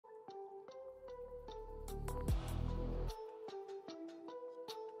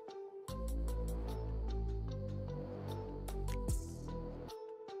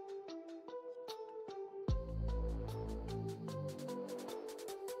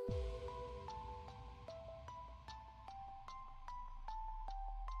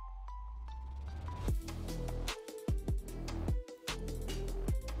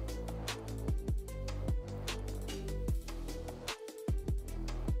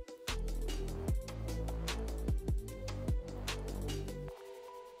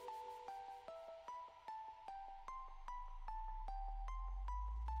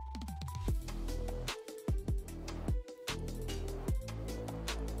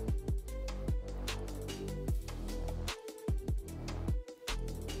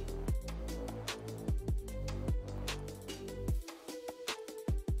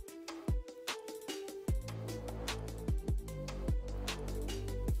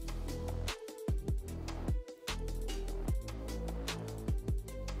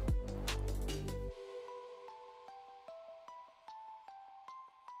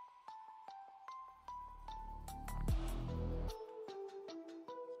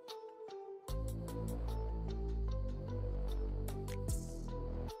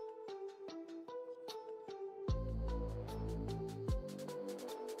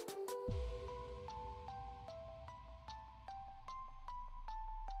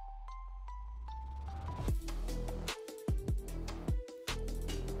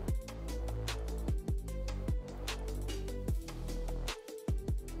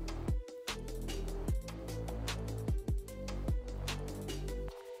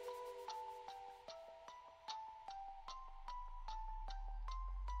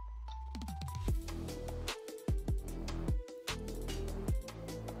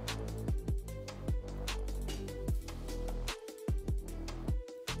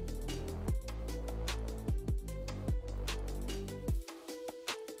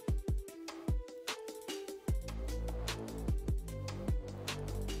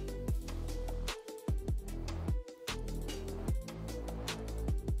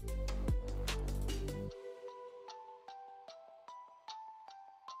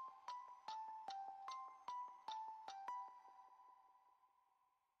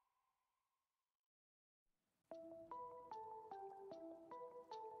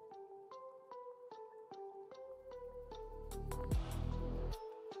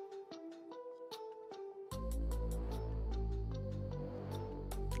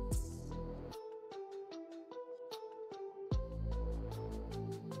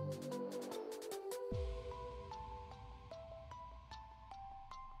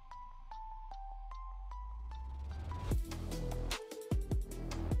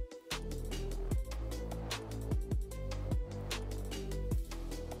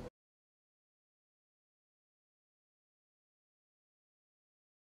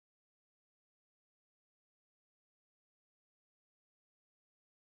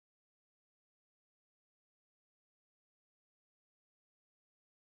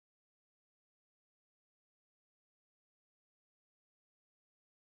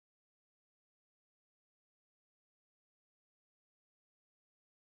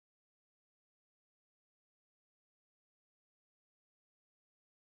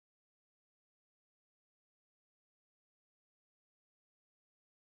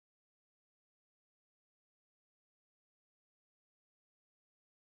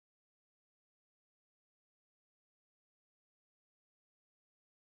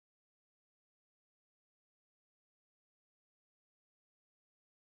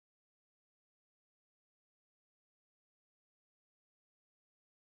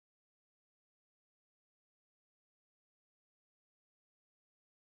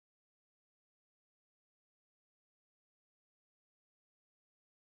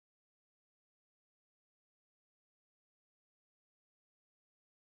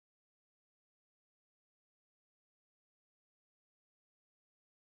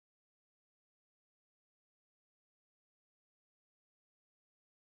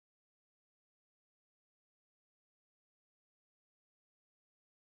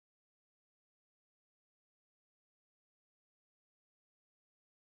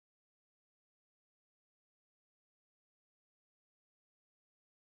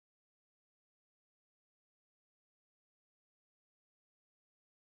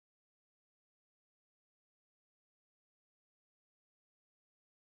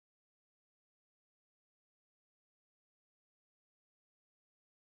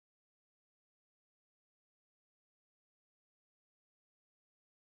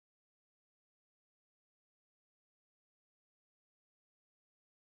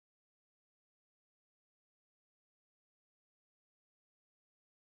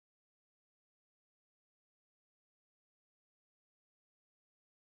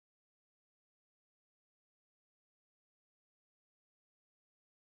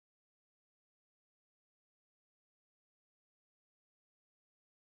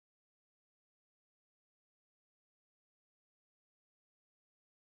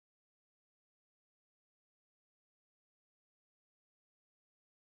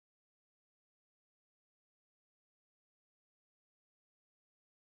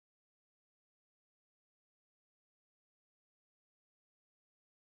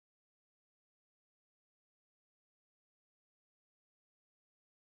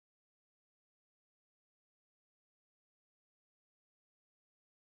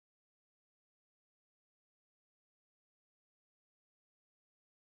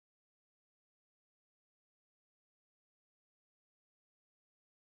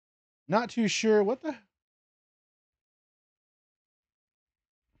Not too sure. What the?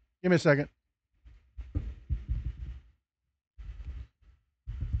 Give me a second.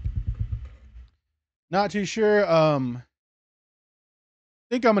 Not too sure.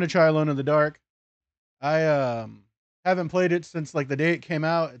 Think I'm gonna try Alone in the Dark. I haven't played it since like the day it came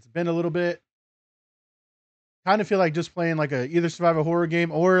out. It's been a little bit. Kind of feel like just playing like a either survival horror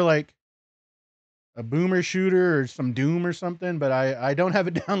game or like a boomer shooter or some Doom or something. But I don't have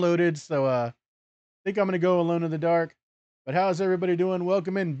it downloaded, so think I'm gonna go Alone in the Dark. But how's everybody doing?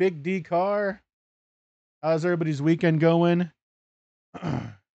 Welcome in, Big D Car. How's everybody's weekend going?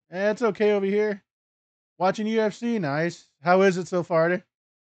 It's okay over here. Watching UFC, nice. How is it so far?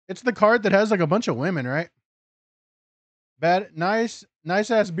 It's the card that has like a bunch of women, right? Bad, nice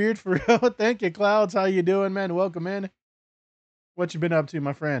ass beard for real. Thank you, Clouds. How you doing, man? Welcome in. What you been up to,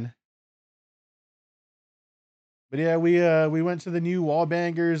 my friend? But yeah, we went to the new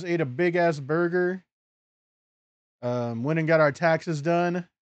Wallbangers, ate a big ass burger. Went and got our taxes done,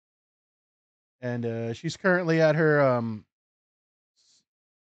 and she's currently at her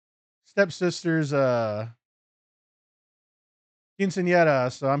stepsister's quinceanera,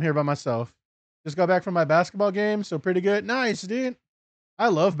 so I'm here by myself. Just got back from my basketball game, so pretty good. Nice, dude. I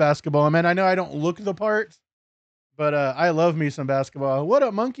love basketball, man. I know I don't look the part, but I love me some basketball. What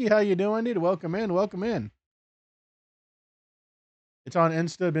up, Monkey? How you doing, dude? Welcome in. Welcome in. It's on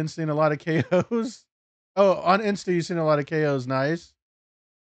Insta. Been seeing a lot of KOs. Oh, on Insta, you've seen a lot of KOs. Nice.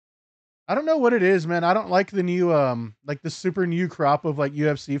 I don't know what it is, man. I don't like the new, like the super new crop of like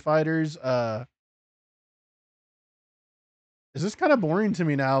UFC fighters. It's just kind of boring to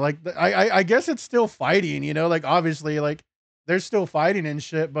me now. Like, I guess it's still fighting, you know. Like, obviously, like they're still fighting and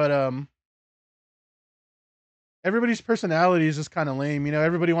shit, but everybody's personality is just kind of lame. You know,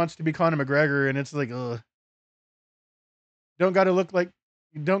 everybody wants to be Conor McGregor, and it's like, ugh, don't got to look like,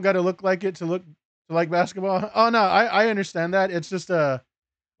 you don't got to look like it to look to like basketball. Oh no, I understand that. It's just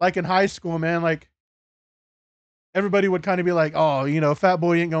like in high school, man. Like everybody would kind of be like, oh, you know, fat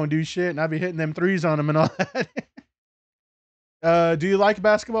boy ain't gonna do shit, and I'd be hitting them threes on him and all that. Do you like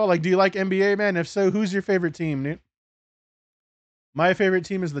basketball? Like, do you like NBA, man? If so, who's your favorite team, dude? My favorite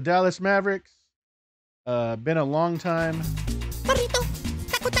team is the Dallas Mavericks. Been a long time. Burrito,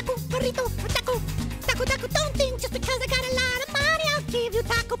 taco, taco, burrito, taco, taco, taco. Don't think just because I got a lot of money, I'll give you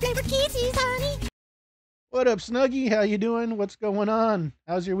taco flavored kisses, honey. What up, Snuggy? How you doing? What's going on?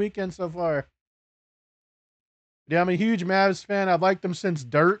 How's your weekend so far? Yeah, I'm a huge Mavs fan. I've liked them since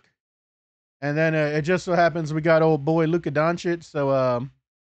Dirk, and then it just so happens we got old boy Luka Doncic. So,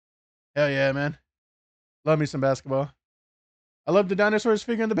 hell yeah, man, love me some basketball. I love the dinosaurs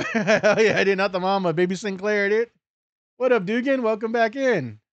figure in the back. Hell yeah, dude, not the mama, baby Sinclair, dude. What up, Dugan? Welcome back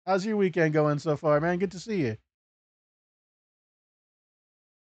in. How's your weekend going so far, man? Good to see you.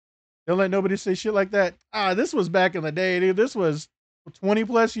 Don't let nobody say shit like that. Ah, this was back in the day, dude. This was 20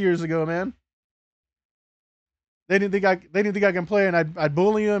 plus years ago, man. They didn't think I can play, and I'd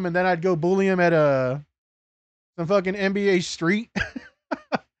bully him, and then I'd go bully him at some fucking NBA Street,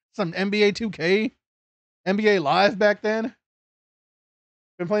 some NBA 2K, NBA Live back then.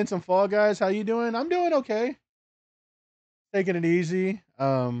 Been playing some Fall Guys. How you doing? I'm doing okay. Taking it easy.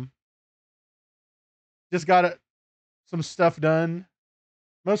 Just got some stuff done.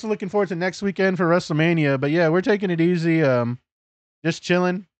 Mostly looking forward to next weekend for WrestleMania. But yeah, we're taking it easy. Just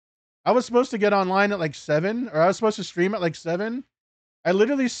chilling. I was supposed to get online at like 7, or I was supposed to stream at like 7. I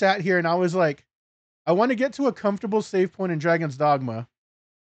literally sat here and I was like, I want to get to a comfortable save point in Dragon's Dogma.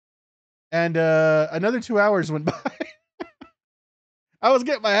 And another 2 hours went by. I was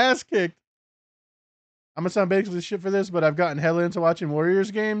getting my ass kicked. I'm gonna sound basically shit for this, but I've gotten hella into watching Warriors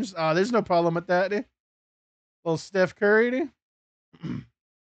games. There's no problem with that. Little Steph Curry.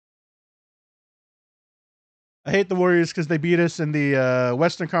 I hate the Warriors because they beat us in the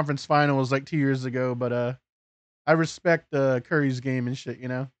Western Conference Finals like 2 years ago, but I respect Curry's game and shit, you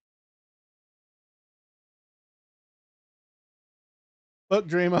know. Fuck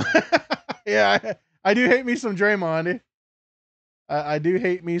Draymond. Yeah, I do hate me some Draymond. I do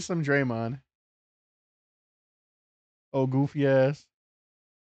hate me some Draymond. Oh, goofy ass.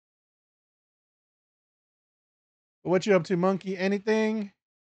 What you up to, monkey? Anything?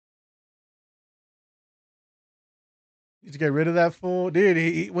 Need to get rid of that fool,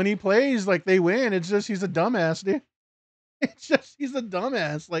 dude. When he plays, like they win. It's just he's a dumbass, dude. It's just he's a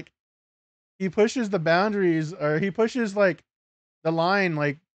dumbass. Like he pushes the boundaries, or he pushes like the line.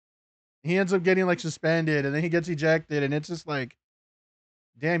 Like he ends up getting like suspended, and then he gets ejected, and it's just like,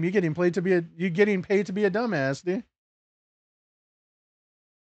 damn, you getting paid to be a dumbass, dude.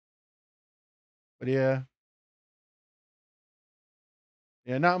 But yeah,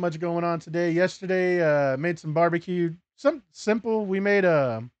 yeah, not much going on today. Yesterday, made some barbecue, some simple. We made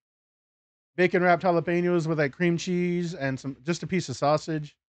bacon wrapped jalapenos with like cream cheese and some just a piece of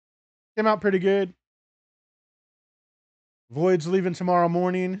sausage. Came out pretty good. Void's leaving tomorrow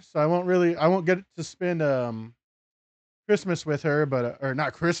morning, so I won't get to spend Christmas with her, but or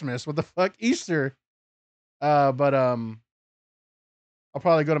not Christmas, what the fuck, Easter. But I'll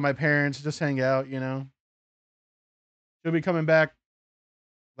probably go to my parents, just hang out, you know. She'll be coming back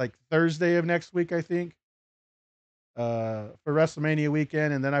like Thursday of next week, I think. For WrestleMania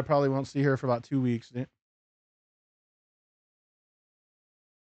weekend, and then I probably won't see her for about 2 weeks.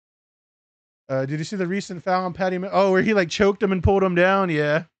 Did you see the recent foul on Patty? Oh, where he like choked him and pulled him down?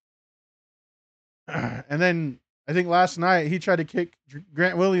 Yeah. And then I think last night he tried to kick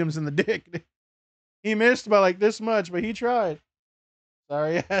Grant Williams in the dick. He missed by like this much, but he tried.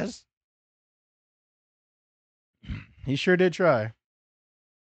 Sorry ass. He sure did try.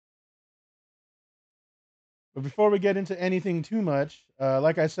 But before we get into anything too much,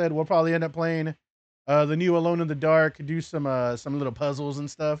 like I said, we'll probably end up playing the new Alone in the Dark, do some little puzzles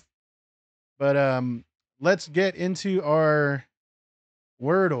and stuff. But let's get into our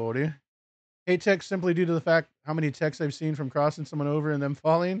Wordle, dude. Hate text simply due to the fact how many texts I've seen from crossing someone over and them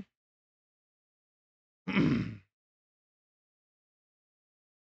falling.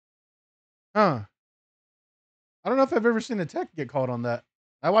 Huh. I don't know if I've ever seen a tech get called on that.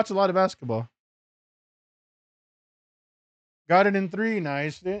 I watch a lot of basketball. Got it in 3.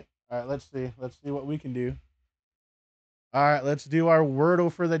 Nice, dude. All right, let's see. Let's see what we can do. All right, let's do our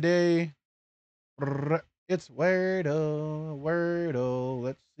Wordle for the day. It's Wordle, Wordle.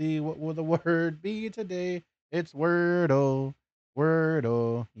 Let's see what will the word be today. It's Wordle,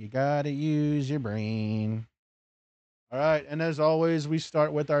 Wordle. You gotta use your brain. All right, and as always, we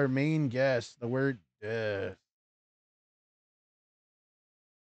start with our main guess, the word death.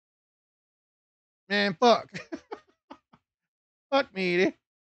 Man, fuck. Fuck me, dude.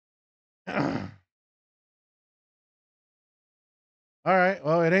 All right,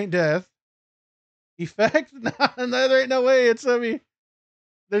 well, it ain't death. Effect? No, there ain't no way. It's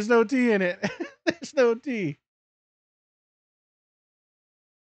there's no T in it. There's no T.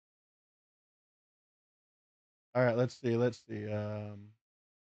 All right, let's see. Let's see.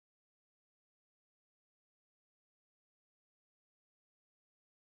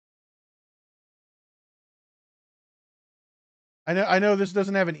 I know this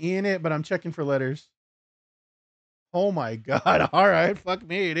doesn't have an E in it, but I'm checking for letters. Oh my god. All right, fuck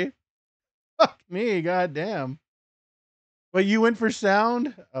me, dude. Fuck me, goddamn. But you went for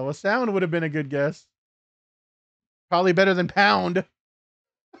sound? Oh, well, sound would have been a good guess. Probably better than pound.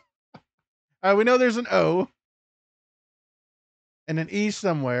 We know there's an O and an E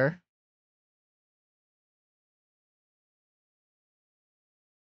somewhere.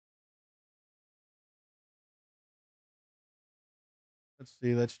 Let's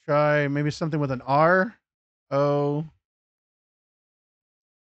see. Let's try maybe something with an R. O.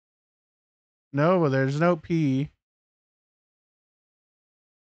 No, well, there's no P.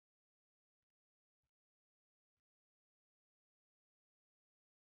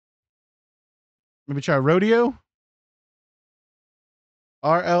 Maybe try rodeo.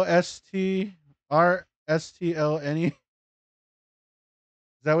 RLSTRSTLNE. Is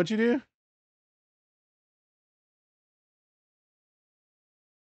that what you do?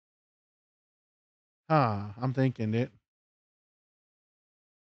 Huh. I'm thinking it.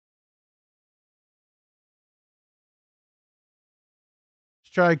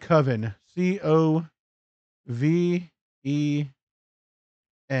 Let's try coven. COVEN.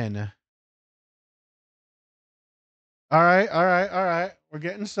 All right, all right, all right. We're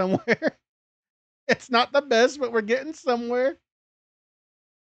getting somewhere. It's not the best, but we're getting somewhere.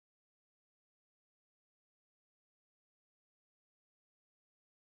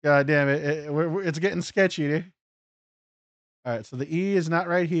 God damn it. It's getting sketchy, dude. All right, so the E is not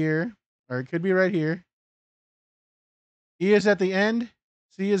right here, or it could be right here. E is at the end.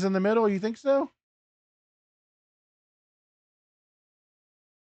 C is in the middle. You think so?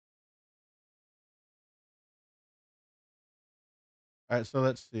 All right, so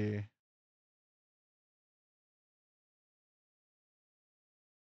let's see.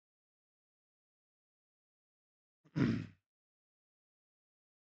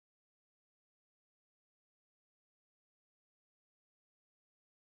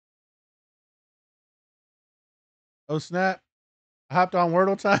 Oh snap! I hopped on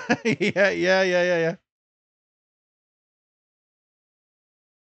Wordle time. Yeah.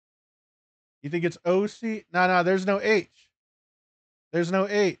 You think it's OC? No. There's no H. There's no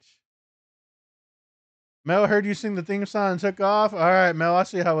H. Mel heard you sing the theme song and took off. All right, Mel. I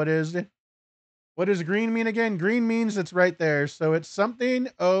see how it is. What does green mean again? Green means it's right there. So it's something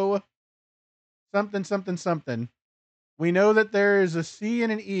O something. We know that there is a C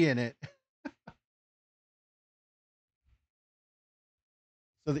and an E in it.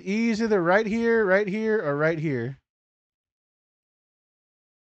 So the E is either right here, or right here.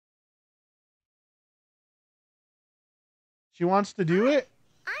 She wants to do it?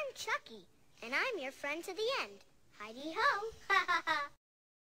 I'm Chucky, and I'm your friend to the end. Heidi ho.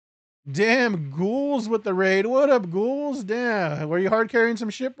 Damn, ghouls with the raid. What up, ghouls? Damn. Were you hard carrying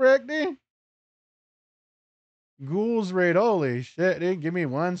some shipwreck, dude? Ghouls raid. Holy shit, dude. Give me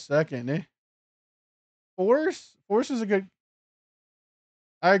 1 second, dude. Force? Force is a good.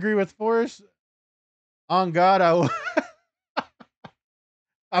 I agree with Force. On God, I was.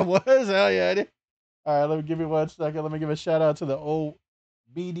 Hell yeah, dude. All right, let me give me 1 second. Let me give a shout out to the old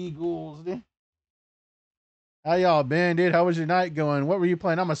BD ghouls, dude. How y'all been, dude? How was your night going? What were you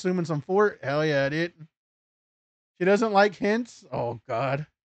playing? I'm assuming some Fort. Hell yeah, dude. She doesn't like hints. Oh God.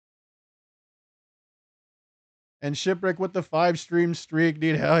 And Shipwreck with the 5-stream streak,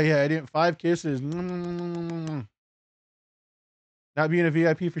 dude. Hell yeah, I didn't 5 kisses. Not being a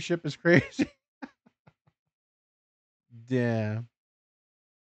VIP for Ship is crazy. Damn.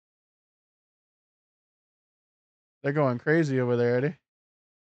 They're going crazy over there, dude.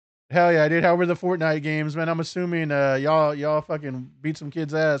 Hell yeah, dude. How were the Fortnite games, man? I'm assuming y'all fucking beat some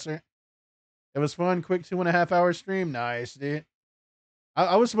kids' ass, right? It was fun. Quick 2.5 hour stream. Nice, dude.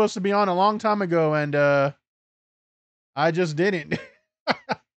 I was supposed to be on a long time ago, and I just didn't.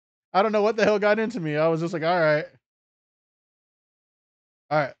 I don't know what the hell got into me. I was just like, all right.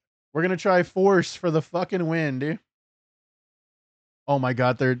 All right. We're gonna try Force for the fucking win, dude. Oh my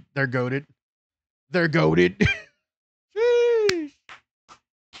god, they're goated. They're goated. Sheesh.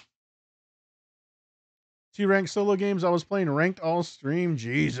 T-rank solo games. I was playing ranked all stream.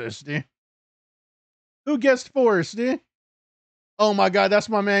 Jesus, dude. Who guessed Force, dude? Oh my god, that's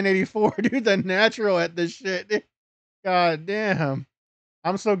my man 84, dude. The natural at this shit, dude. God damn.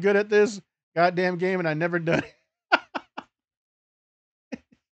 I'm so good at this goddamn game and I never done it.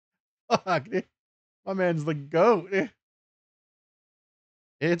 Fuck, dude. My man's the GOAT, dude.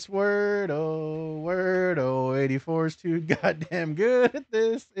 It's Wordle, Wordle. 84's too goddamn good at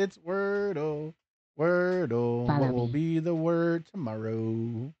this. It's Wordle, Wordle. Follow What will me. be the word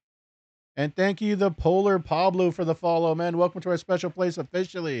tomorrow? And thank you, the Polar Pablo, for the follow, man. Welcome to our special place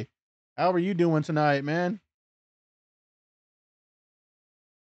officially. How are you doing tonight, man?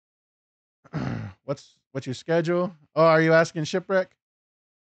 What's your schedule? Oh, are you asking Shipwreck?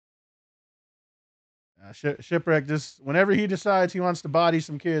 Shipwreck just whenever he decides he wants to body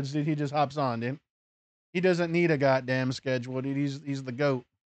some kids, dude, he just hops on, dude. He doesn't need a goddamn schedule, dude. He's the GOAT.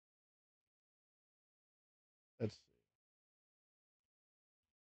 That's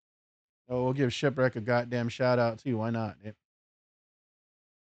Oh, we'll give Shipwreck a goddamn shout out too. Why not? Dude?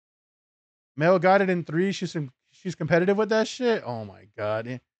 Mel got it in 3. She's competitive with that shit. Oh my god.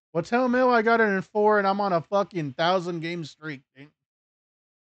 Dude. Well, tell Mel I got it in 4 and I'm on a fucking 1,000 game streak, dude.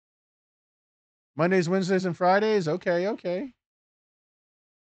 Mondays, Wednesdays, and Fridays. Okay.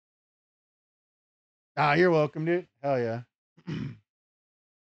 Ah, you're welcome, dude. Hell yeah.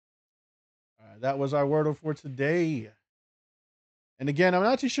 That was our Wordle for today. And again, I'm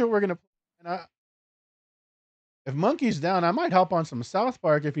not too sure what we're gonna. And if Monkey's down, I might hop on some South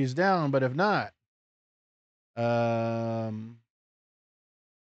Park if he's down. But if not, I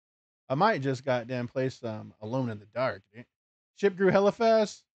might just goddamn play some Alone in the Dark. Dude. Ship grew hella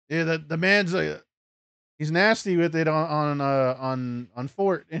fast. Yeah, the man's he's nasty with it on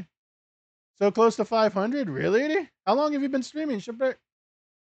Fort. So close to 500, really? How long have you been streaming, Shipwreck?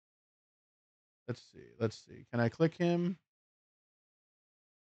 Let's see. Can I click him?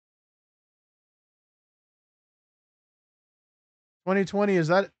 2020, is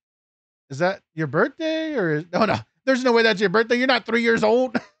that your birthday or no? There's no way that's your birthday. You're not 3 years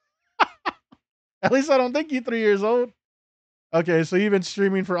old. At least I don't think you're 3 years old. Okay, so you've been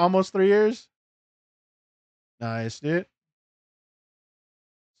streaming for almost 3 years. Nice, dude.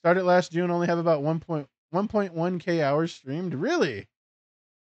 Started last June. Only have about 1.1k hours streamed. Really?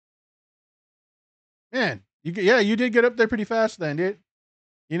 Man, you did get up there pretty fast then, dude.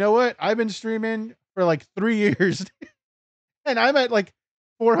 You know what? I've been streaming for like 3 years, and I'm at like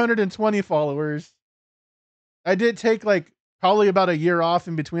 420 followers. I did take like probably about a year off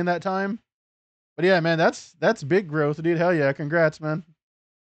in between that time. But yeah, man, that's big growth, dude. Hell yeah, congrats, man.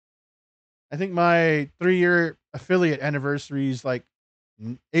 I think my 3-year affiliate anniversary is like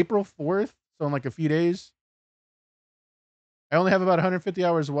April 4th, so in like a few days. I only have about 150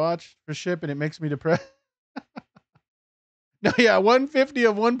 hours watched for Ship, and it makes me depressed. No, yeah, 150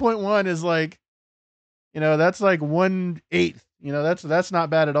 of 1.1 is like, that's like 1/8. That's not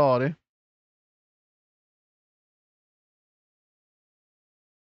bad at all, dude.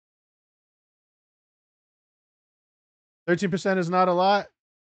 13% is not a lot.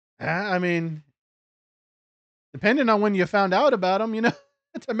 I mean, depending on when you found out about them,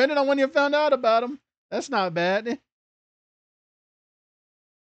 depending on when you found out about them, that's not bad.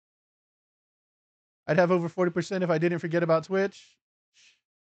 I'd have over 40% if I didn't forget about Twitch.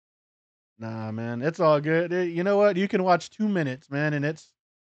 Nah, man, it's all good. You know what? You can watch 2 minutes, man, and it's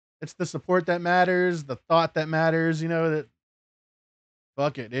the support that matters, the thought that matters. That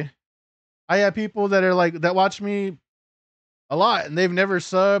fuck it, dude. I have people that are like that watch me a lot, and they've never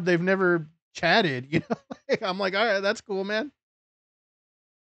subbed, they've never chatted. I'm like, all right, that's cool, man.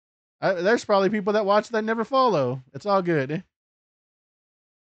 There's probably people that watch that never follow. It's all good.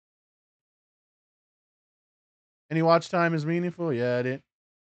 Any watch time is meaningful. Yeah, it is.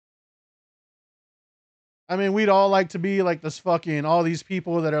 I mean, we'd all like to be like this fucking all these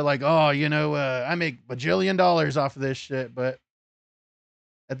people that are like, oh, I make bajillion dollars off of this shit. But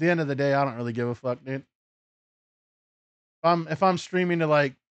at the end of the day, I don't really give a fuck, dude. If I'm streaming to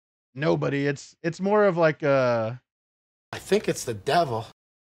like nobody, it's more of like I think it's the devil.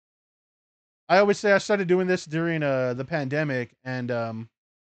 I always say I started doing this during the pandemic, and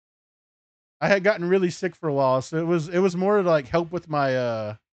I had gotten really sick for a while, so it was more to like help with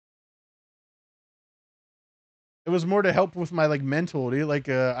my It was more to help with my like mental, dude. Like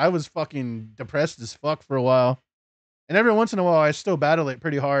I was fucking depressed as fuck for a while. And every once in a while I still battle it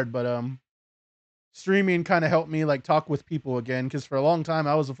pretty hard, but streaming kind of helped me like talk with people again cuz for a long time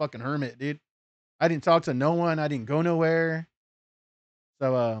I was a fucking hermit, dude. I didn't talk to no one, I didn't go nowhere.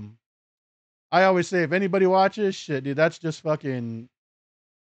 So I always say if anybody watches, shit, dude, that's just fucking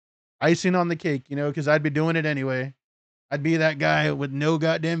icing on the cake, you know, cuz I'd be doing it anyway. I'd be that guy with no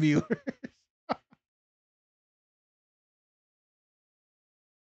goddamn viewers.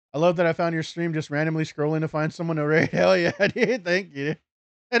 I love that I found your stream just randomly scrolling to find someone to raid. Hell yeah, dude. Thank you.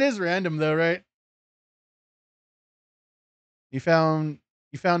 That is random though, right? You found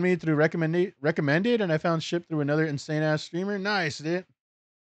you found me through recommended, and I found Ship through another insane ass streamer. Nice, dude.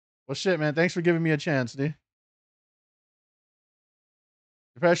 Well, shit, man. Thanks for giving me a chance, dude.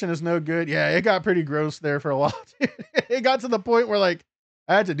 Depression is no good. Yeah, it got pretty gross there for a while. Dude. It got to the point where like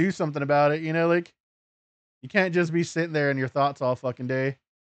I had to do something about it. You know, like you can't just be sitting there in your thoughts all fucking day.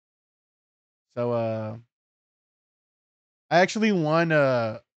 So I actually won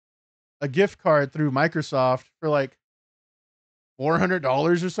a gift card through Microsoft for like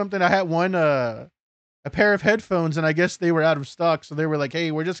 $400 or something. I had one a pair of headphones and I guess they were out of stock, so they were like,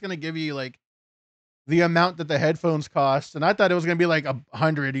 "Hey, we're just going to give you like the amount that the headphones cost." And I thought it was going to be like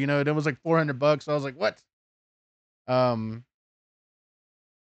 100, you know, and it was like $400. So I was like, "What?" Um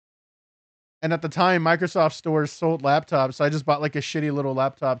and at the time Microsoft stores sold laptops, so I just bought like a shitty little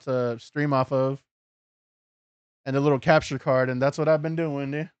laptop to stream off of and a little capture card, and that's what I've been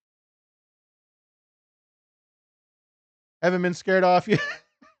doing. Yeah. Haven't been scared off yet.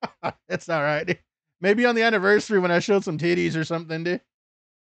 It's all right. Maybe on the anniversary when I showed some titties or something, dude.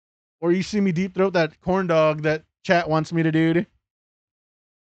 Or you see me deep throat that corn dog that chat wants me to do. Dude.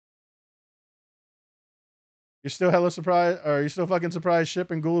 You're still hella surprised, or you're still fucking surprised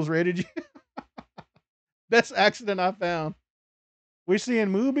Ship and Ghouls rated you? Best accident I found. We seeing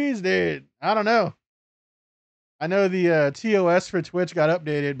movies, dude. I don't know. I know the TOS for Twitch got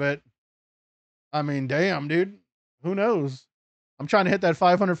updated, but I mean, damn, dude. Who knows? I'm trying to hit that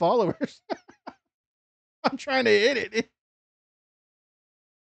 500 followers. I'm trying to hit it.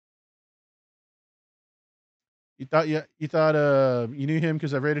 You thought you knew him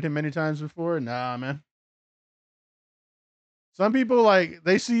because I've rated him many times before? Nah, man. Some people like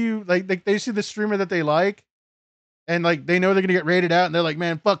they see you like they see the streamer that they like and like they know they're gonna get rated out and they're like,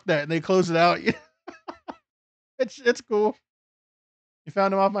 man, fuck that, and they close it out. It's cool. You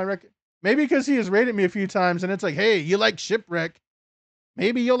found him off my record. Maybe because he has rated me a few times and it's like, hey, you like Shipwreck.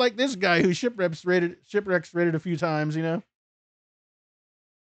 Maybe you'll like this guy who Shipwreck's rated a few times, you know?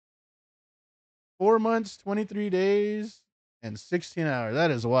 4 months, 23 days, and 16 hours. That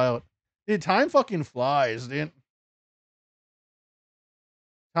is wild. Dude, time fucking flies, dude.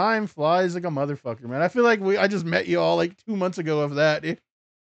 Time flies like a motherfucker, man. I feel like I just met you all like 2 months ago of that, dude.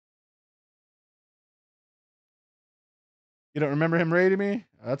 You don't remember him rating me?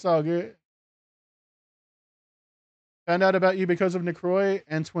 That's all good. Found out about you because of Necroy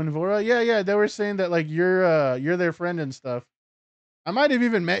and Twinvora. Yeah, yeah. They were saying that like you're their friend and stuff. I might have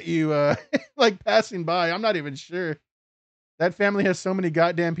even met you like passing by. I'm not even sure. That family has so many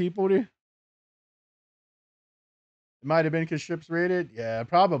goddamn people, dude. It might have been because Ship's rated. Yeah,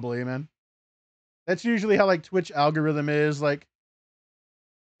 probably, man. That's usually how like Twitch algorithm is. Like,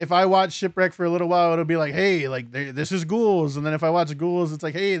 if I watch Shipwreck for a little while, it'll be like, hey, like this is Ghouls, and then if I watch Ghouls, it's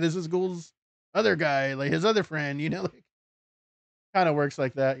like, hey, this is Ghouls' other guy, like his other friend. You know, like kind of works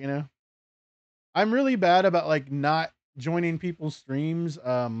like that. You know, I'm really bad about like not joining people's streams.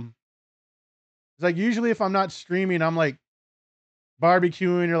 It's like usually if I'm not streaming, I'm like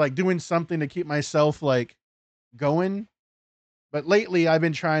barbecuing or like doing something to keep myself like going. But lately, I've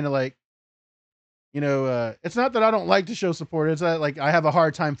been trying to like it's not that I don't like to show support. It's that like I have a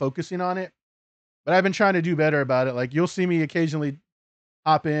hard time focusing on it. But I've been trying to do better about it. Like you'll see me occasionally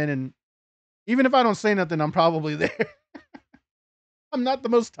hop in, and even if I don't say nothing, I'm probably there. I'm not the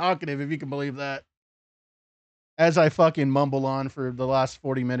most talkative, if you can believe that. As I fucking mumble on for the last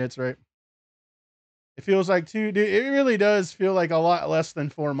 40 minutes, right? It feels like dude, it really does feel like a lot less than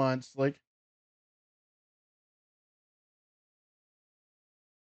 4 months. Like,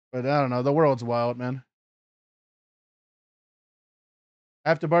 but I don't know. The world's wild, man. I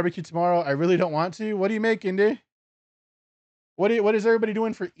have to barbecue tomorrow. I really don't want to. What are you making, dude? What is everybody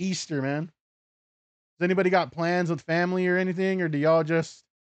doing for Easter, man? Has anybody got plans with family or anything, or do y'all just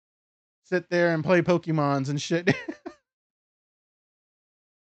sit there and play Pokemons and shit?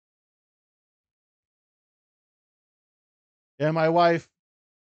 Yeah, my wife.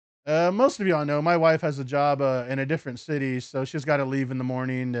 Most of y'all know my wife has a job in a different city, so she's got to leave in the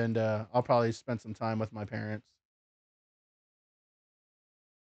morning, and I'll probably spend some time with my parents.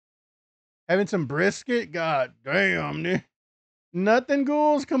 Having some brisket? God damn, dude. Nothing,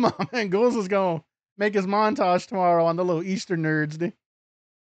 Ghouls? Come on, man. Ghouls is gonna make his montage tomorrow on the little Easter nerds, dude.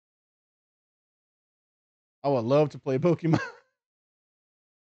 I would love to play Pokemon.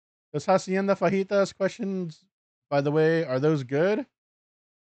 Those Hacienda Fajitas questions, by the way, are those good?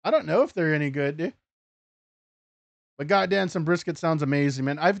 I don't know if they're any good, dude. But goddamn, some brisket sounds amazing,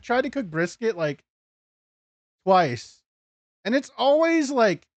 man. I've tried to cook brisket like twice, and it's always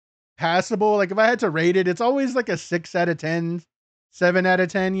like passable. Like if I had to rate it, it's always like a 6 out of 10, 7 out of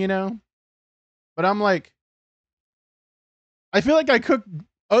 10, you know? But I'm like, I feel like I cook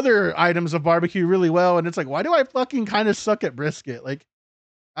other items of barbecue really well, and it's like, why do I fucking kind of suck at brisket? Like,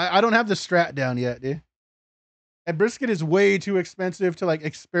 I don't have the strat down yet, dude. And brisket is way too expensive to like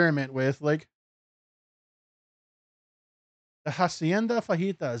experiment with. Like the Hacienda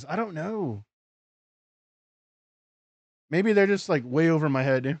Fajitas, I don't know. Maybe they're just like way over my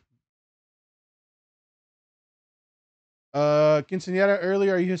head, dude. Quinceañera early.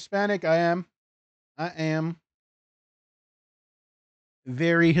 Are you Hispanic? I am. I am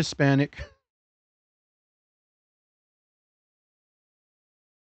very Hispanic.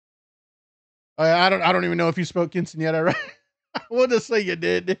 I don't even know if you spoke quinceañera, right? We'll just say you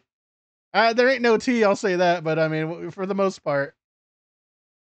did. There ain't no tea, I'll say that, but I mean, for the most part.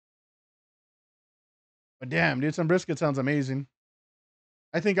 But damn, dude, some brisket sounds amazing.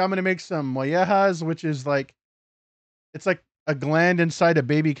 I think I'm gonna make some mollejas, which is like it's like a gland inside a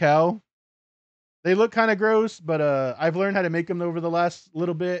baby cow. They look kind of gross, but I've learned how to make them over the last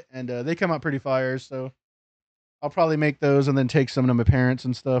little bit, and they come out pretty fire. So I'll probably make those and then take some to my parents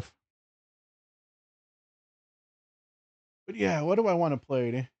and stuff. But yeah, what do I want to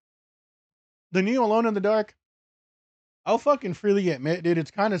play? Dude? The new Alone in the Dark. I'll fucking freely admit, dude,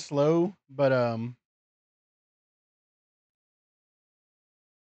 it's kind of slow, but I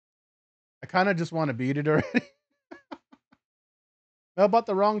kind of just want to beat it already. How about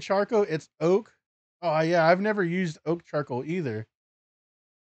the wrong charcoal? It's oak. Oh yeah, I've never used oak charcoal either.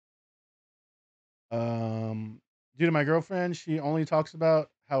 Due to my girlfriend, she only talks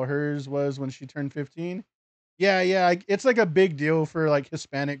about how hers was when she turned 15. Yeah, yeah, it's like a big deal for like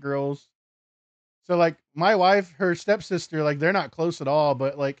Hispanic girls. So like my wife, her stepsister, like they're not close at all,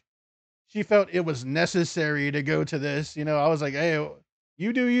 but like she felt it was necessary to go to this. You know, I was like, hey,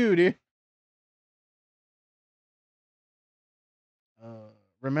 you do you, dude. Uh,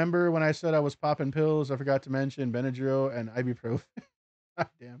 Remember when I said I was popping pills? I forgot to mention Benadryl and ibuprofen. God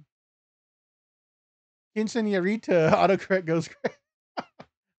damn. Quinceañerita autocorrect goes crazy.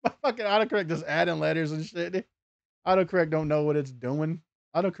 My fucking autocorrect just adding letters and shit. Autocorrect don't know what it's doing.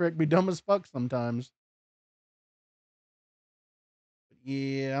 Autocorrect be dumb as fuck sometimes. But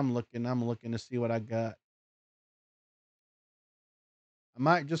yeah, I'm looking. I'm looking to see what I got. I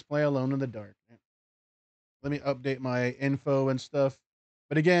might just play Alone in the Dark. Let me update my info and stuff.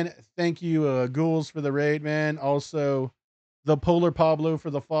 But again, thank you, Ghouls, for the raid, man. Also, the Polar Pablo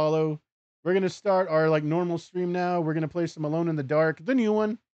for the follow. We're gonna start our like normal stream now. We're gonna play some Alone in the Dark, the new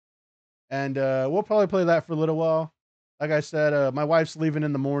one, and we'll probably play that for a little while. Like I said, my wife's leaving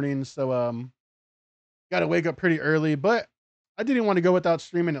in the morning, so got to wake up pretty early. But I didn't want to go without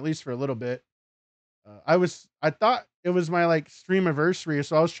streaming at least for a little bit. I thought it was my like stream anniversary,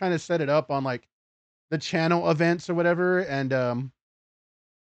 so I was trying to set it up on like the channel events or whatever, and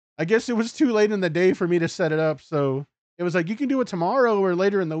I guess it was too late in the day for me to set it up. So it was like you can do it tomorrow or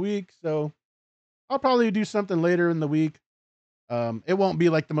later in the week. So I'll probably do something later in the week. It won't be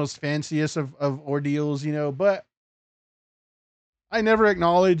like the most fanciest of ordeals, you know, but I never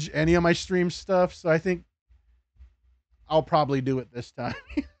acknowledge any of my stream stuff, so I think I'll probably do it this time.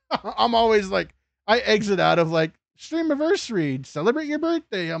 I'm always like, I exit out of like stream anniversary, celebrate your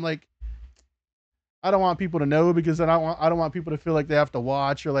birthday. I'm like, I don't want people to know because then I don't want people to feel like they have to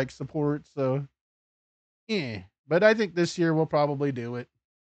watch or like support. So yeah, but I think this year we'll probably do it.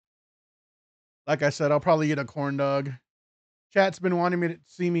 Like I said, I'll probably eat a corn dog. Chat's been wanting me to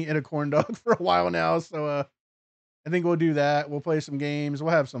see me eat a corn dog for a while now, so I think we'll do that. We'll play some games.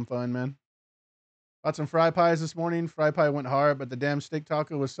 We'll have some fun, man. Got some fry pies this morning. Fry pie went hard, but the damn steak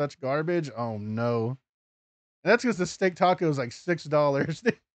taco was such garbage. Oh no. And that's because the steak taco is like $6.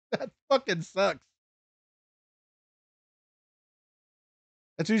 That fucking sucks.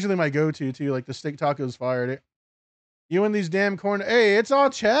 That's usually my go-to too. Like the steak tacos fired. You and these damn corn. Hey, it's all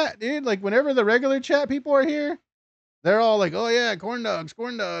chat, dude. Like whenever the regular chat people are here, they're all like, "Oh yeah, corn dogs,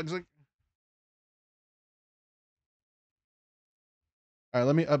 corn dogs." Like, all right,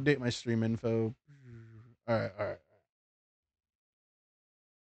 let me update my stream info. All right, all right.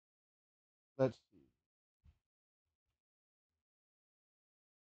 Let's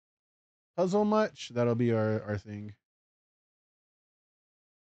puzzle much. That'll be our thing.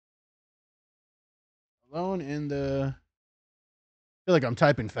 Alone in the. I feel like I'm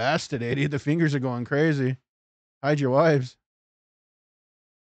typing fast today, dude. The fingers are going crazy. Hide your wives.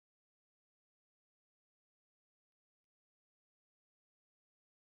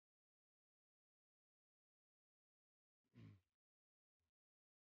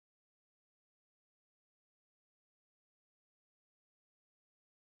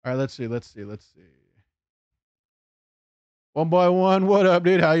 All right, let's see. One by one, what up,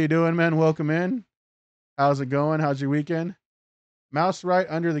 dude? How you doing, man? Welcome in. How's it going? How's your weekend? Mouse right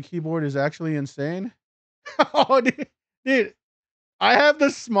under the keyboard is actually insane. Oh, dude, I have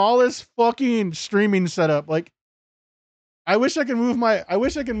the smallest fucking streaming setup. Like, I wish I could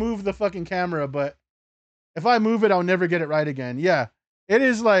move the fucking camera, but if I move it, I'll never get it right again. Yeah, it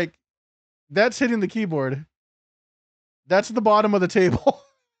is like that's hitting the keyboard. That's the bottom of the table.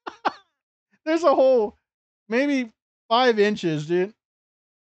 There's a hole, maybe 5 inches, dude.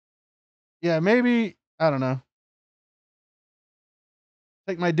 Yeah, maybe I don't know.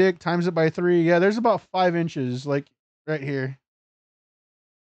 Take my dick, times it by 3. Yeah, there's about 5 inches, like right here.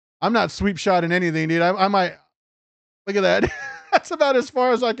 I'm not sweep shotting anything, dude. I might look at that. That's about as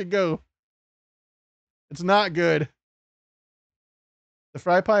far as I could go. It's not good. The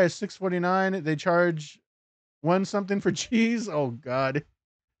fry pie is $6.49. They charge one something for cheese. Oh god.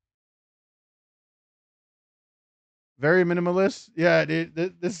 Very minimalist. Yeah, dude.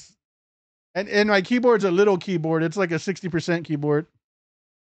 This and my keyboard's a little keyboard. It's like a 60% keyboard.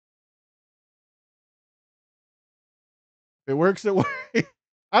 If it works, it works.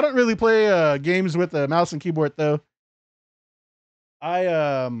 I don't really play games with a mouse and keyboard though. I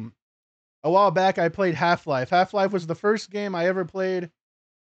a while back I played Half-Life. Half-Life was the first game I ever played,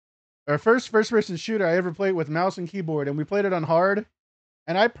 or first person shooter I ever played with mouse and keyboard, and we played it on hard,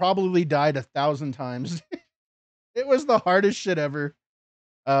 and I probably died 1,000 times. It was the hardest shit ever.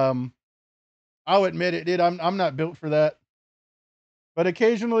 I'll admit it, dude. I'm not built for that. But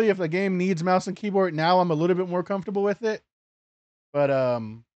occasionally, if the game needs mouse and keyboard, now I'm a little bit more comfortable with it. But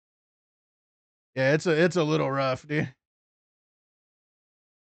yeah, it's a little rough, dude.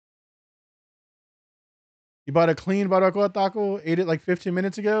 You bought a clean barbacoa taco, ate it like 15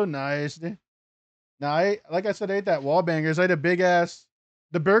 minutes ago. Nice, dude. Now, like I said, I ate that Wallbangers. I had a big ass.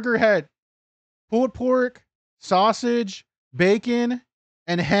 The burger had pulled pork, sausage, bacon,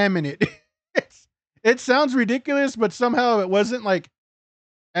 and ham in it. It sounds ridiculous, but somehow it wasn't like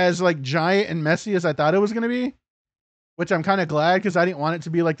as like giant and messy as I thought it was gonna be. Which I'm kind of glad because I didn't want it to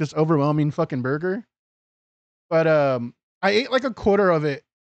be like this overwhelming fucking burger. But I ate like a quarter of it,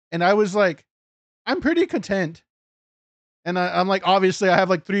 and I was like, I'm pretty content. And I'm like, obviously, I have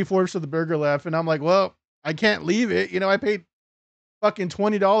like 3/4 of the burger left, and I'm like, well, I can't leave it. You know, I paid fucking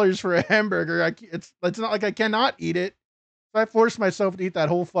 $20 for a hamburger. It's not like I cannot eat it. So I forced myself to eat that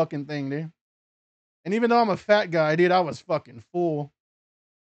whole fucking thing, dude. And even though I'm a fat guy, dude, I was fucking full.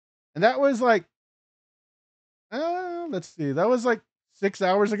 And that was like, let's see, that was like 6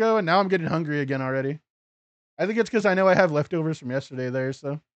 hours ago, and now I'm getting hungry again already. I think it's because I know I have leftovers from yesterday there,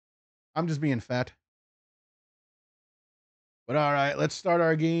 so I'm just being fat. But all right, let's start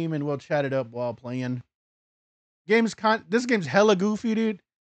our game and we'll chat it up while playing. This game's hella goofy, dude.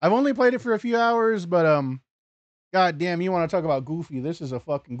 I've only played it for a few hours, but god damn, you want to talk about goofy? This is a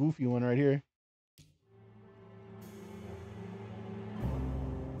fucking goofy one right here.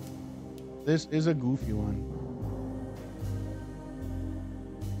 This is a goofy one.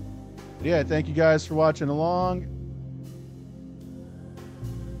 But yeah, thank you guys for watching along.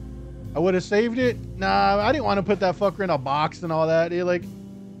 I would have saved it. Nah, I didn't want to put that fucker in a box and all that, dude. Like,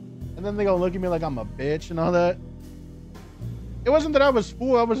 and then they gonna look at me like I'm a bitch and all that. It wasn't that I was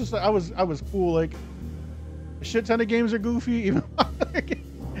fool. I was just I was cool. Like, a shit ton of games are goofy. Even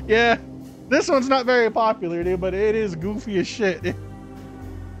yeah, this one's not very popular, dude, but it is goofy as shit. Dude.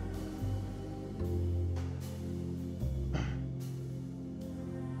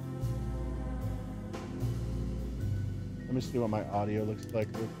 Let me see what my audio looks like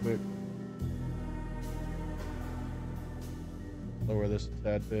real quick. Lower this a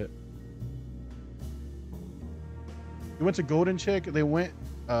tad bit. We went to Golden Chick. They told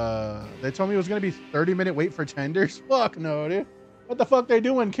me it was gonna be 30-minute wait for tenders. Fuck no, dude. What the fuck they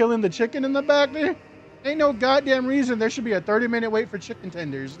doing? Killing the chicken in the back, dude? Ain't no goddamn reason there should be a 30-minute wait for chicken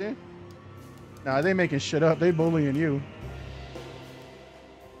tenders, dude. Nah, they making shit up. They bullying you.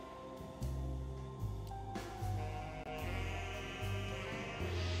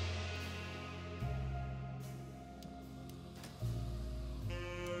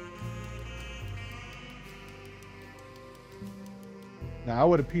 Now I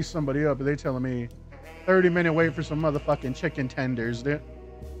would have pieced somebody up, but they telling me 30-minute wait for some motherfucking chicken tenders, dude.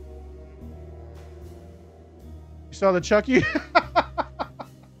 You saw the Chucky?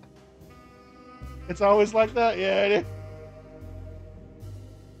 It's always like that, yeah. It is.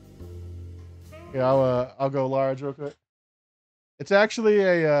 Yeah, I'll go large real quick. It's actually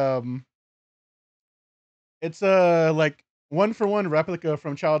a it's a like 1-for-1 replica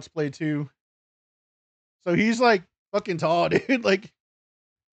from Child's Play 2. So he's like fucking tall, dude. Like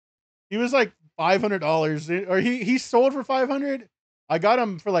he was like $500, or he sold for 500. I got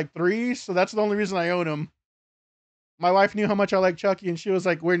him for like 3, so that's the only reason I own him. My wife knew how much I like Chucky, and she was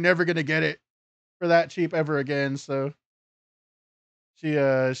like, "We're never gonna get it for that cheap ever again." So she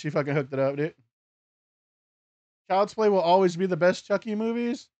fucking hooked it up, dude. Child's Play will always be the best Chucky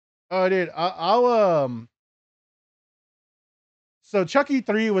movies. Oh, dude, I'll So Chucky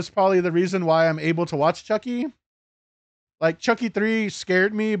 3 was probably the reason why I'm able to watch Chucky. Like Chucky 3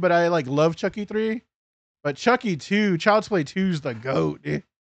 scared me, but I like love Chucky 3. But Chucky 2, Child's Play 2 is the GOAT, dude.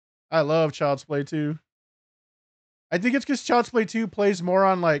 I love Child's Play 2. I think it's because Child's Play 2 plays more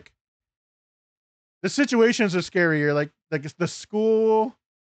on like the situations are scarier, like the school,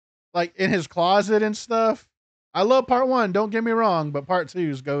 like in his closet and stuff. I love part 1, don't get me wrong, but part 2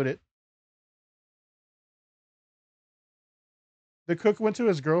 is goated. The cook went to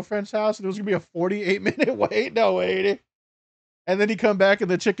his girlfriend's house and it was gonna be a 48-minute wait. No way, dude. And then he come back and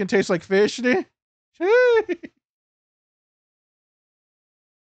the chicken tastes like fish, dude.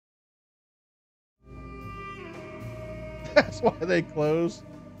 That's why they closed.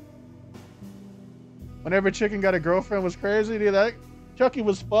 Whenever Chicken Got a Girlfriend was crazy, dude. That Chucky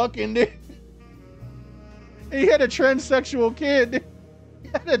was fucking, dude. He had a transsexual kid, dude. He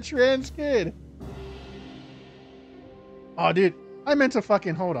had a trans kid. Oh, dude. I meant to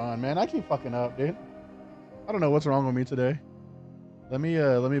fucking hold on, man. I keep fucking up, dude. I don't know what's wrong with me today. Let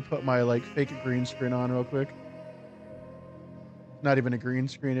me put my like fake green screen on real quick. Not even a green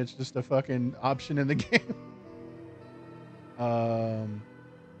screen, it's just a fucking option in the game.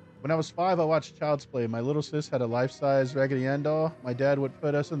 When I was 5, I watched Child's Play. My little sis had a life-size Raggedy Ann doll. My dad would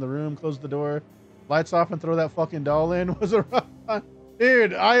put us in the room, close the door, lights off, and throw that fucking doll in. Was a rough time.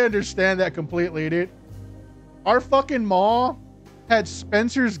 Dude, I understand that completely, dude. Our fucking mall had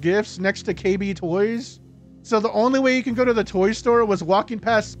Spencer's Gifts next to KB Toys. So the only way you can go to the toy store was walking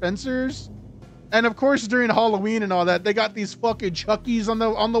past Spencer's. And of course, during Halloween and all that, they got these fucking Chuckies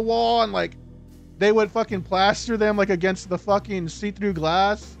on the wall, and like they would fucking plaster them like against the fucking see-through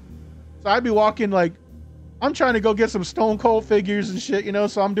glass. So I'd be walking like, I'm trying to go get some Stone Cold figures and shit, you know?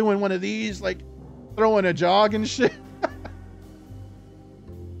 So I'm doing one of these, like throwing a jog and shit.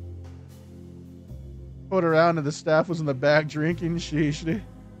 Put around and the staff was in the back drinking. Sheesh, dude.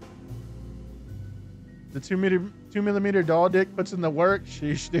 The 2mm doll dick puts in the work.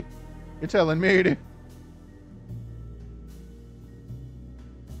 Sheesh, dude. You're telling me, dude.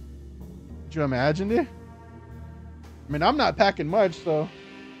 Could you imagine, dude? I mean, I'm not packing much, so.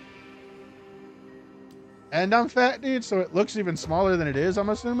 And I'm fat, dude, so it looks even smaller than it is, I'm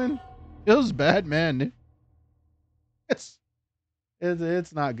assuming. Feels bad, man, dude.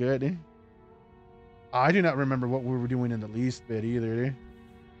 It's not good, dude. I do not remember what we were doing in the least bit either, dude.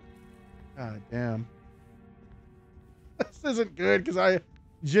 God damn. This isn't good because I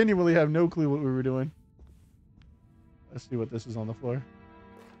genuinely have no clue what we were doing. Let's see what this is on the floor.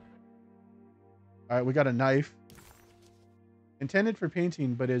 All right, we got a knife. Intended for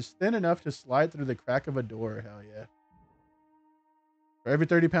painting, but is thin enough to slide through the crack of a door. Hell yeah. For every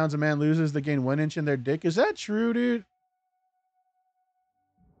 30 pounds a man loses, they gain 1 inch in their dick. Is that true, dude?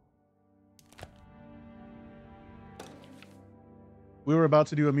 We were about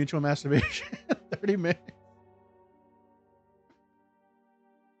to do a mutual masturbation. 30 minutes.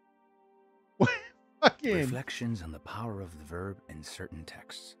 Fucking Reflections on the power of the verb in certain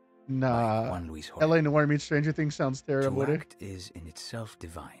texts. nah. L.A. Noire meets Stranger Things sounds terrible. To act is in itself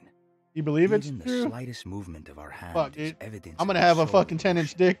divine. You believe it's Even the true? slightest movement of our hand Fuck, is dude. evidence. I'm gonna of have the a soul fucking in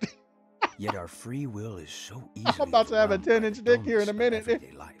 10-inch dick. Yet our free will is so easily. I'm about to have a overwhelmed by 10-inch the dick here in a dullness of minute, dude.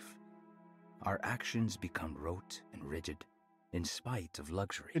 everyday life. Our actions become rote and rigid, in spite of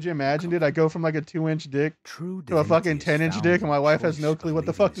luxury. Could you imagine, dude? I go from like a 2-inch dick True to a fucking divinity is 10-inch found dick, and in my the wife has no choice clue of what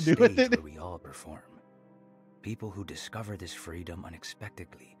the leaving fuck to do with stage it. where we all perform. People who discover this freedom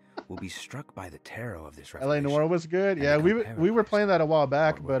unexpectedly will be struck by the terror of this L.A. revelation. Noire was good. and Yeah, we become were playing that a while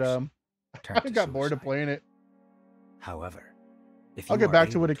back, or but worse, turn I to got bored of suicide. playing it. However, if I'll you get are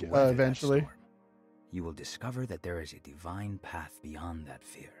back to able it, weather that eventually. storm, you will discover that there is a divine path beyond that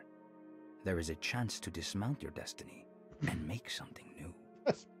fear. There is a chance to dismount your destiny and make something new.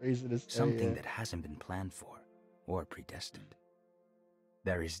 That's crazy to say. Something yeah. that hasn't been planned for or predestined.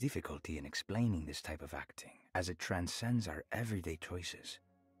 There is difficulty in explaining this type of acting, as it transcends our everyday choices.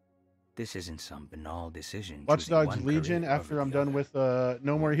 This isn't some banal decision. Watch choosing Dogs one Legion career after over I'm the done other, with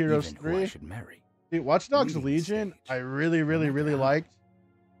No More or Heroes even who I 3. should marry. Dude, Watch Dogs Leaving the Legion, stage, I really, really, no matter really how, liked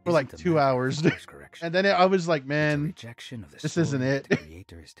for like isn't a 2 matter of hours. course correction. And then I was like, It's a man, rejection of the this story isn't that it. the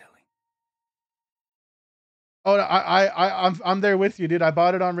creator is telling. Oh, I'm there with you, dude. I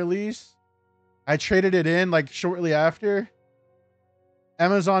bought it on release. I traded it in like shortly after.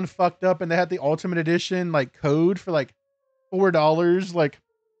 Amazon fucked up and they had the Ultimate Edition like code for like $4 like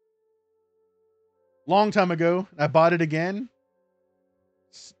long time ago. I bought it again.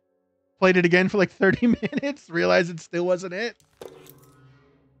 Played it again for like 30 minutes. Realized it still wasn't it.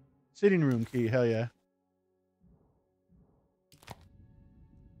 Sitting room key, hell yeah.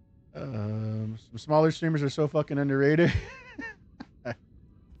 Some smaller streamers are so fucking underrated.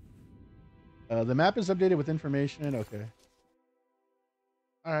 The map is updated with information. Okay.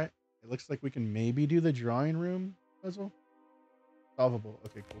 All right. It looks like we can maybe do the drawing room puzzle. Solvable.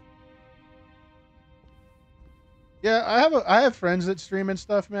 Okay, cool. Yeah, I have friends that stream and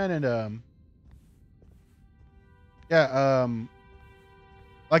stuff, man, and yeah,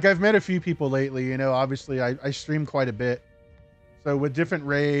 like I've met a few people lately, you know, obviously I stream quite a bit. So with different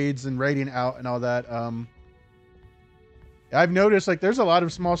raids and raiding out and all that, I've noticed like there's a lot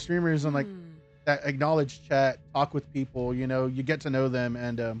of small streamers and like that acknowledge chat, talk with people, you know, you get to know them,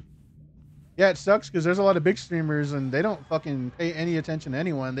 and yeah, it sucks because there's a lot of big streamers and they don't fucking pay any attention to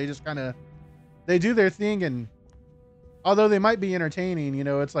anyone. They just kind of they do their thing, and although they might be entertaining, you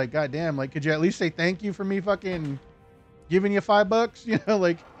know, it's like, goddamn, like, could you at least say thank you for me fucking giving you $5, you know,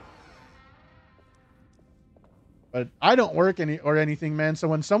 like. But I don't work anything, man. So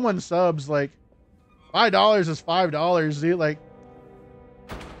when someone subs, like, $5 is $5, dude. Like,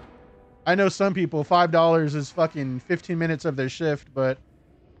 I know some people, $5 is fucking 15 minutes of their shift, but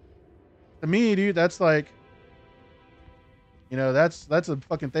to me, dude, that's like, you know, that's a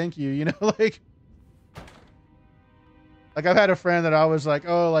fucking thank you, you know, like I've had a friend that I was like,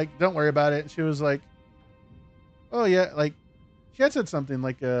 oh, like, don't worry about it. And she was like, oh yeah, like, she had said something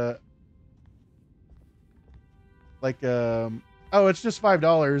like, oh, it's just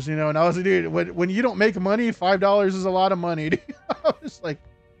 $5, you know, and I was like, dude, when you don't make money, $5 is a lot of money, dude. I was like,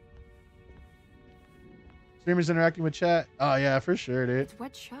 streamers interacting with chat. Oh yeah, for sure, dude. It's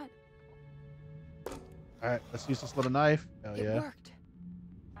wet shut. All right, let's use this little knife. Hell It yeah. worked.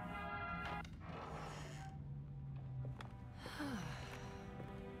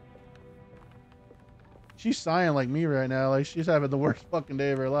 She's sighing like me right now. Like she's having the worst fucking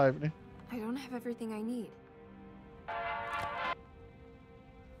day of her life, dude. I don't have everything I need.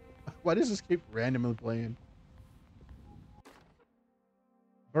 Why does this keep randomly playing?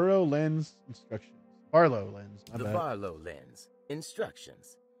 Burrow lens instructions. Barlow lens. My The bad. Barlow lens.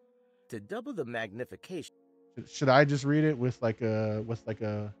 Instructions. To double the magnification. Should I just read it with like a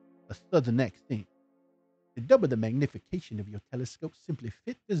southern accent? To double the magnification of your telescope, simply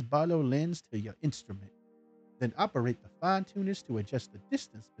fit this Barlow lens to your instrument. Then operate the fine tuners to adjust the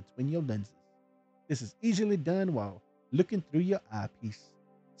distance between your lenses. This is easily done while looking through your eyepiece.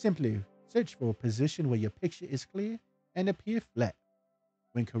 Simply search for a position where your picture is clear and appear flat.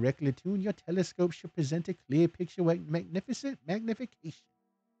 When correctly tuned, your telescope should present a clear picture with magnificent magnification.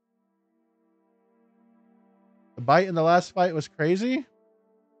 The bite in the last fight was crazy.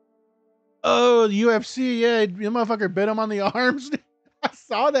 Oh, the UFC, yeah, the motherfucker bit him on the arms. I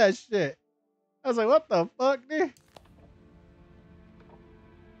saw that shit. I was like, what the fuck, dude?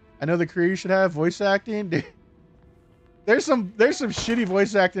 I know the career you should have, voice acting. Dude, there's some shitty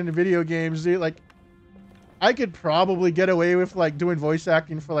voice acting in video games, dude. Like, I could probably get away with like doing voice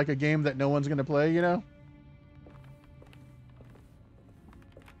acting for like a game that no one's gonna play, you know?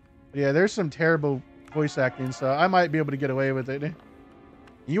 But yeah, there's some terrible voice acting, so I might be able to get away with it. Dude.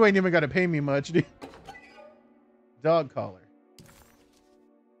 You ain't even got to pay me much, dude. Dog collar.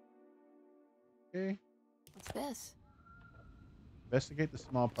 Okay. What's this? Investigate the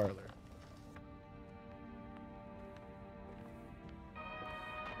small parlor.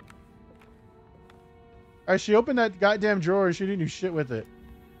 Alright, she opened that goddamn drawer and she didn't do shit with it.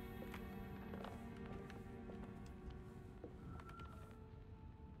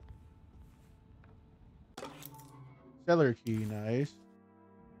 Cellar key, nice.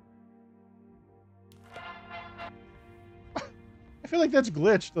 I feel like that's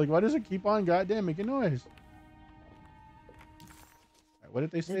glitched. Like, why does it keep on goddamn making noise? Right, what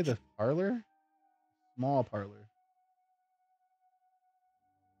did they say? The parlor? Small parlor.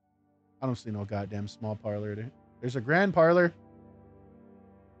 I don't see no goddamn small parlor. Dude. There's a grand parlor.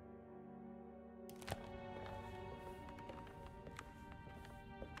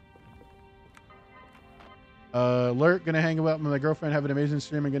 Lurk, gonna hang out with my girlfriend. Have an amazing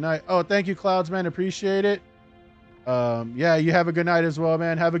stream and good night. Oh, thank you, Clouds, man. Appreciate it. Yeah, you have a good night as well,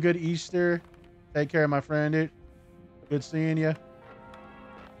 man. Have a good Easter. Take care, my friend, dude. Good seeing you.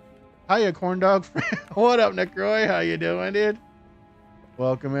 Hiya, corn dog friend. What up, Necroy? How you doing, dude?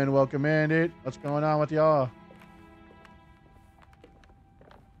 Welcome in, dude. What's going on with y'all?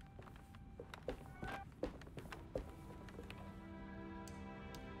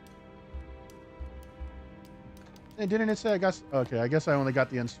 Hey, didn't it say I got... Okay, I guess I only got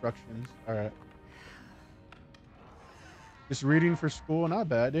the instructions. All right. Just reading for school. Not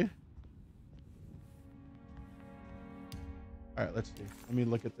bad, dude. All right, let's see. Let me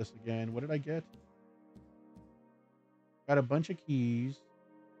look at this again. What did I get? Got a bunch of keys.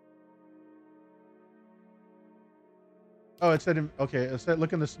 Oh, it said... Okay, it said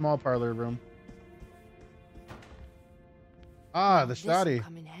look in the small parlor room. Ah, the This'll shoddy.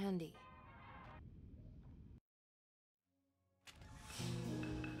 come in handy.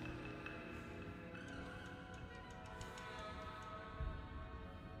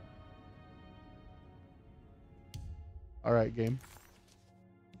 All right, game.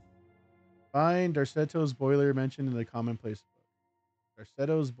 Find Darcetto's boiler mentioned in the commonplace book.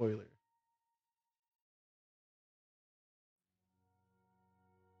 Darcetto's boiler.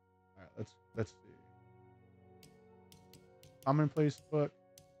 All right, let's see. Commonplace book.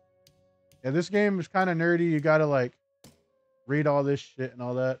 Yeah, this game is kind of nerdy. You gotta like read all this shit and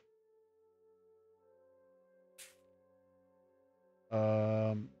all that.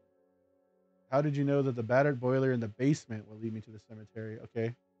 How did you know that the battered boiler in the basement will lead me to the cemetery?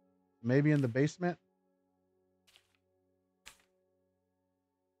 Okay. Maybe in the basement?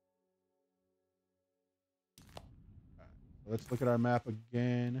 All right, so let's look at our map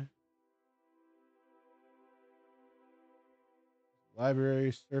again.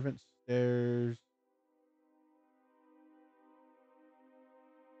 Library, servant stairs.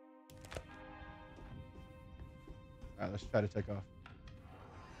 All right, let's try to take off.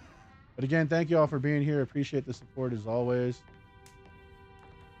 But again, thank you all for being here. Appreciate the support as always.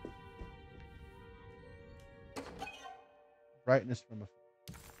 Brightness from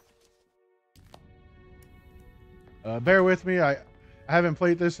a... bear with me. I haven't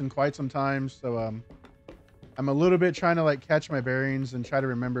played this in quite some time, so I'm a little bit trying to like catch my bearings and try to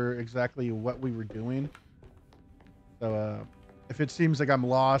remember exactly what we were doing. So if it seems like I'm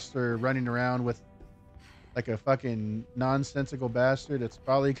lost or running around with like a fucking nonsensical bastard, it's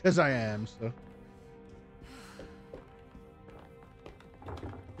probably because I am. So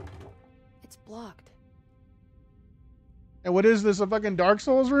It's blocked. and what is this, a fucking Dark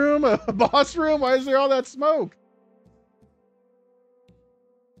Souls room, a boss room? Why is there all that smoke?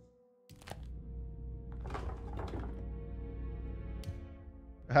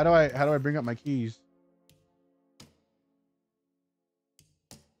 How do I bring up my keys?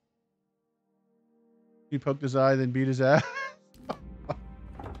 He poked his eye, then beat his ass. All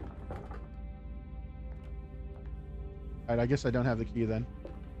right, I guess I don't have the key then.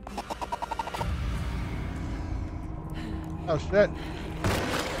 Oh shit!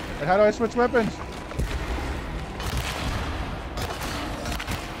 Wait, how do I switch weapons?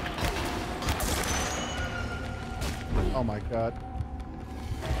 Oh my god!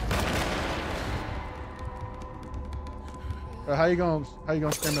 How you gonna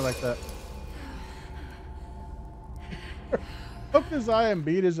scare me like that? Poked his eye and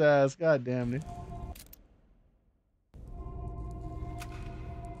beat his ass. God damn it.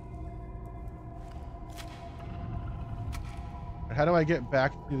 How do I get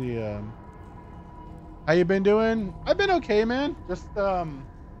back to the how you been doing? I've been okay, man. Just doing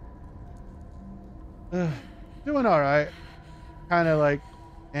all right. Kind of like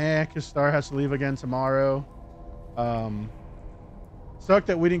cause Star has to leave again tomorrow. Sucked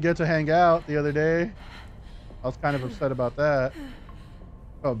that we didn't get to hang out the other day. I was kind of upset about that.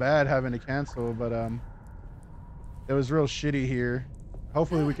 Felt bad having to cancel, but it was real shitty here.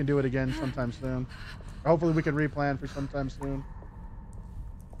 Hopefully we can do it again sometime soon. Or hopefully we can replan for sometime soon.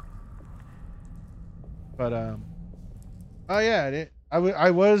 But oh yeah, I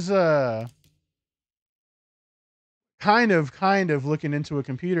was kind of looking into a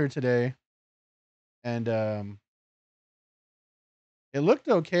computer today, and it looked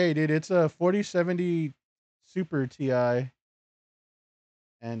okay, dude. It's a 4070 Super TI,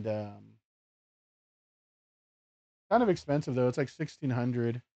 and kind of expensive though. It's like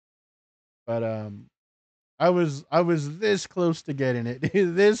 1600, but I was this close to getting it.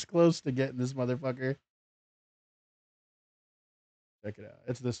 This close to getting this motherfucker. Check it out.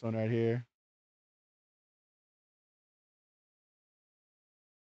 It's this one right here.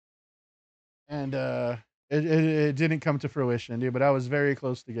 And It didn't come to fruition, dude, but I was very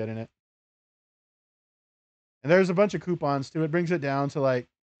close to getting it. And there's a bunch of coupons too. It brings it down to like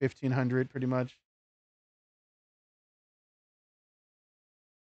 1,500 pretty much.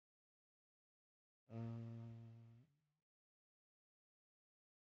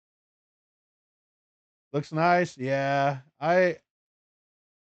 Looks nice. Yeah. I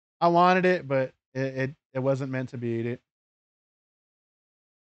wanted it, but it wasn't meant to be it.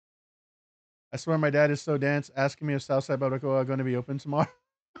 I swear my dad is so dense asking me if Southside Barbacoa are going to be open tomorrow.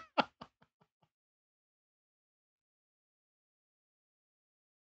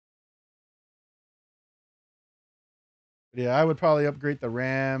 Yeah, I would probably upgrade the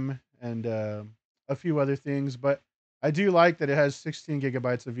RAM and a few other things, but I do like that it has 16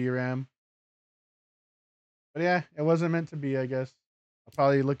 gigabytes of VRAM. But yeah, it wasn't meant to be, I guess. I'll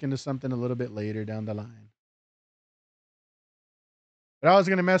probably look into something a little bit later down the line. But I was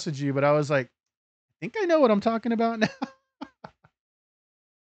going to message you, but I was like, I think I know what I'm talking about now.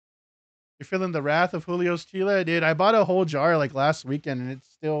 You're feeling the wrath of Julio's Chile? Dude, I bought a whole jar like last weekend and it's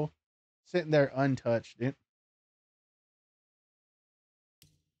still sitting there untouched, dude.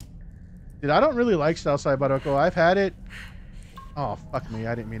 Dude, I don't really like Southside Barbacoa. I've had it. Oh, fuck me.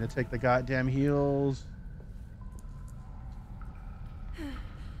 I didn't mean to take the goddamn heels.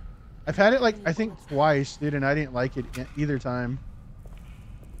 I've had it like, I think twice, dude, and I didn't like it either time.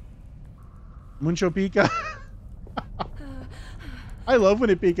 Mucho pica. I love when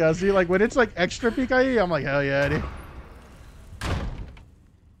it picas, dude. Like when it's like extra pica, I'm like, hell yeah, dude.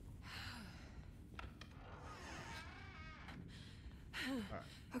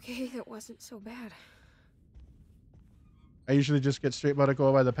 Okay, that wasn't so bad. I usually just get straight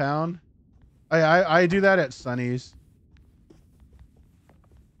barbacoa by the pound. I do that at Sunny's.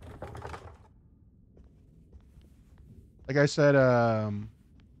 Like I said, I'm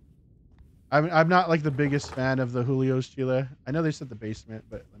not like the biggest fan of the Julio's Chile. I know they said the basement,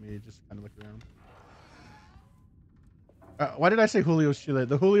 but let me just kind of look around. Why did I say Julio's Chile?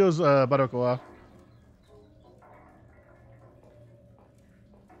 The Julio's Barbacoa.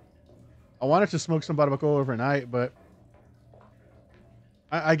 I wanted to smoke some barbacoa overnight, but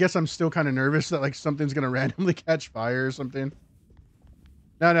I guess I'm still kind of nervous that like something's gonna randomly catch fire or something.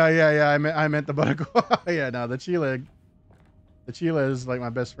 No, yeah, I meant the barbacoa. Yeah, no, the Chile. The Chile is like my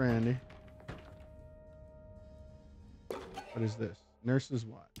best friend. What is this? Nurse's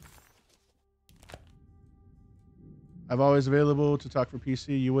watch. I'm always available to talk for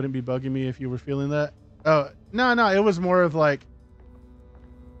PC. You wouldn't be bugging me if you were feeling that. Oh, no, it was more of like,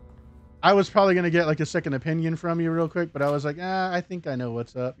 I was probably going to get like a second opinion from you real quick, but I was like, I think I know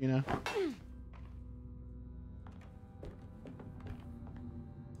what's up, you know?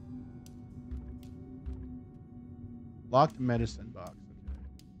 Locked medicine box. Okay.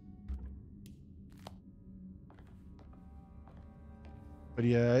 But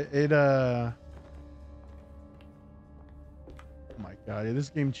yeah, oh my god, this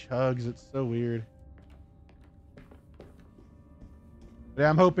game chugs. It's so weird. But yeah,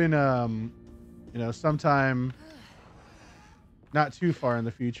 I'm hoping, you know, sometime not too far in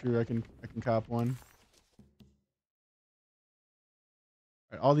the future, I can cop one.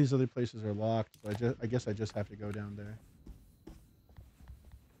 All right, all these other places are locked, so I guess I just have to go down there.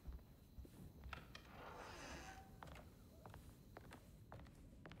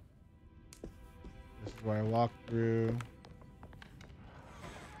 This is where I walk through.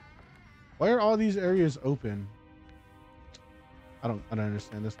 Why are all these areas open? I don't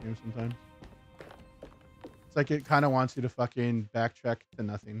understand this game sometimes. It's like it kind of wants you to fucking backtrack to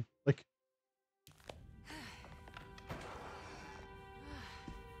nothing. Like, you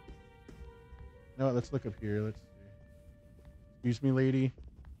know what? Let's look up here. Let's see. Excuse me, lady.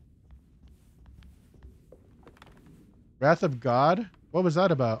 Wrath of God? What was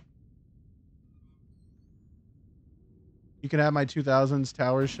that about? You can have my 2000s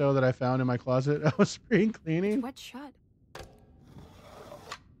Towers show that I found in my closet. I was spring cleaning. Wet shut.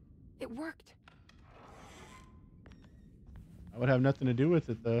 It worked. I would have nothing to do with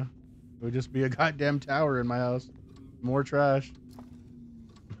it, though. It would just be a goddamn tower in my house. More trash.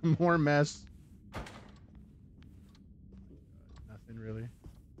 More mess. Nothing really.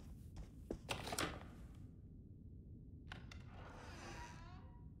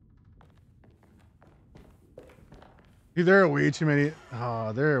 Dude, there are way too many.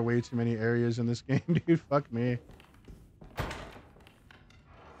 Oh, there are way too many areas in this game, dude. Fuck me.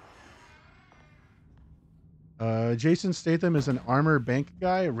 Jason Statham is an armor bank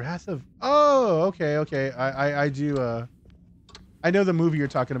guy. Wrath of. Oh, okay. I do. I know the movie you're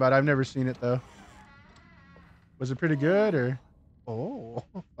talking about. I've never seen it though. Was it pretty good or? Oh,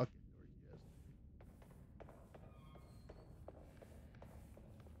 fucking.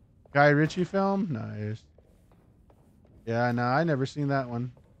 Guy Ritchie film? Nice. Yeah, no, I never seen that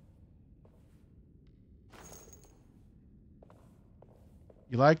one.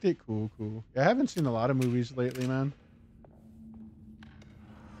 You liked it? Cool, cool. Yeah, I haven't seen a lot of movies lately, man.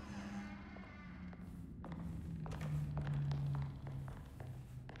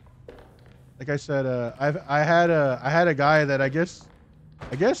 Like I said, I had a guy that I guess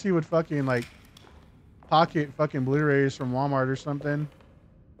he would fucking like pocket fucking Blu-rays from Walmart or something.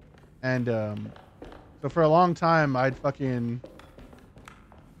 And so for a long time I'd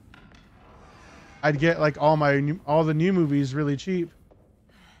get like all the new movies really cheap.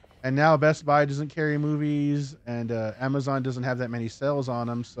 And now Best Buy doesn't carry movies, and Amazon doesn't have that many sales on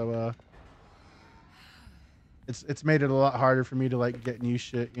them, so it's made it a lot harder for me to like get new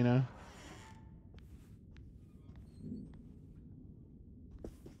shit, you know.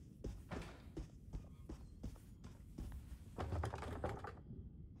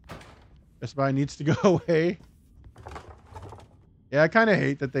 Best Buy needs to go away. Yeah, I kind of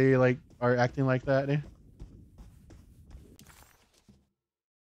hate that they like are acting like that. Eh?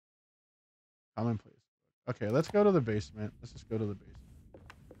 Commonplace. Okay, let's go to the basement. Let's just go to the basement.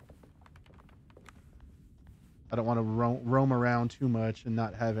 I don't want to roam around too much and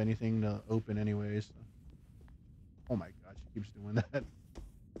not have anything to open anyways. So. Oh my god, she keeps doing that.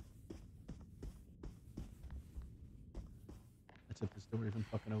 That's if this door even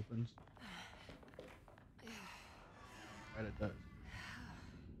fucking opens. Right, it does.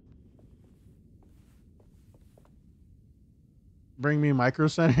 Bring me Micro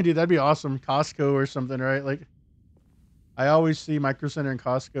Center, dude. That'd be awesome. Costco or something, right? Like, I always see Micro Center and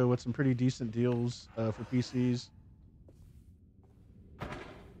Costco with some pretty decent deals for PCs.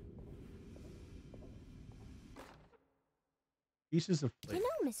 Pieces of plate. You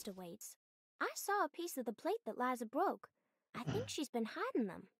know, Mr. Waits, I saw a piece of the plate that Liza broke. I think she's been hiding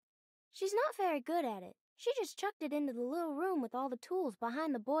them. She's not very good at it. She just chucked it into the little room with all the tools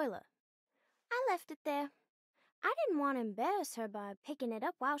behind the boiler. I left it there. I didn't want to embarrass her by picking it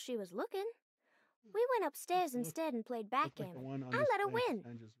up while she was looking. We went upstairs instead and played backgammon. I let her win,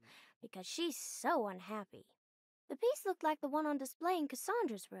 because she's so unhappy. The piece looked like the one on display in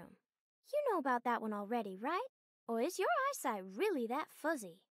Cassandra's room. You know about that one already, right? Or is your eyesight really that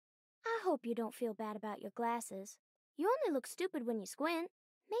fuzzy? I hope you don't feel bad about your glasses. You only look stupid when you squint.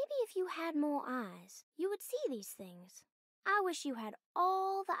 Maybe if you had more eyes, you would see these things. I wish you had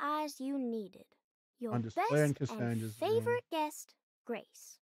all the eyes you needed. Your On display best in Cassandra's and favorite guest,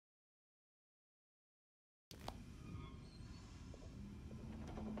 Grace.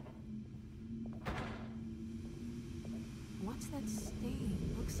 What's that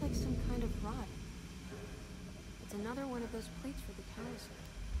stain? Looks like some kind of rot. It's another one of those plates for the canister.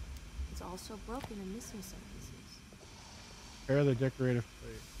 It's also broken and missing some pieces. Repair the decorative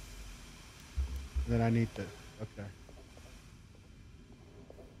plate. And then I need this. Okay.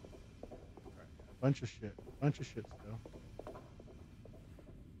 Right. A bunch of shit. A bunch of shit still.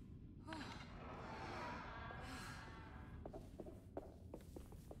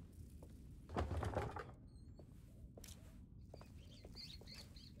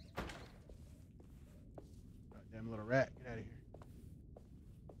 Goddamn little rat. Get out of here.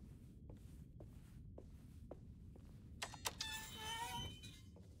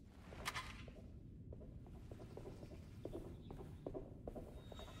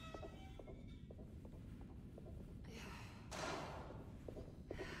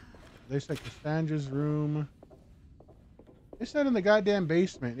 They said Cassandra's room. They said in the goddamn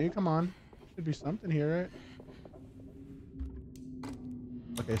basement. Dude, come on. Should be something here, right?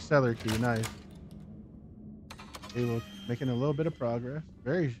 Okay, cellar key. Nice. Okay, we're making a little bit of progress.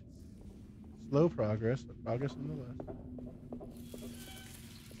 Very slow progress, but progress nonetheless.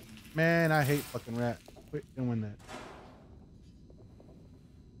 Man, I hate fucking rats. Quit doing that.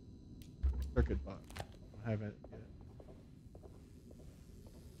 Circuit box. I don't have it yet.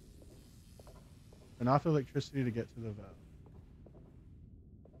 Enough electricity to get to the valve.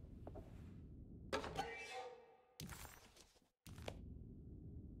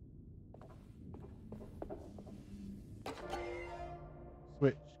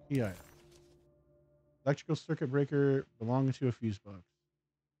 Switch. Key item. Electrical circuit breaker belonging to a fuse box.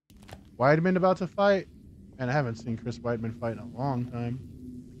 Weidman about to fight? And I haven't seen Chris Weidman fight in a long time.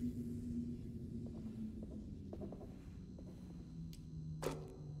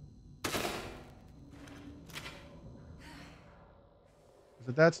 Is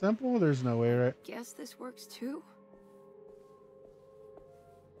it that simple? There's no way, right? Guess this works too?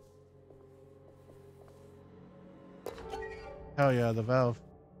 Hell yeah, the valve.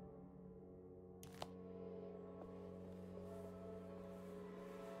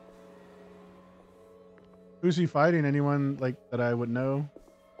 Who's he fighting? Anyone like that I would know?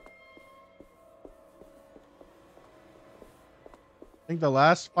 I think the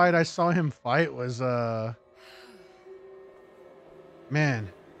last fight I saw him fight was man.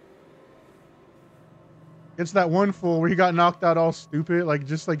 It's that one fool where he got knocked out all stupid, like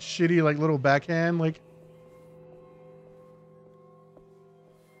just like shitty like little backhand, like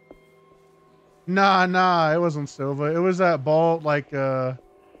Nah, it wasn't Silva. It was that bald like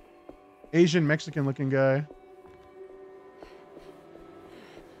Asian Mexican looking guy.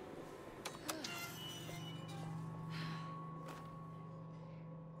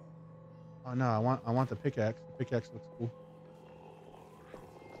 Oh no, I want the pickaxe. The pickaxe looks cool.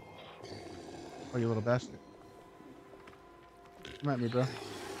 Oh, you little bastard. Come at me, bro.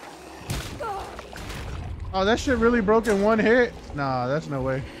 Oh, that shit really broke in one hit? Nah, that's no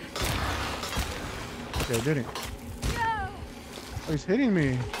way. Okay, didn't. Oh, he's hitting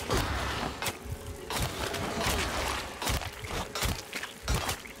me.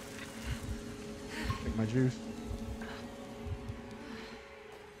 Take my juice.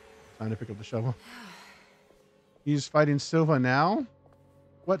 Time to pick up the shovel. He's fighting Silva now?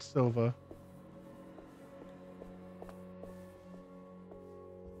 What Silva?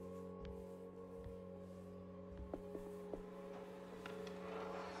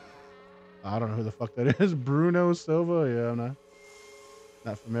 I don't know who the fuck that is. Bruno Silva? Yeah, I'm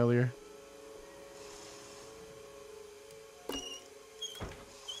not familiar.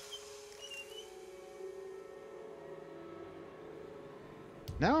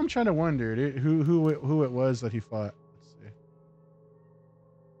 Now I'm trying to wonder who it was that he fought. Let's see.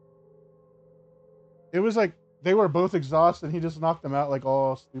 It was like they were both exhausted and he just knocked them out like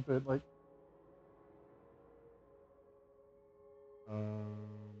all stupid. Like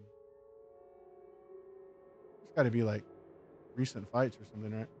it's got to be like recent fights or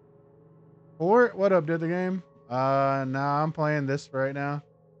something, right? Or what up, did the game? Nah, I'm playing this right now.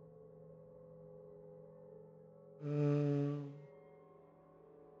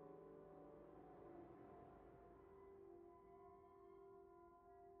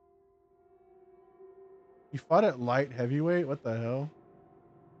 He fought at light heavyweight? What the hell?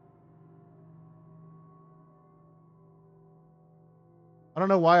 I don't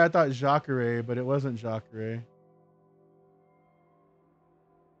know why I thought Jacare, but it wasn't Jacare.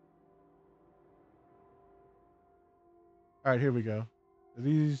 All right, here we go. Are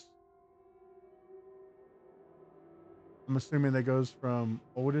these... I'm assuming that goes from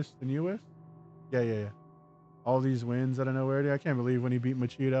oldest to newest? Yeah. All these wins out of nowhere. I can't believe when he beat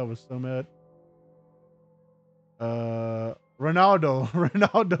Machida, I was so mad.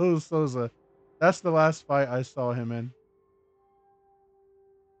 Ronaldo Souza. That's the last fight I saw him in.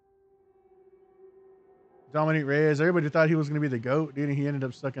 Dominic Reyes. Everybody thought he was going to be the GOAT, dude, and he ended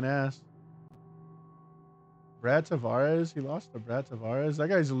up sucking ass. Brad Tavares. He lost to Brad Tavares. That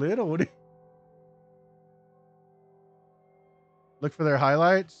guy's little. Look for their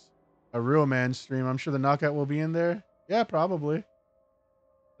highlights. A real man stream. I'm sure the knockout will be in there. Yeah, probably.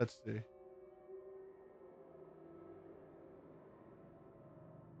 Let's see.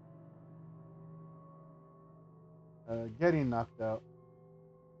 Getting knocked out.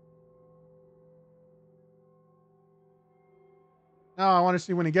 No, I want to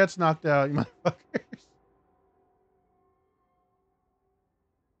see when he gets knocked out, you motherfuckers.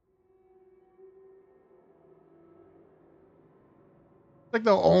 It's like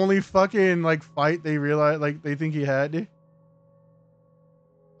the only fucking like fight they realize, like they think he had.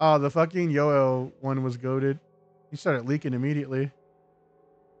 Oh, the fucking Yoel one was goated. He started leaking immediately.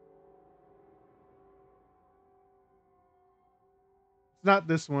 Not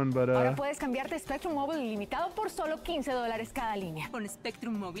this one, but Ahora puedes cambiarte Spectrum Móvil ilimitado por solo $15 cada línea. Con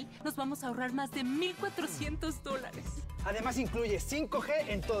Spectrum Móvil nos vamos a ahorrar más de $1,400. Además incluye 5G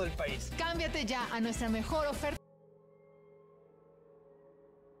en todo el país. Cámbiate ya a nuestra mejor oferta.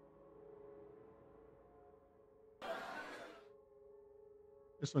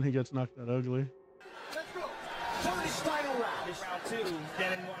 This one he gets knocked out ugly. Let's go. Tony's final round. This round 2.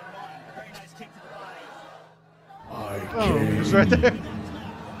 Dead in 1-1. Very nice kick to the body. Oh, it's right there.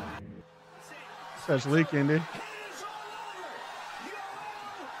 Starts leaking, dude.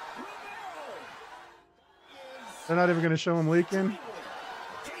 They're not even gonna show him leaking.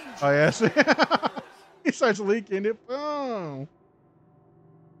 Oh yes, he starts leaking it. Boom.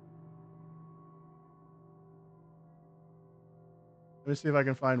 Let me see if I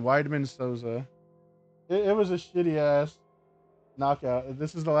can find Weidman Souza. It was a shitty ass knockout.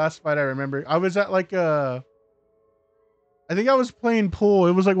 This is the last fight I remember. I was at like I think I was playing pool.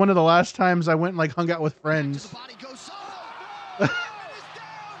 It was like one of the last times I went and like hung out with friends.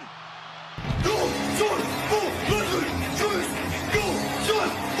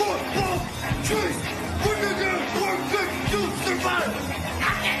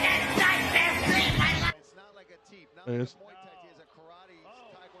 It's not like a teep, not There it like is. a Muay Thai. It's a karate,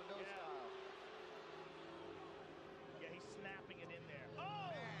 taekwondo style. Yeah, he's snapping it in there. Oh!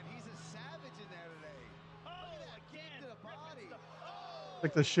 Man, he's a savage in there today. Look at that kick to the body.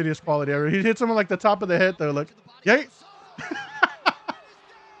 Like the shittiest quality ever. He hit someone like the top of the head though. Look, yay!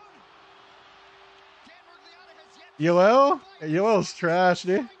 Yoel? Yoel's trash,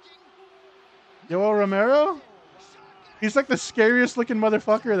 dude. Yoel Romero? He's like the scariest looking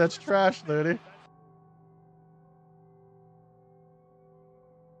motherfucker. That's trash, though, dude.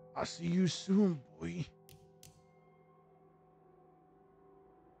 I'll see you soon, boy.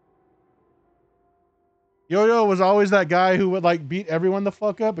 Yo-Yo was always that guy who would like beat everyone the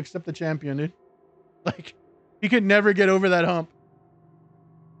fuck up except the champion, dude. Like, he could never get over that hump.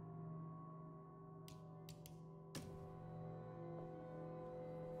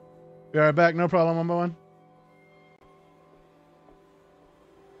 Be right back, no problem, number one.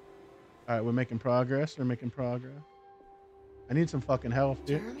 All right, we're making progress. We're making progress. I need some fucking health,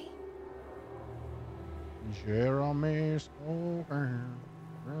 dude. Jeremy Stoker.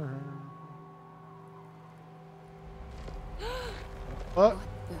 What?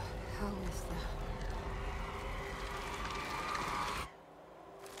 The hell is that?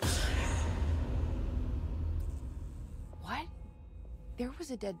 What? There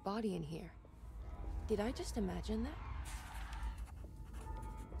was a dead body in here. Did I just imagine that?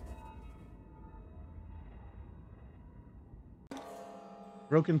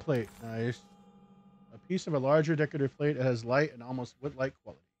 Broken plate. Nice. A piece of a larger decorative plate that has light and almost wood-like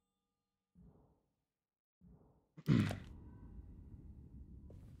quality.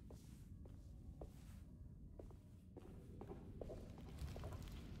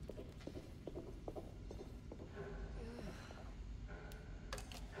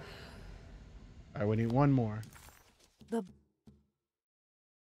 All right, we need one more. The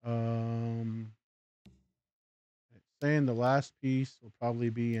It's saying the last piece will probably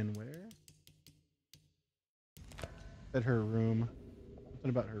be in where? At her room. Something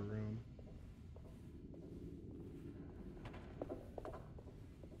about her room.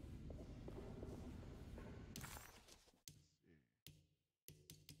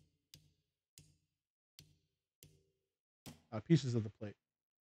 Pieces of the plate.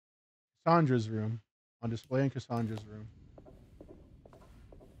 Cassandra's room. On display in Cassandra's room.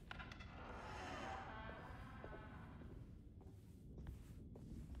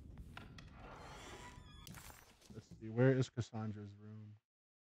 Let's see. Where is Cassandra's room?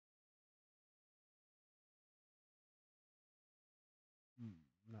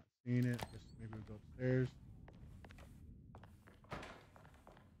 Not seeing it. Guess maybe we'll go upstairs.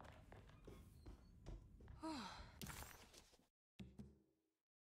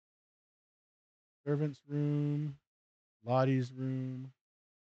 Servant's room. Lottie's room.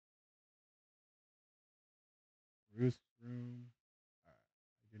 Ruth's room. All right.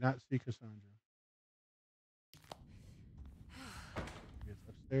 I do not see Cassandra. It's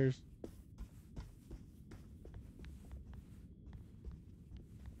upstairs.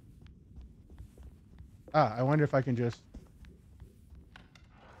 I wonder if I can just...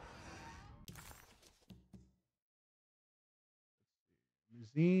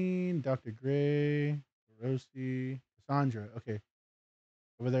 Mazine, Dr. Gray, Rossi, Cassandra. Okay.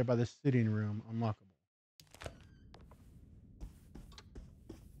 Over there by the sitting room. Unlockable.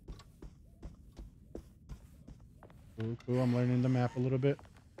 Cool, cool. I'm learning the map a little bit.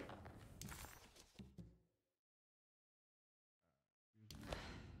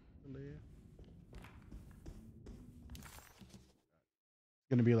 It's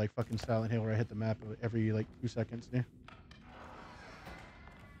gonna be like fucking Silent Hill where I hit the map every like 2 seconds. Yeah.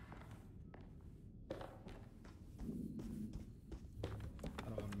 I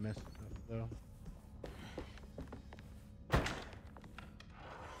don't want to miss stuff though.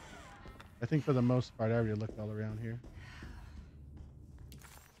 I think for the most part I already looked all around here.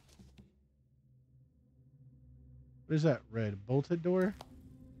 What is that red? Bolted door?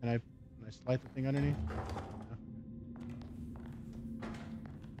 Can I slide the thing underneath? No.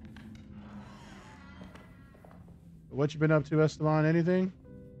 What you been up to, Esteban? Anything?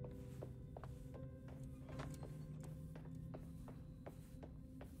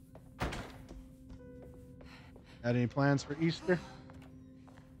 Got any plans for Easter?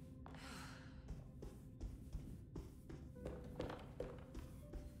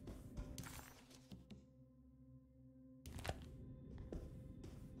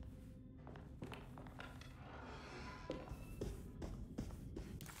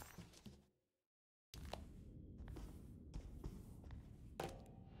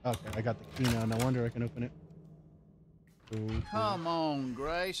 Okay, I got the key now. No wonder I can open it. Cool. Come on,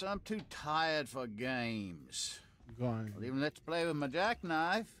 Grace. I'm too tired for games. Go on. I'll even let you play with my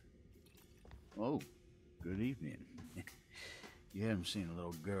jackknife. Oh, good evening. You haven't seen a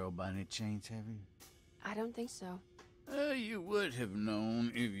little girl by any chance, have you? I don't think so. You would have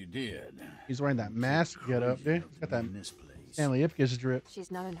known if you did. He's wearing that mask get up, dude. He's got that Stanley Ipkiss drip.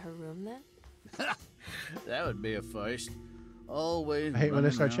 She's not in her room then? That would be a first. Always. I hate when they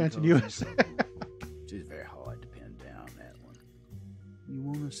start chanting USA. She's very hard to pin down, that one. You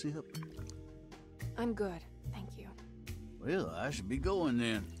want to sip? I'm good, thank you. Well, I should be going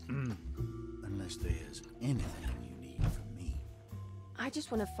then. Unless there's anything you need from me. I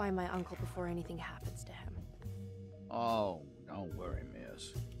just want to find my uncle before anything happens to him. Oh, don't worry,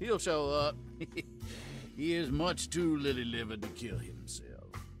 miss. He'll show up. He is much too lily-livered to kill himself.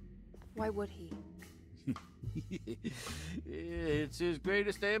 Why would he? It's his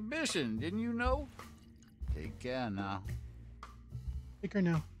greatest ambition, didn't you know? Take care now. Take her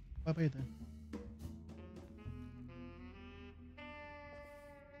now. Bye-bye then.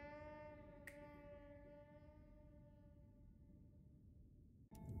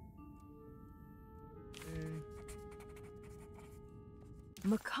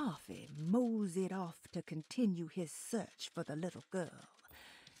 McCarthy moseyed off to continue his search for the little girl.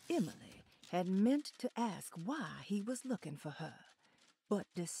 Emily had meant to ask why he was looking for her, but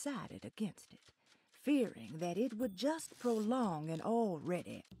decided against it, fearing that it would just prolong an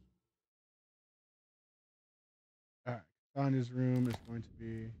already... Alright, Tanya's room is going to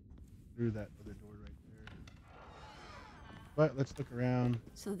be through that other door right there. But let's look around.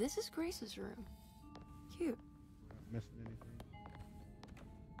 So this is Grace's room. Cute. We're not missing anything.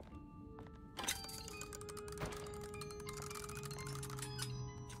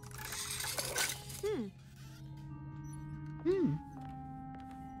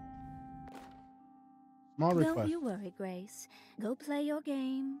 Small request. Don't you worry, Grace. Go play your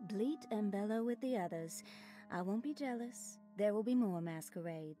game, bleat and bellow with the others. I won't be jealous. There will be more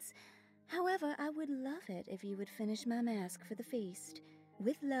masquerades. However, I would love it if you would finish my mask for the feast.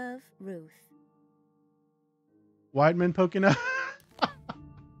 With love, Ruth. Whiteman poking up.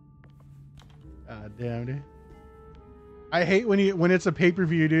 God damn, dude. I hate when it's a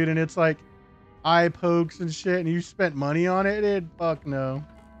pay-per-view, dude, and it's like eye pokes and shit, and you spent money on it, dude. Fuck no.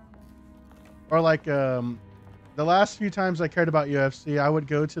 Or like the last few times I cared about UFC, I would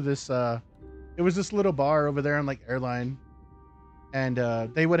go to this it was this little bar over there on like Airline, and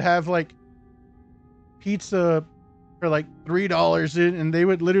they would have like pizza for like $3, and they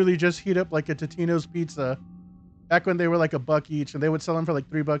would literally just heat up like a Totino's pizza back when they were like $1 each, and they would sell them for like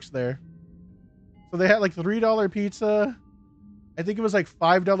 $3 there. So they had like $3 pizza. I think it was like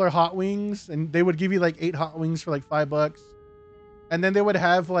 $5 hot wings, and they would give you like 8 hot wings for like $5. And then they would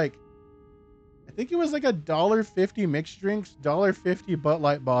have like, I think it was like $1.50 mixed drinks, $1.50 Bud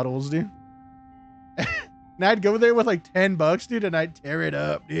Light bottles, dude. And I'd go there with like $10, dude, and I'd tear it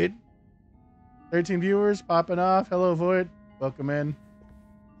up, dude. 13 viewers popping off. Hello, Void. Welcome in.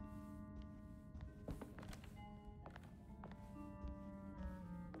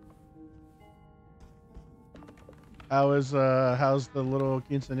 How's the little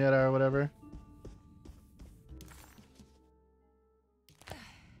quinceañera or whatever?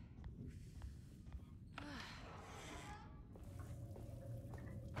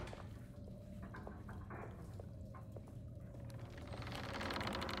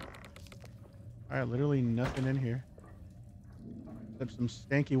 Alright, literally nothing in here. Except some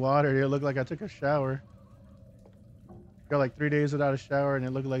stanky water. It looked like I took a shower. Got like 3 days without a shower and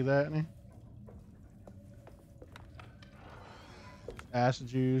it looked like that. Ass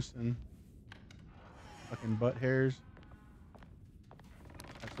juice and fucking butt hairs.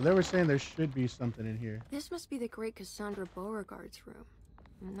 So they were saying there should be something in here. This must be the great Cassandra Beauregard's room.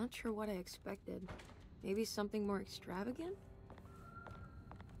 I'm not sure what I expected. Maybe something more extravagant?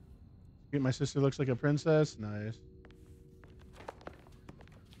 My sister looks like a princess. Nice.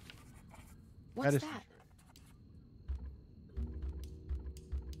 What's that?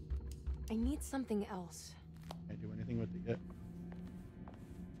 I need something else. Can't do anything with it yet.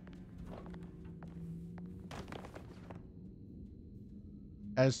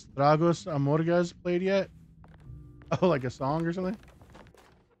 Has Tragos Amargos played yet? Oh, like a song or something?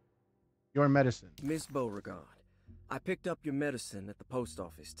 Your medicine. Miss Beauregard, I picked up your medicine at the post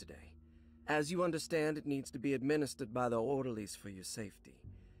office today. As you understand, it needs to be administered by the orderlies for your safety.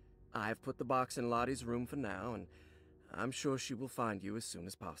 I have put the box in Lottie's room for now, and I'm sure she will find you as soon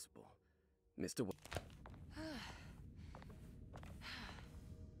as possible. Mr.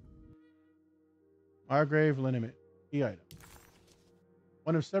 Margrave liniment. Key item.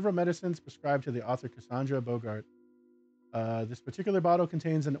 one of several medicines prescribed to the author Cassandra Bogart. This particular bottle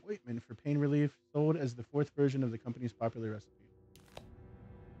contains an ointment for pain relief, sold as the 4th version of the company's popular recipe.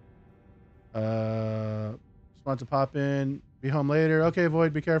 Just want to pop in. Be home later. Okay,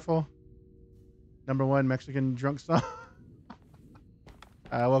 Void, be careful. Number 1 Mexican drunk song.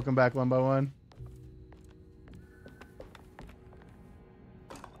 Welcome back, one by one.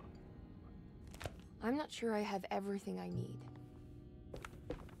 I'm not sure I have everything I need.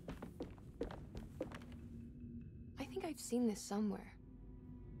 I think I've seen this somewhere.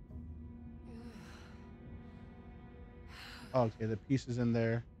 Okay, the piece is in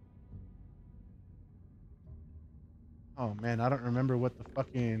there. Oh man, I don't remember what the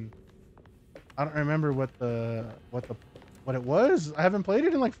fucking. I don't remember what it was. I haven't played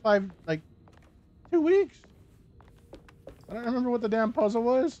it in like 2 weeks. I don't remember what the damn puzzle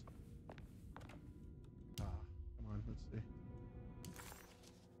was. Come on, let's see.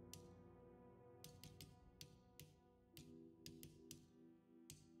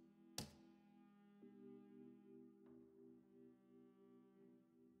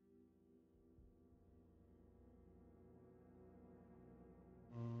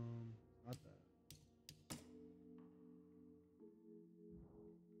 Not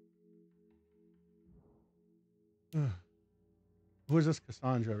that. Who is this?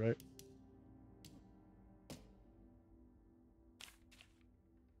 Cassandra, right?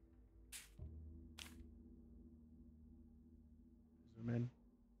 Zoom in.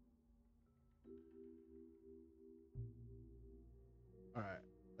 All right,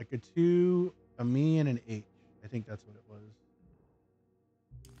 like a 2, a me, and an H. I think that's what it was.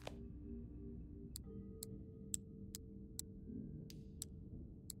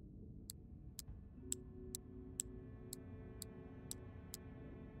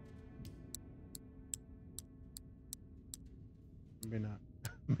 Maybe not.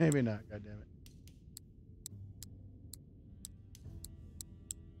 Maybe not. God damn it.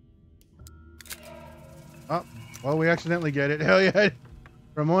 Oh, well, we accidentally get it. Hell yeah.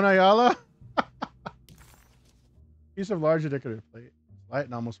 Ramon Ayala. Piece of large indicator plate. Light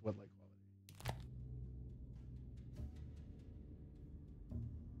and almost wood-like quality.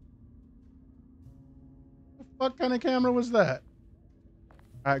 What kind of camera was that?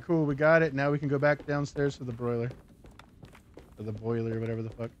 All right, cool. We got it. Now we can go back downstairs to the broiler. The boiler, whatever the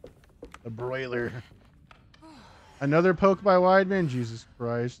fuck. The broiler. Another poke by Weidman? Jesus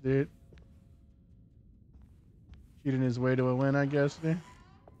Christ, dude. Cheating his way to a win, I guess, dude.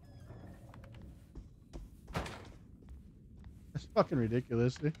 That's fucking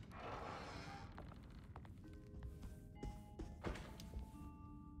ridiculous, dude.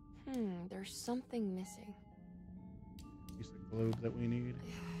 There's something missing. Piece of globe that we need.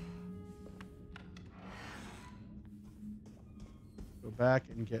 Go back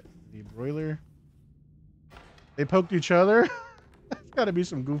and get the broiler. They poked each other? That's gotta be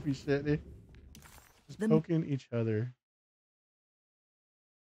some goofy shit, dude. Just poking each other.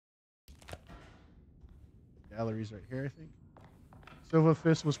 Gallery's right here, I think. Silva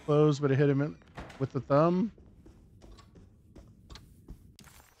fist was closed, but it hit him with the thumb.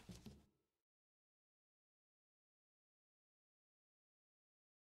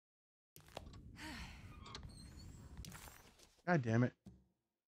 God damn it.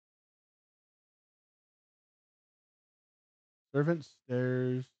 Servant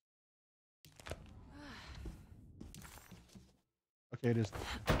stairs. Okay, it is.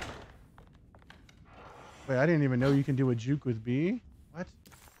 Wait, I didn't even know you can do a juke with B. What?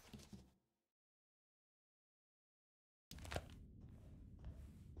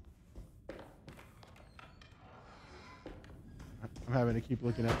 I'm having to keep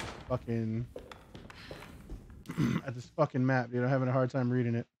looking at this fucking at this fucking map, dude. I'm having a hard time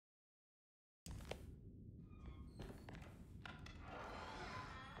reading it.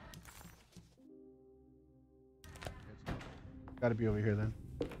 Got to be over here then.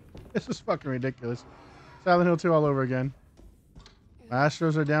 This is fucking ridiculous. Silent Hill 2 all over again. My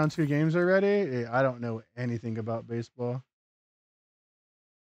Astros are down 2 games already. I don't know anything about baseball.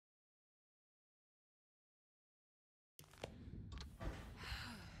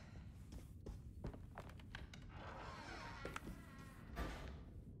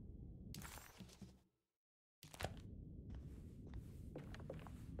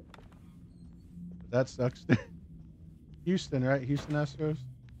 That sucks. Houston, right? Houston Astros.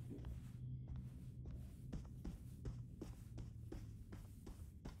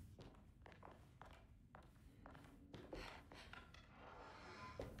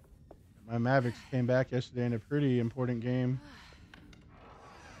 My Mavericks came back yesterday in a pretty important game.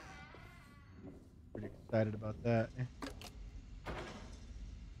 Pretty excited about that.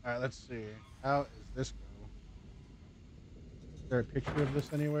 All right, let's see. How is this go? Is there a picture of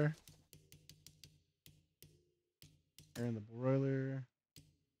this anywhere? Here in the broiler.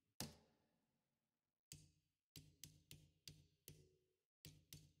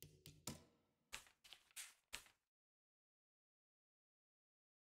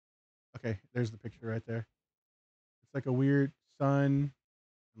 Okay, there's the picture right there. It's like a weird sun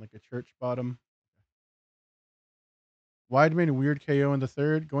and like a church bottom. Weidman, weird KO in the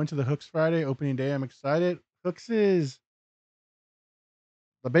third. Going to the Hooks Friday, opening day. I'm excited. Hooks is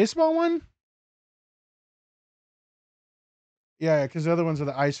the baseball one? Yeah, because the other ones are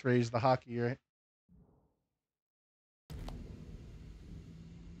the Ice Rays, the hockey, right?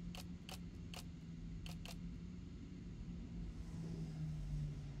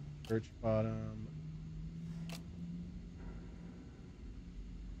 Church bottom.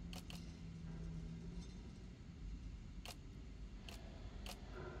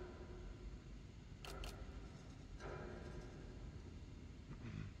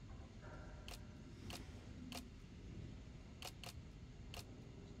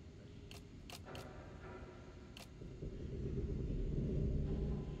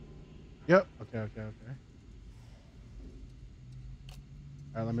 Yep. Okay.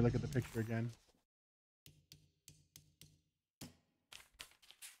 All right, let me look at the picture again. All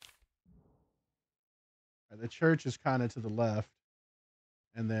right, the church is kind of to the left,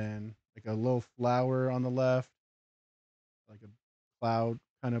 and then like a little flower on the left, like a cloud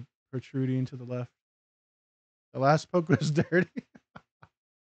kind of protruding to the left. The last poke was dirty.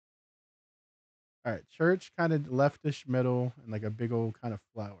 All right, church kind of leftish middle, and like a big old kind of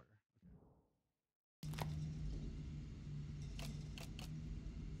flower. No,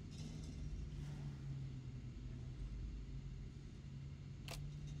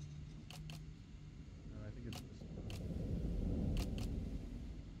 I think it's this one.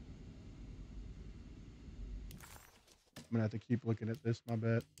 I'm gonna have to keep looking at this. My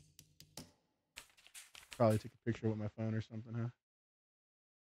bad. Probably take a picture with my phone or something, huh? All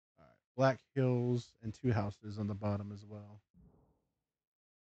right, Black Hills and 2 houses on the bottom as well.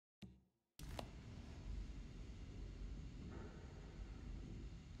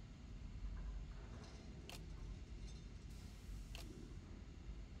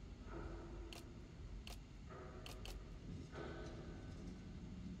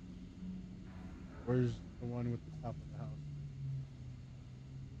 Where's the one with the top of the house?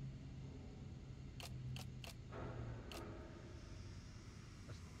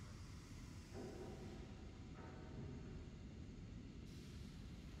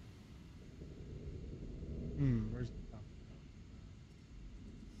 Where's the top of the house?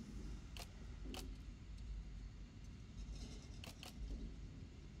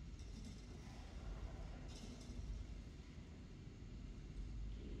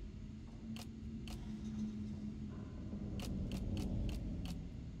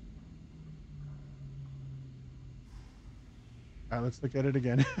 All right, let's look at it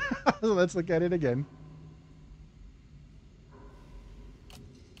again. Let's look at it again.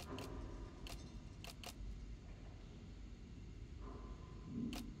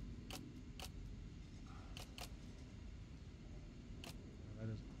 That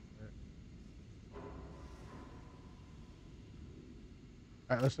is correct.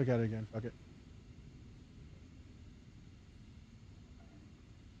 All right, let's look at it again. Fuck it.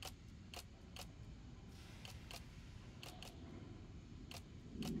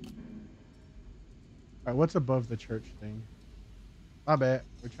 All right, what's above the church thing? My bad.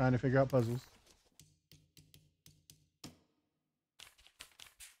 We're trying to figure out puzzles.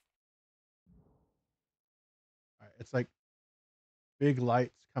 All right, it's like big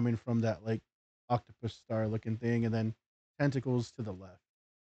lights coming from that like octopus star looking thing, and then tentacles to the left.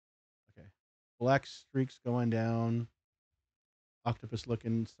 Okay, black streaks going down. Octopus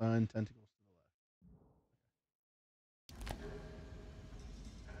looking sun, tentacles to the left.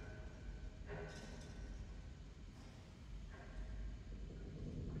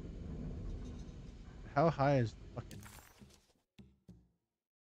 How high is the fucking...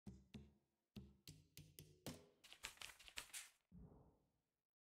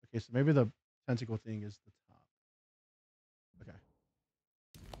 Okay, so maybe the tentacle thing is the top. Okay.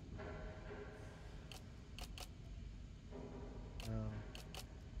 No.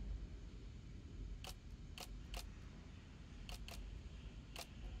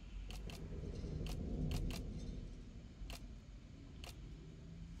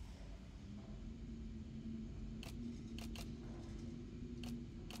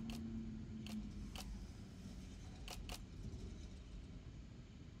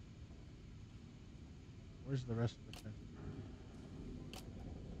 Where's the rest of the tentacle?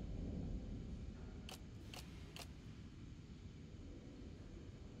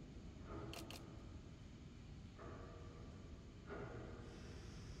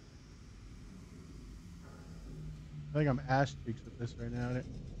 think I'm ass cheeks with this right now.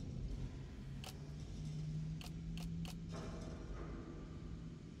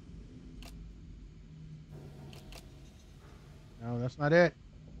 No, that's not it.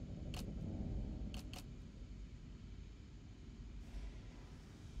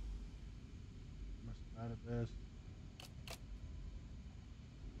 Must have added this.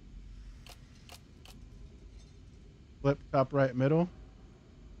 Flip top right middle.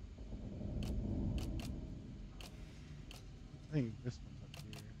 I think this one's up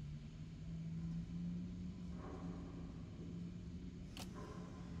here.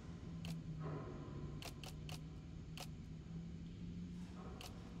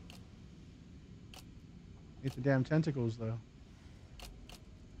 Hate the damn tentacles though.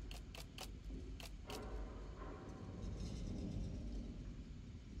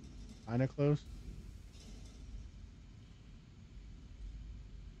 Kinda close.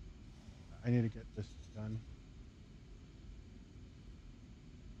 I need to get this done.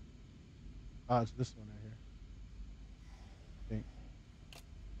 Ah, it's this one right here. I think.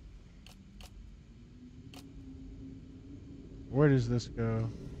 Where does this go?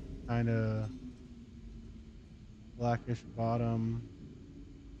 Kinda blackish bottom.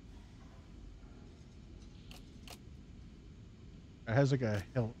 It has like a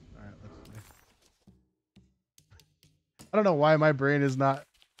hilt. Alright, let's see. I don't know why my brain is not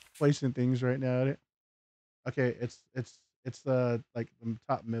placing things right now. Okay, it's the like the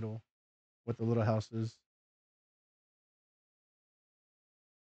top middle with the little houses.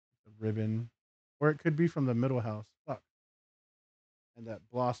 The ribbon. Or it could be from the middle house. Fuck. And that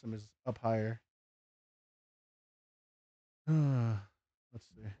blossom is up higher. Let's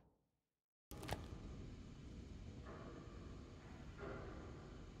see.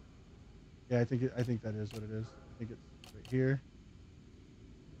 Yeah, I think that is what it is. I think it's right here.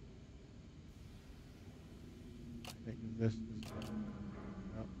 I think this is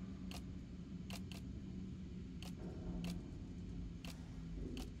no.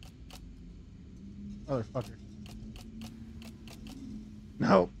 Motherfucker.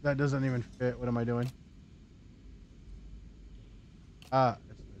 No, that doesn't even fit. What am I doing? Ah,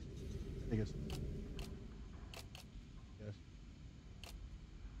 it's this. I think it's this. Yes.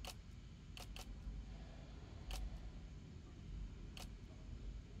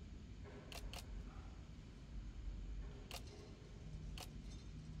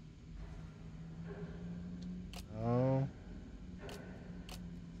 Oh.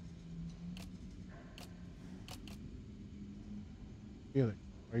 Felix,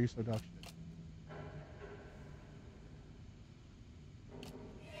 why are you so dog shit?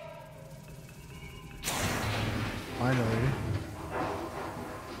 Finally.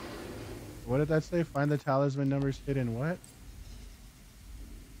 What did that say? Find the talisman numbers hidden what?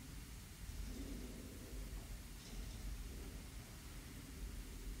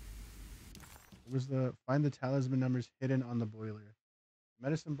 What was the find the talisman numbers hidden on the boiler?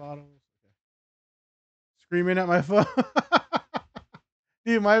 Medicine bottles. Okay. Screaming at my phone.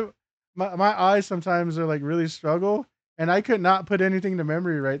 Dude, my eyes sometimes are like really struggle, and I could not put anything to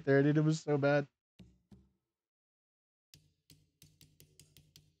memory right there, dude. It was so bad.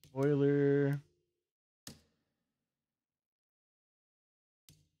 Boiler.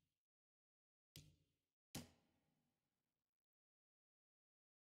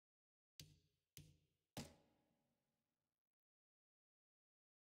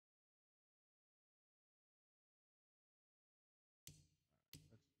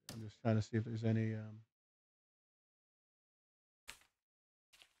 I'm just trying to see if there's any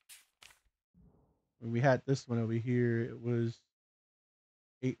when we had this one over here, it was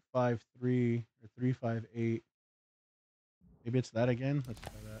 853 or 358. Maybe it's that again. Let's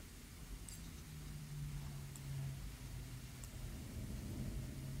try that.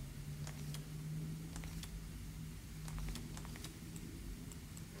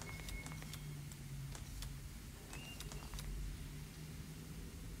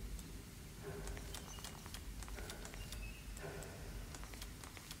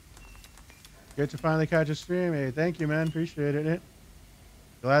 Good to finally catch a stream. Hey, thank you, man. Appreciate it.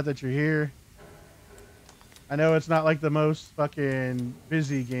 Glad that you're here. I know it's not like the most fucking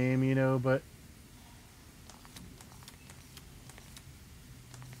busy game, you know, but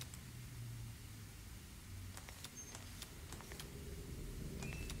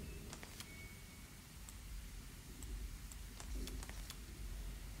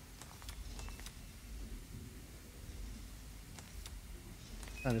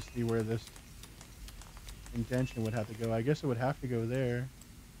trying to see where this indention would have to go. I guess it would have to go there.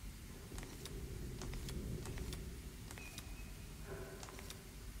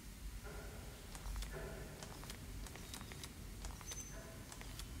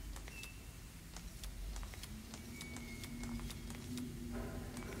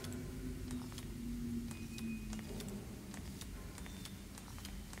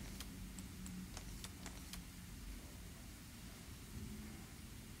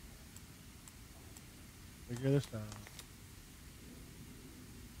 figure this out.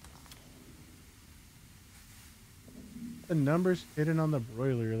 The numbers hidden on the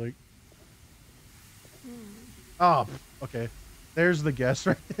broiler, like. Oh, okay. There's the guess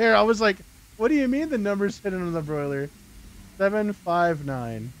right there. I was like, what do you mean the numbers hidden on the broiler?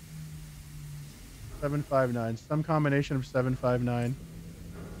 759. 759. Some combination of 759.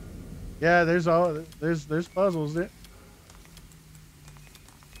 Yeah, there's puzzles there.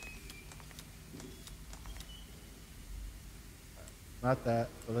 Not that.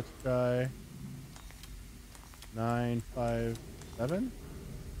 So let's try 957.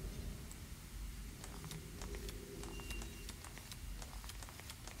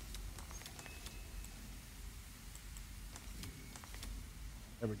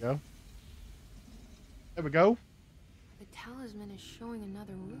 There we go. There we go. The talisman is showing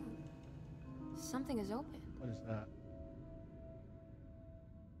another room. Something is open. What is that?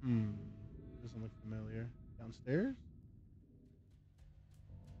 Doesn't look familiar. Downstairs?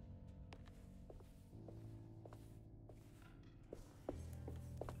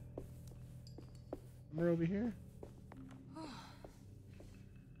 Somewhere over here?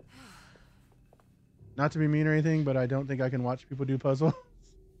 Not to be mean or anything, but I don't think I can watch people do puzzles.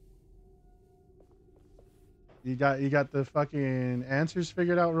 You got the fucking answers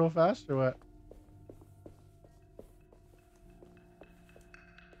figured out real fast or what?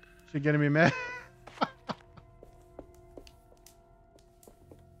 She getting me mad?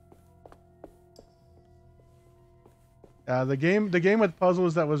 The game with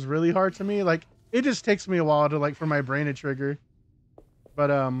puzzles that was really hard to me, like it just takes me a while to like for my brain to trigger. But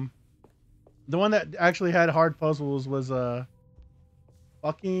the one that actually had hard puzzles was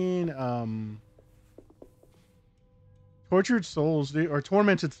fucking Tortured Souls, dude, or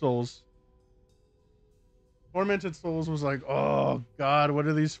Tormented Souls. Tormented Souls was like, oh god, what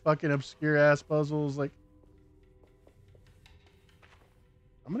are these fucking obscure ass puzzles? Like,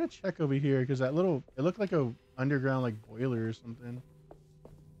 I'm gonna check over here because that little, it looked like a underground like boiler or something.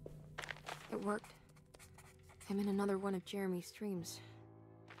 It worked. I'm in another one of Jeremy's streams.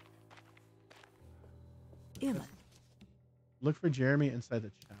 Emma. Look for Jeremy inside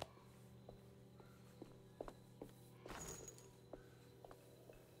the chat.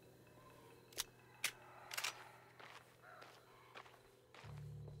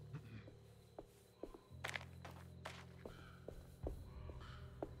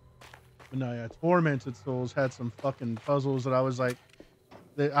 But no, yeah, Tormented Souls had some fucking puzzles that I was like,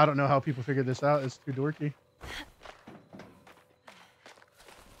 I don't know how people figured this out. It's too dorky.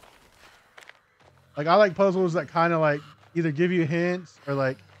 Like, I like puzzles that kind of like either give you hints or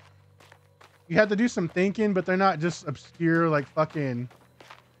like you have to do some thinking, but they're not just obscure, like fucking,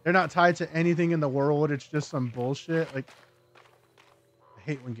 they're not tied to anything in the world. It's just some bullshit. Like, I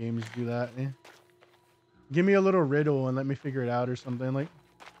hate when games do that. Eh? Give me a little riddle and let me figure it out or something. Like,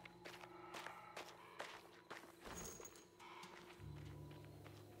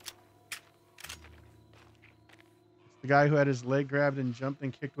 the guy who had his leg grabbed and jumped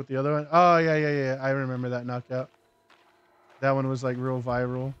and kicked with the other one. Oh, yeah. I remember that knockout. That one was like real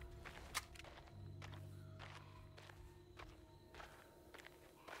viral.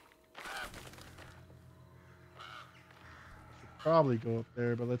 Should probably go up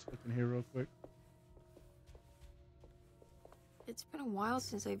there, but let's look in here real quick. It's been a while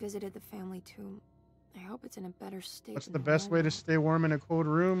since I visited the family tomb. I hope it's in a better state. What's the best way to stay warm in a cold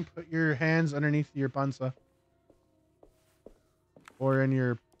room? Put your hands underneath your panza. Or in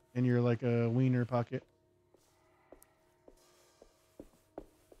your like a wiener pocket.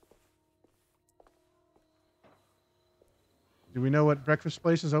 Do we know what breakfast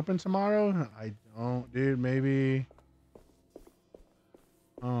place is open tomorrow? I don't, dude. Maybe.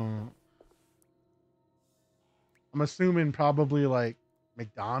 Oh. I'm assuming probably like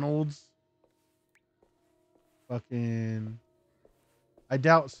McDonald's. Fucking. I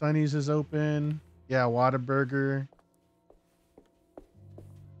doubt Sonny's is open. Yeah, Whataburger.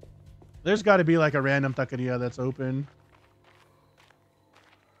 There's got to be like a random taqueria that's open.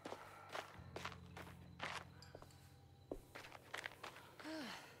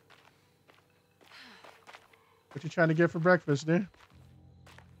 What you trying to get for breakfast, dude?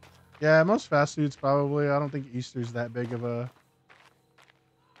 Yeah, most fast foods probably. I don't think Easter's that big of a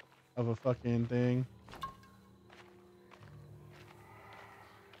fucking thing.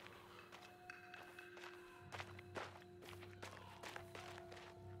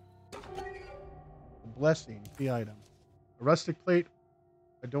 Blessing, key item. A rustic plate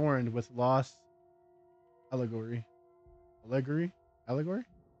adorned with lost allegory. Allegory?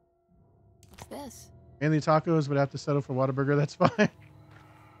 What's this? Mainly tacos, but I have to settle for Whataburger. That's fine.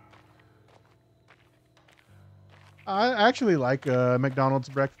 I actually like McDonald's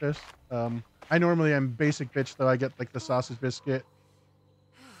breakfast. I normally am basic bitch though. I get like the sausage biscuit.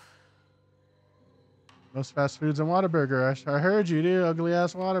 Most fast foods and Whataburger. I heard you, dude. Ugly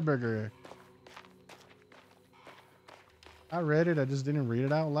ass Whataburger. I read it. I just didn't read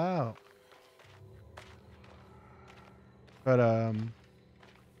it out loud. But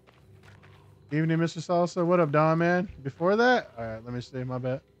evening, Mr. Salsa. What up, Don, man? Before that, all right. Let me see. My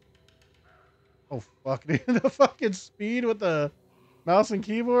bad. Oh fuck, dude. The fucking speed with the mouse and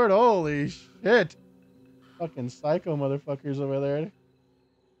keyboard. Holy shit! Fucking psycho motherfuckers over there.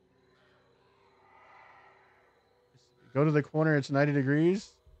 Go to the corner. It's 90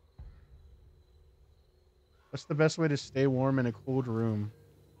 degrees. What's the best way to stay warm in a cold room?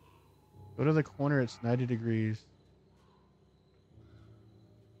 Go to the corner. It's 90 degrees.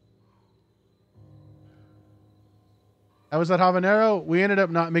 I was at Habanero. We ended up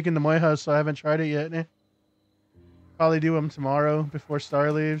not making the mojas, so I haven't tried it yet. Probably do them tomorrow before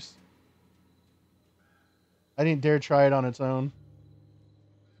Star leaves. I didn't dare try it on its own.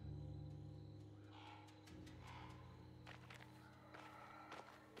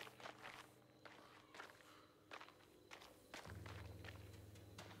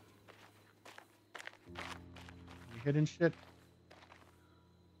 Hidden shit.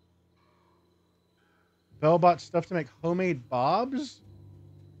 Belle bought stuff to make homemade bobs?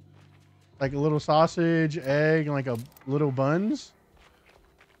 Like a little sausage, egg, and like a little buns?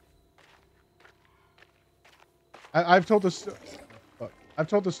 I've told this. I've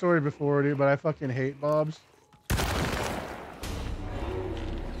told the story before, dude, but I fucking hate bobs.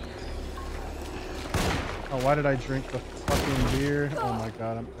 Oh, why did I drink the fucking beer? Oh my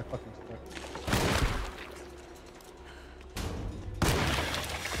god, I fucking stuck.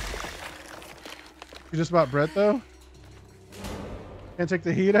 You just bought Brett though? Can't take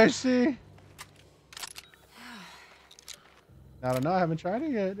the heat, I see. I don't know. I haven't tried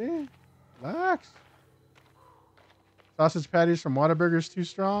it yet, dude. Relax. Sausage patties from Whataburger's too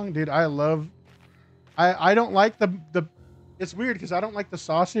strong, dude. I love. I don't like the. It's weird because I don't like the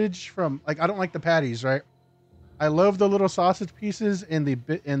sausage from I don't like the patties, right? I love the little sausage pieces in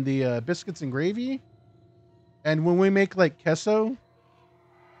the biscuits and gravy. And when we make like queso,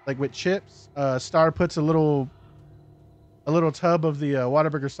 like with chips, Star puts a little tub of the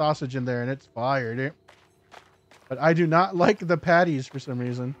Whataburger sausage in there, and it's fire, dude. But I do not like the patties for some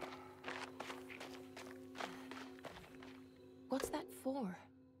reason. What's that for?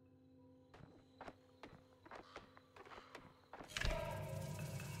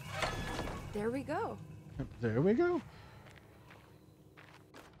 There we go. There we go.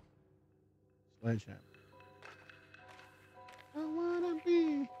 Sledgehammer. I wanna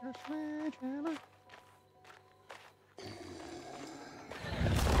be your sledgehammer.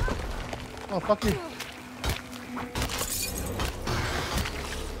 Oh, fuck you.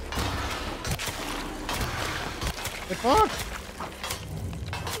 Hey, fuck!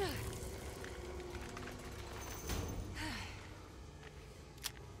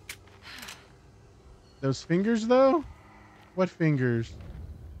 Those fingers, though? What fingers?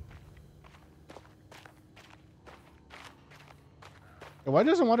 Why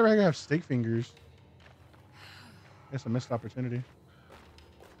doesn't Whataburger have steak fingers? It's a missed opportunity.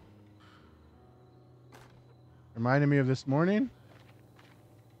 Reminded me of this morning.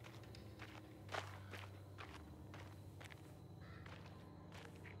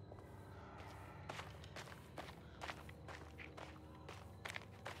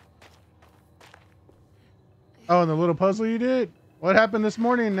 Oh, and the little puzzle you did? What happened this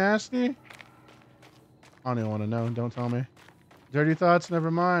morning, Nasty? I don't even want to know. Don't tell me. Dirty thoughts,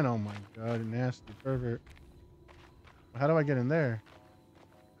 never mind. Oh my god, nasty pervert. How do I get in there?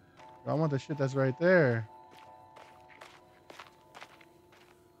 I want the shit that's right there.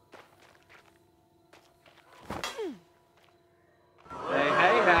 Hey,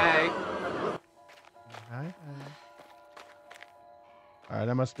 hey, hey. Hi. Alright,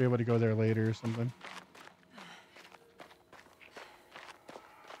 I must be able to go there later or something.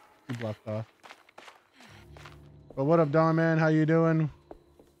 You blocked off. But what up, Don, man? How you doing?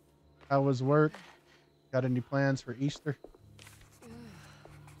 How was work? Got any plans for Easter?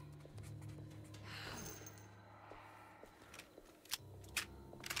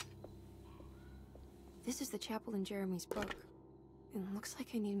 This is the chapel in Jeremy's book. It looks like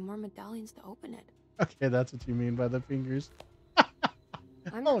I need more medallions to open it. Okay, that's what you mean by the fingers.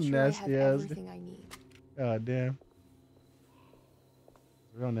 I'm not sure nasty I have ass. everything I need. God damn.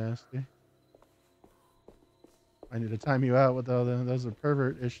 Real nasty. I need to time you out with all the, those are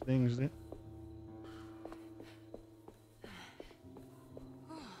pervert-ish things. Dude.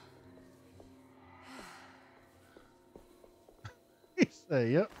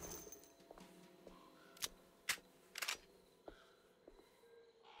 Say, yep.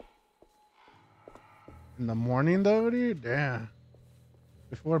 In the morning, though, dude? Damn.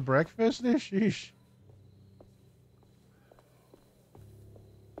 Before breakfast, dude? Sheesh.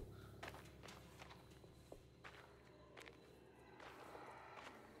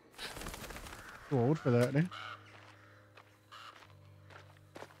 Too old for that, dude.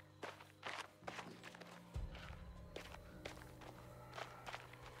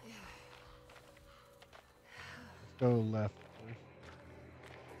 Let's go left first.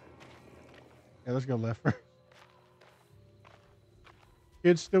 Yeah, let's go left first.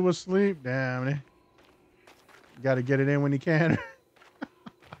 Kid's still asleep. Damn it. You gotta get it in when you can.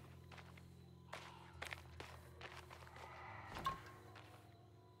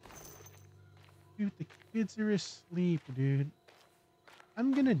 Dude, the kids are asleep, dude.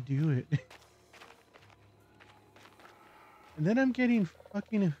 I'm gonna do it. And then I'm getting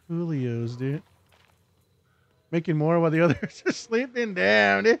fucking Julios, dude. Making more while the others are sleeping.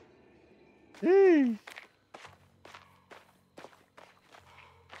 Damn, dude. Hey.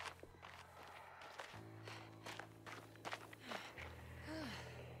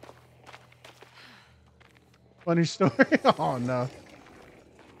 Funny story. Oh no.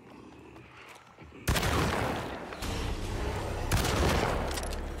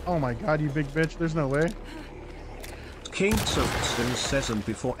 Oh my god, you big bitch. There's no way. King Substance says, and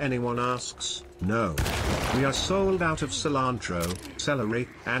before anyone asks, no. We are sold out of cilantro, celery,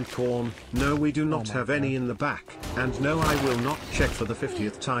 and corn. No, we do not have any in the back. And no, I will not check for the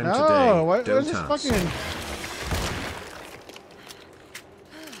 50th time today. What Don't is this ask. fucking...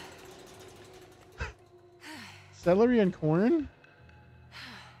 Celery and corn?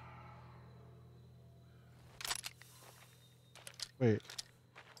 Wait.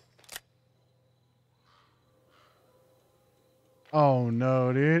 Oh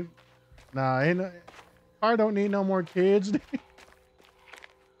no, dude. Nah, ain't no, car don't need no more kids, dude.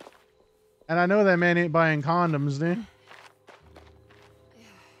 And I know that man ain't buying condoms, dude.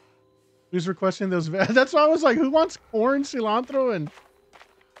 Who's requesting those? That's why I was like, who wants corn, cilantro, and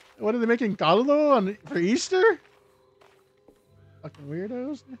what are they making caldo on for Easter? Fucking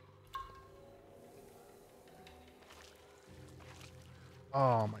weirdos.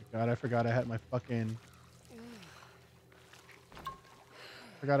 Oh my god, I forgot I had my fucking...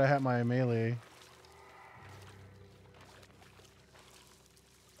 Forgot I had my melee.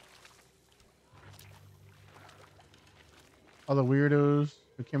 All the weirdos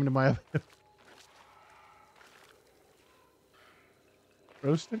who came into my...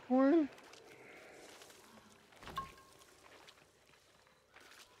 Roasted corn?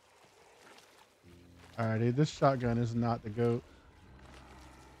 Alright, dude, this shotgun is not the GOAT.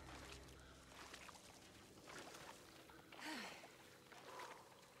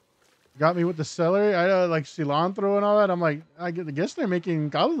 Got me with the celery. I like cilantro and all that. I'm like, I guess they're making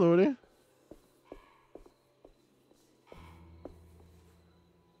caldo, dude.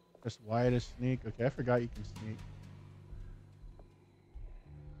 Just why to sneak. Okay, I forgot you can sneak.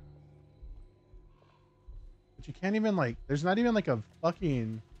 But you can't even like, there's not even like a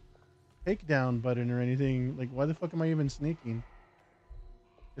fucking takedown button or anything. Like, why the fuck am I even sneaking?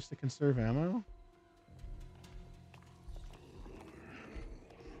 Just to conserve ammo?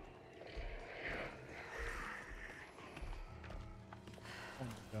 Oh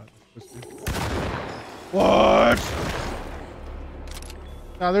my god. What?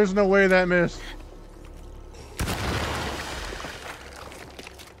 Nah, there's no way that missed.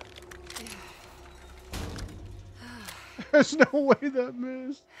 There's no way that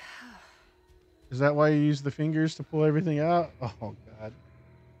missed. Is that why you use the fingers to pull everything out? Oh, God.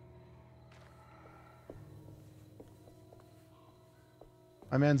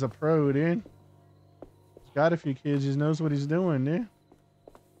 My man's a pro, dude. He's got a few kids. He knows what he's doing, dude.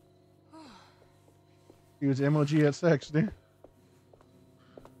 He was MOG at sex, dude.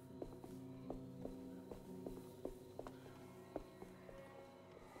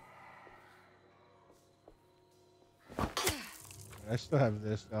 I still have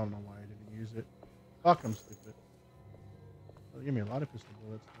this. I don't know why I didn't use it. Fuck, I'm stupid. Well, give me a lot of pistol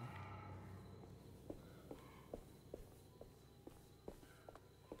bullets.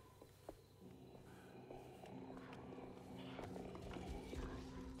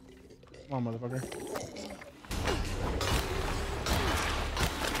 Come on, motherfucker.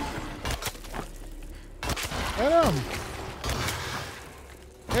 Hit him!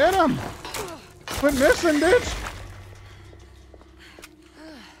 Hit him! Quit missing, bitch!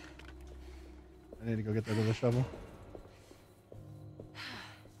 I need to go get that other shovel.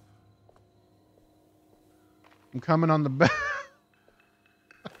 I'm coming on the back.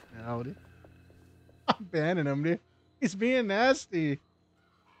 hell, dude. I'm banning him, dude. He's being nasty.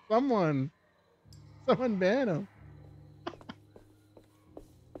 Someone ban him.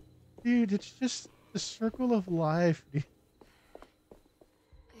 Dude, it's just the circle of life, dude.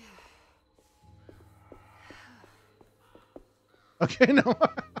 Okay, no.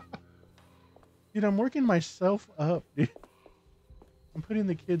 Dude, I'm working myself up, dude. I'm putting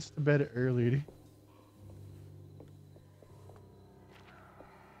the kids to bed early, dude.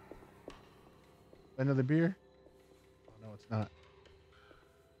 Another beer? Oh, no, it's not.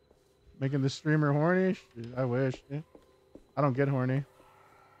 Making the streamer horny? Dude, I wish, dude. I don't get horny.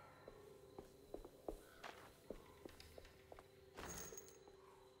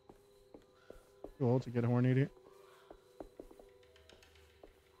 Too old to get horny, dude.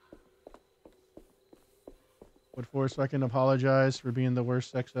 What for? So I can apologize for being the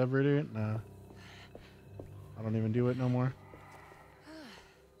worst sex ever, dude? Nah. I don't even do it no more.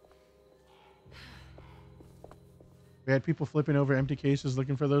 We had people flipping over empty cases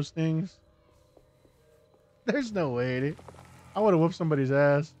looking for those things. There's no way, dude. I would have whooped somebody's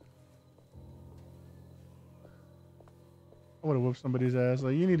ass. I would have whooped somebody's ass.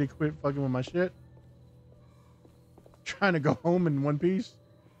 Like, you need to quit fucking with my shit. Trying to go home in one piece.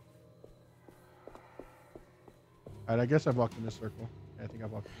 Alright, I guess I've walked in this circle. Yeah, I think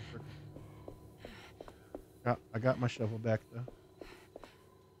I've walked in this circle. I got my shovel back, though.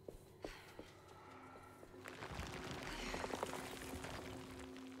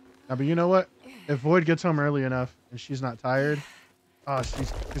 Now, but you know what? If Void gets home early enough and she's not tired, oh,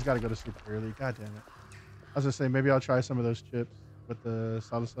 she's got to go to sleep early. God damn it! I was gonna say maybe I'll try some of those chips with the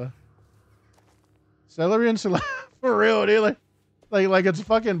salsa. Celery and salami for real, dude. Like it's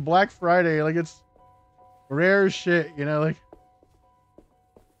fucking Black Friday. Like it's rare as shit, you know? Like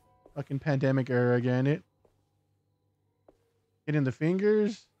fucking pandemic era again. It hitting the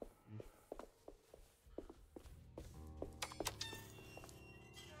fingers.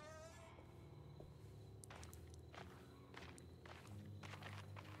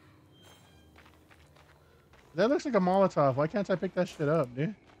 That looks like a Molotov. Why can't I pick that shit up,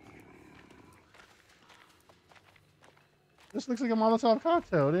 dude? This looks like a Molotov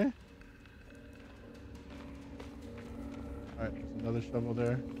cocktail, dude. Alright, there's another shovel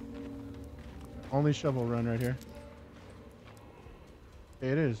there. Only shovel run right here.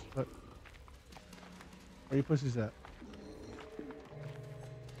 Okay, it is. But where you pussies at?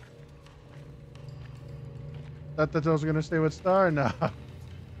 Thought that I was gonna stay with Star? Nah.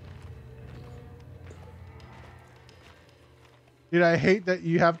 Dude, I hate that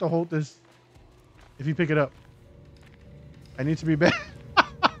you have to hold this if you pick it up. I need to be back.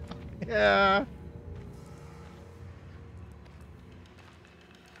 Yeah.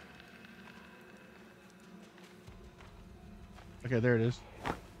 Okay, there it is.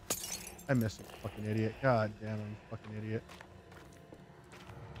 I missed it, fucking idiot. God damn, I'm a fucking idiot.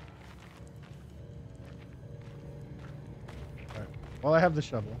 Alright. Well, I have the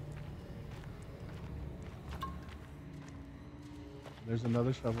shovel. There's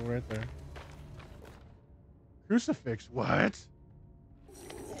another shovel right there. Crucifix? What?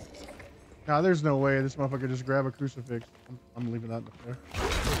 Nah, there's no way this motherfucker just grab a crucifix. I'm leaving that in the floor.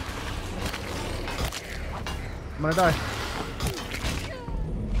 I'm gonna die.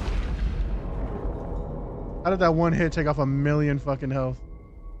 How did that one hit take off 1,000,000 fucking health?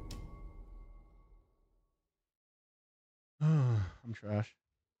 I'm trash.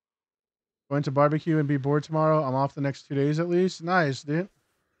 Going to barbecue and be bored tomorrow. I'm off the next 2 days at least. Nice, dude.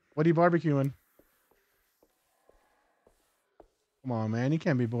 What are you barbecuing? Come on, man. You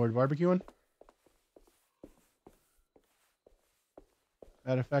can't be bored barbecuing.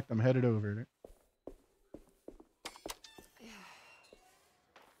 Matter of fact, I'm headed over it.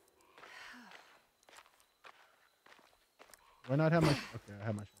 Why not have my... Okay, I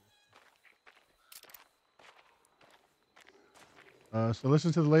have my... So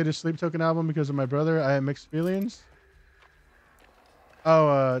listen to the latest Sleep Token album because of my brother. I have mixed feelings.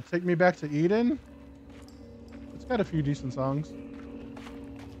 Oh, Take Me Back to Eden. It's got a few decent songs.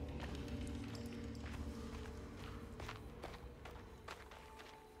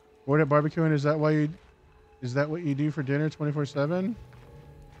 Bored at barbecuing? Is that why you? Is that what you do for dinner 24/7?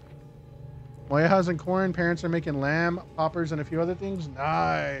 Moyajas and corn. Parents are making lamb poppers and a few other things.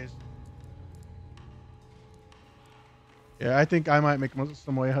 Nice. Yeah, I think I might make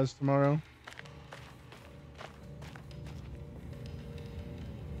some moyajas tomorrow.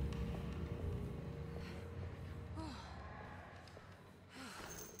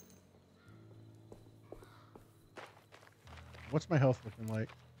 What's my health looking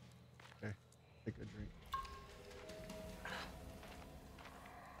like? Okay, take a drink.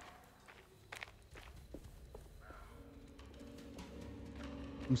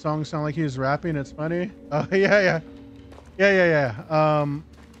 Some songs sound like he was rapping. It's funny. Oh yeah.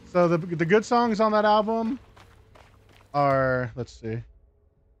 So the good songs on that album are, let's see,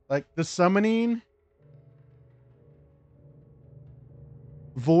 like The Summoning.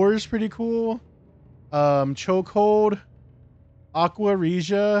 Vor is pretty cool. Chokehold, Aqua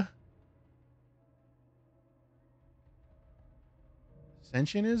Regia,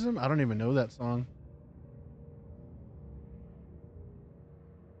 Ascensionism. I don't even know that song.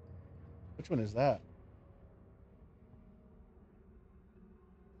 Which one is that?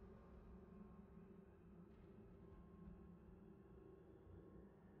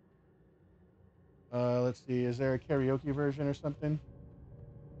 Let's see. Is there a karaoke version or something?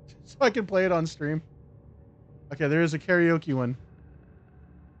 So I can play it on stream. Okay, there is a karaoke one.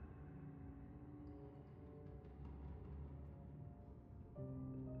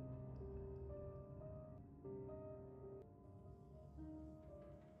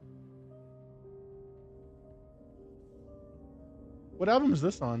 What album is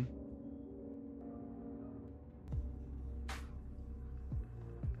this on?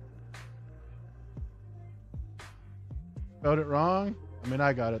 Spelled it wrong? I mean,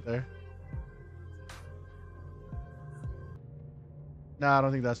 I got it there. Nah, I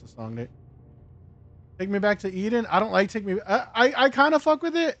don't think that's the song, Nick. Take Me Back to Eden? I don't like Take Me... I kind of fuck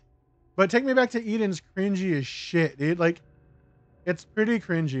with it, but Take Me Back to Eden's cringy as shit, dude. Like, it's pretty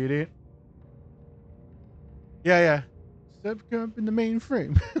cringy, dude. Yeah. Step up in the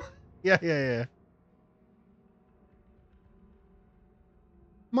mainframe. Yeah.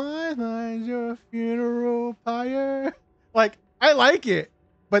 My line's your funeral pyre. Like, I like it,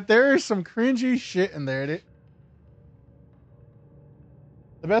 but there is some cringy shit in there, dude.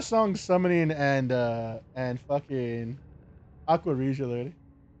 The best song's Summoning and fucking Aqua Regia, lady.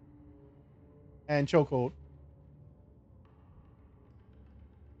 And Chokehold.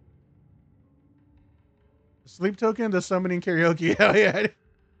 Sleep Token, The Summoning, Karaoke. Hell yeah.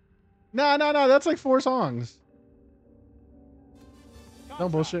 No. That's like 4 songs.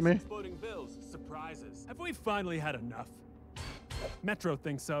 Don't bullshit me. Exploding bills, surprises. Have we finally had enough? Metro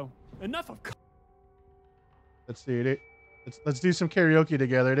thinks so. Enough of. Let's see it. Let's do some karaoke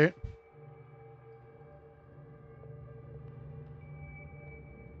together, dude.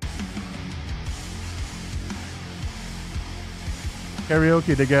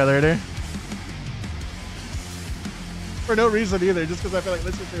 Karaoke together, dude. For no reason either, just because I feel like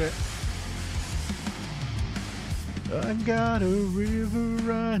listening to it. I got a river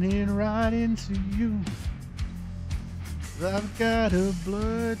running right into you. I've got a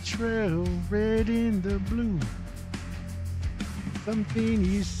blood trail red in the blue. Something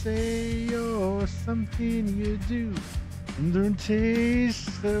you say or something you do. And the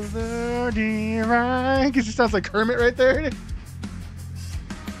taste of the divine. Because it sounds like Kermit right there.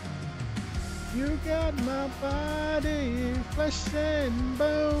 You got my body, flesh and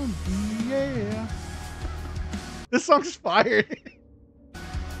bone, yeah. This song's fire.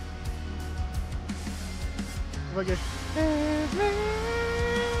 Okay.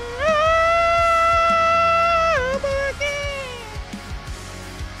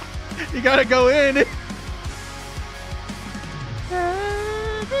 You gotta go in.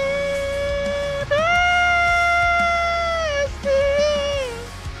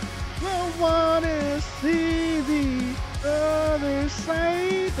 I wanna see the other side.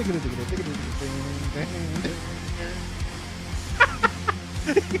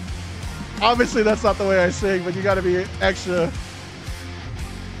 Obviously, that's not the way I sing, but you gotta be extra.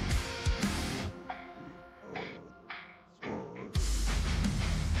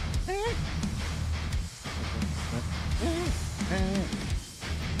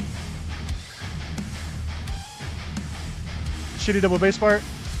 Shitty double bass part.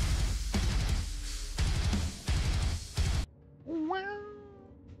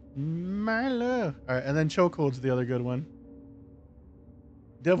 My love. All right, and then Chokehold's the other good one.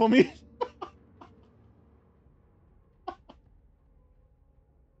 Devil Me.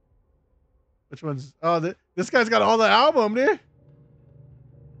 Which one's? Oh, this guy's got all the album, dude.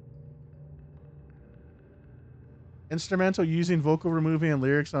 Instrumental using vocal removing and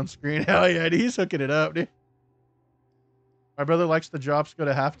lyrics on screen. Hell yeah, dude, he's hooking it up, dude. My brother likes the drops go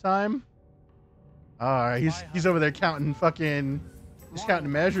to halftime. All right, he's over there counting fucking. He's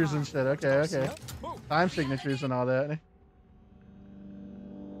counting measures and shit. Okay. Time signatures and all that.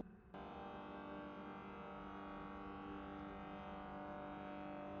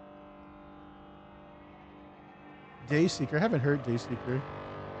 Dayseeker. I haven't heard Dayseeker.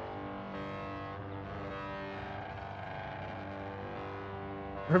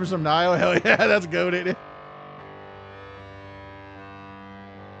 Rivers of Nile. Hell yeah, that's goated.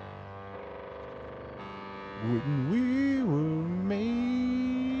 when we were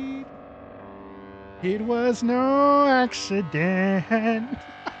made. It was no accident.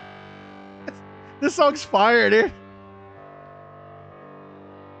 This song's fire, dude.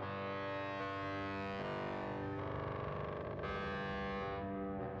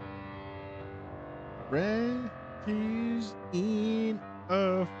 Red keys in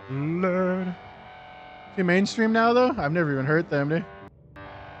a flood. Too mainstream now, though? I've never even heard them, dude.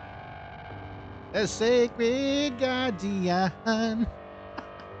 A sacred guardian.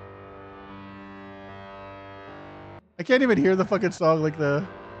 I can't even hear the fucking song like the...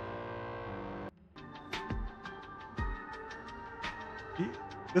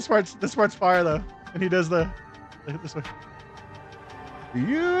 This part's fire, though. And he does the... This way.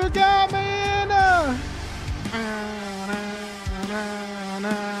 You got me in a...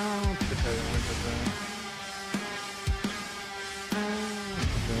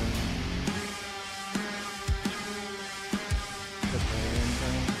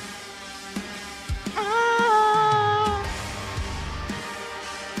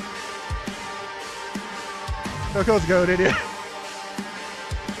 Coco's goat, idiot.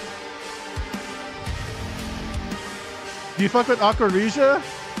 Do you fuck with Aquaresia?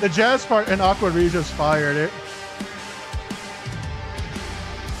 The jazz part in Aquaresia's fire, dude.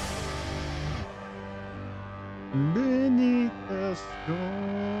 Beneath the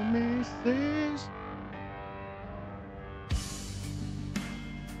stormy seas,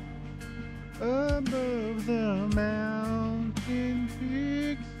 above the mountain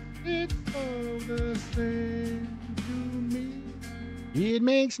peaks, it's all the same to me. It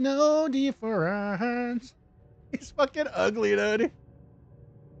makes no difference. He's fucking ugly, dude.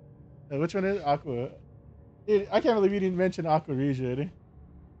 Which one is it? Aqua? Dude, I can't believe you didn't mention Aquaresia, dude.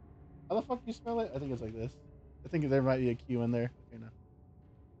 How the fuck do you spell it? I think it's like this. I think there might be a Q in there. Okay, no.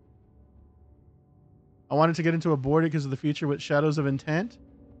 I wanted to get into Aborted because of the feature with Shadows of Intent.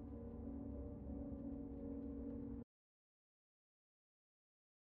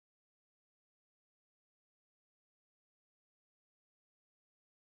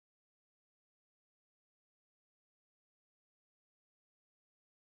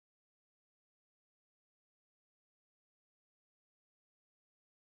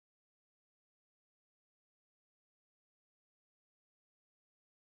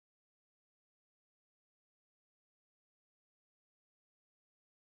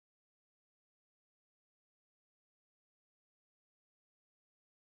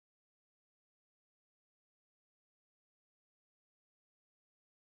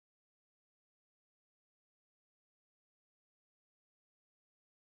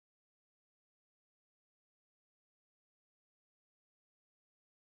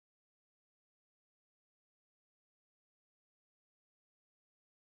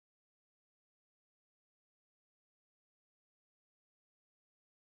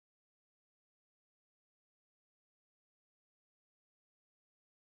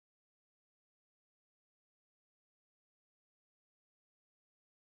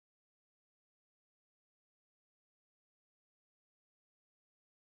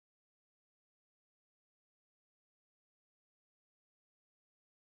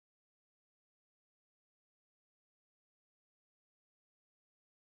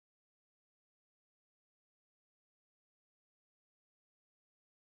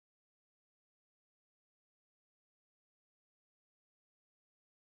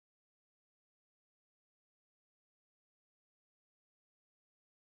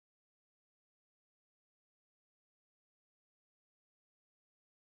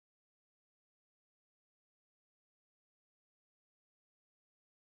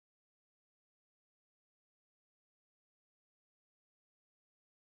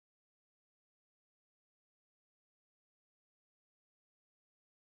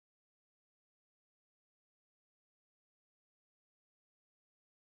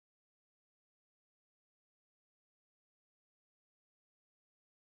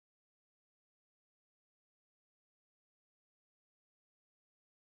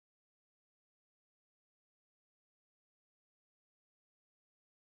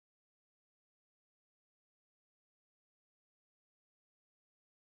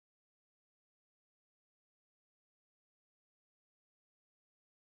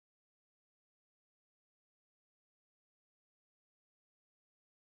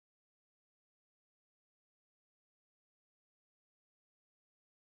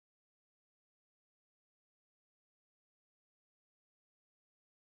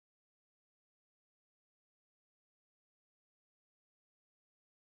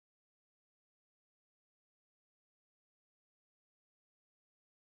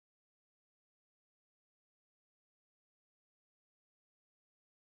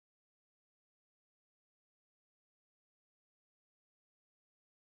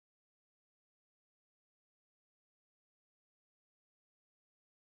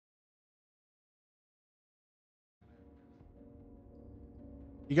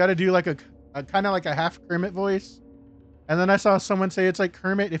 You got to do like a kind of like a half Kermit voice. And then I saw someone say it's like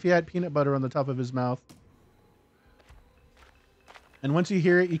Kermit if he had peanut butter on the top of his mouth. And once you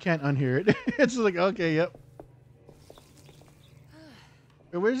hear it, you can't unhear it. It's like, okay, yep.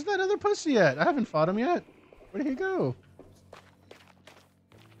 Where's that other pussy at? I haven't fought him yet. Where did he go?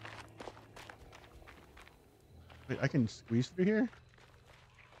 Wait, I can squeeze through here?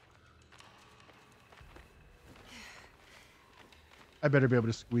 I better be able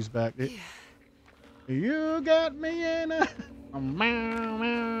to squeeze back. You got me in a... meow,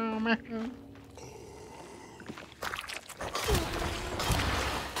 meow, meow.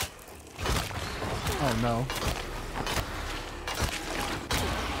 Oh no.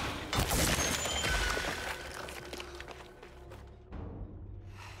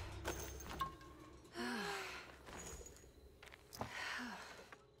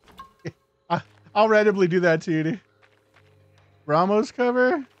 I'll randomly do that to you. Ramos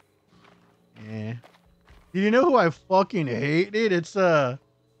cover? Yeah. Do you know who I fucking hate, dude? It's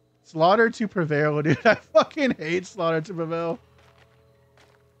Slaughter to Prevail, dude. I fucking hate Slaughter to Prevail.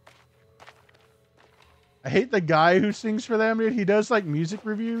 I hate the guy who sings for them, dude. He does like music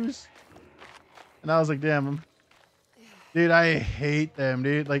reviews. And I was like, damn. Dude, I hate them,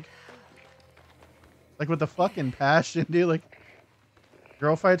 dude. Like with the fucking passion, dude. Like,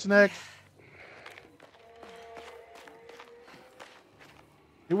 girl fights next.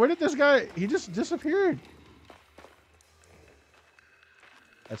 Dude, where did this guy... He just disappeared.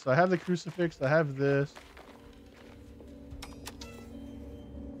 Right, so I have the crucifix. I have this.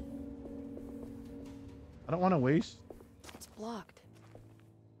 I don't want to waste... It's blocked.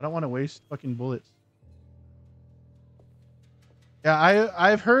 I don't want to waste fucking bullets. Yeah,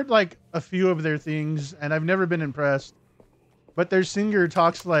 I've heard like a few of their things, and I've never been impressed. But their singer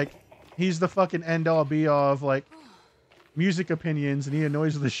talks like he's the fucking end all be all of like music opinions, and he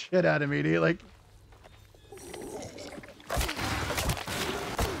annoys the shit out of me, dude. Like,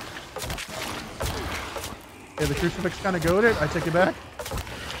 yeah, the crucifix kind of goaded. I take it back.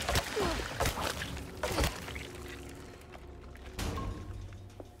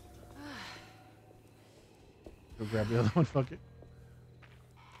 Go grab the other one. Fuck it.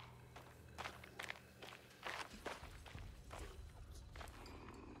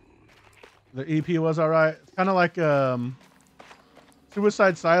 The EP was alright. It's kind of like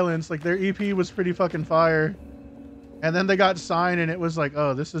Suicide Silence. Like, their EP was pretty fucking fire. And then they got signed and it was like,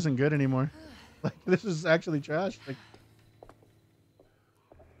 oh, this isn't good anymore. Like, this is actually trash. Like,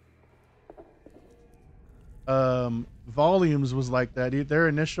 Volumes was like that. Their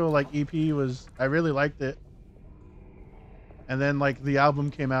initial like EP was, I really liked it. And then like the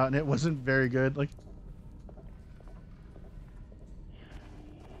album came out and it wasn't very good. Like,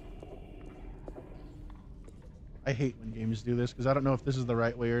 I hate when games do this because I don't know if this is the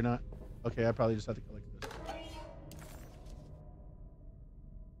right way or not. Okay, I probably just have to collect this.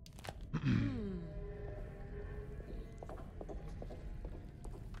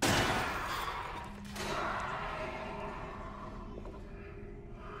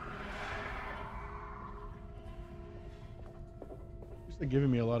 They're giving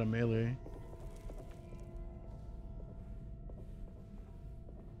me a lot of melee.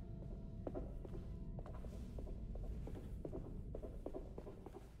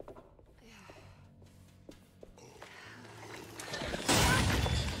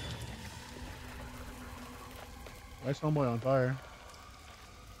 Why is homeboy on fire?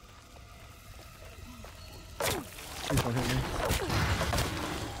 Please don't hit me.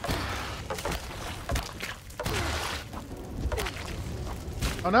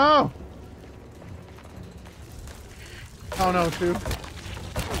 Oh no! Oh no, too.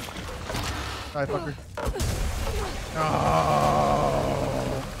 Die, fucker.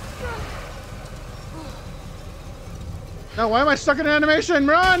 Oh. No, why am I stuck in animation?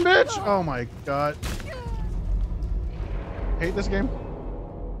 Run, bitch! Oh my god. Hate this game.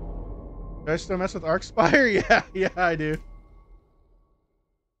 Do I still mess with Arcspire? Yeah, I do.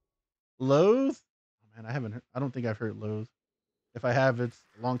 Loathe? Oh man, I don't think I've heard Loathe. If I have, it's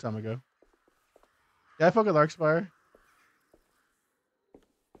a long time ago. Yeah, I fuck with Arcspire.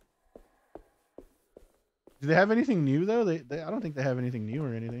 Do they have anything new though? I don't think they have anything new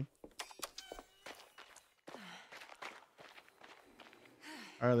or anything.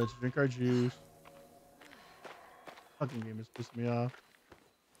 All right, let's drink our juice. Fucking game is pissing me off.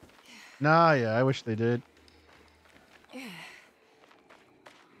 Nah, yeah, I wish they did.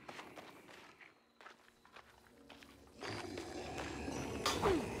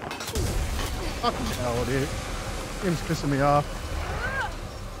 Fucking hell, dude. Game's pissing me off.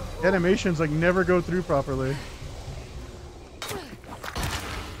 The animations like never go through properly.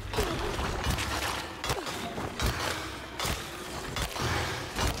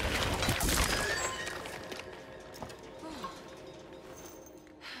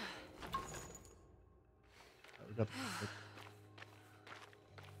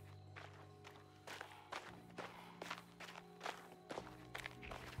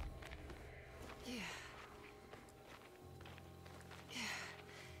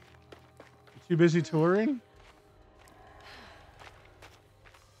 Too busy touring?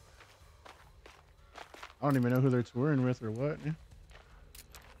 I don't even know who they're touring with or what.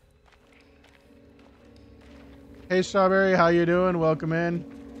 Hey, Strawberry, how you doing? Welcome in.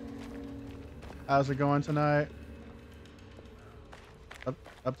 How's it going tonight?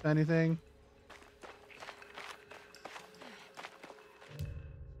 Up to anything?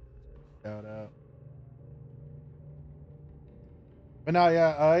 Shout out. But no,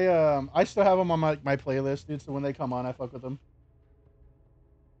 yeah, I still have them on my playlist, dude. So when they come on, I fuck with them.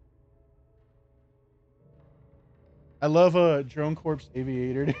 I love Drone Corps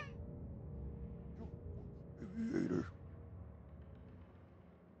Aviator. Aviator.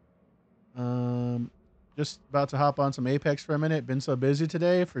 Just about to hop on some Apex for a minute. Been so busy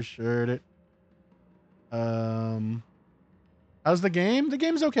today, for sure. How's the game? The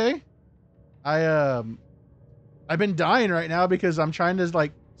game's okay. I've been dying right now because I'm trying to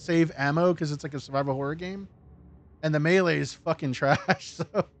like save ammo because it's like a survival horror game, and the melee is fucking trash. So,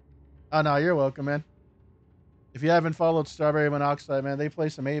 oh no, you're welcome, man. If you haven't followed Strawberry Monoxide, man, they play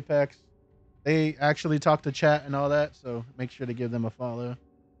some Apex. They actually talk to chat and all that, so make sure to give them a follow.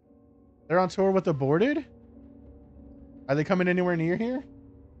 They're on tour with Aborted? Are they coming anywhere near here?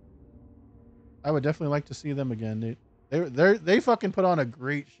 I would definitely like to see them again, dude. They fucking put on a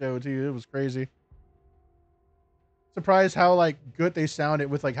great show too. It was crazy. Surprised how like good they sounded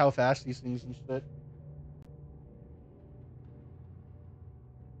with like how fast these things and shit.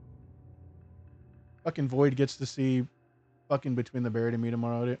 Fucking Void gets to see fucking Between the Buried and Me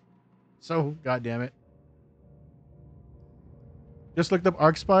tomorrow, dude. So goddamn it. Just looked up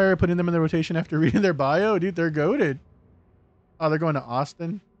Arcspire, putting them in the rotation after reading their bio. Dude, they're goated. Oh, they're going to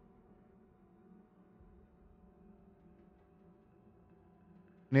Austin.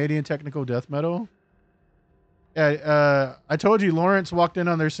 Canadian Technical Death Metal. Yeah, I told you Lawrence walked in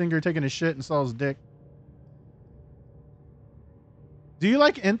on their singer taking a shit and saw his dick. Do you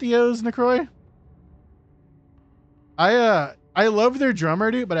like Entheos, Necroy? I love their drummer,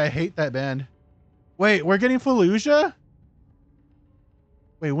 dude, but I hate that band. Wait, we're getting Fallujah?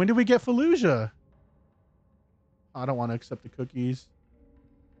 Wait, when did we get Fallujah? I don't want to accept the cookies.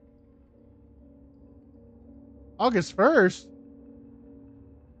 August 1st?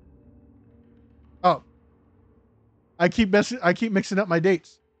 Oh. I keep mixing up my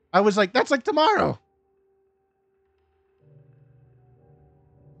dates. I was like, that's like tomorrow.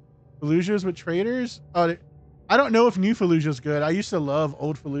 Fallujah's with Traders? Oh, I don't know if new Fallujah's good. I used to love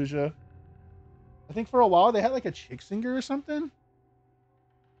old Fallujah. I think for a while they had like a chick singer or something.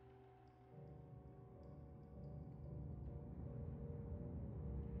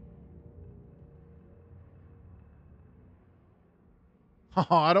 Oh,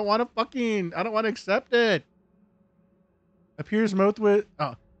 I don't want to accept it. Appears Moth with,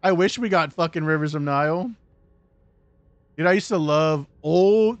 oh, I wish we got fucking Rivers of Nile. Dude, I used to love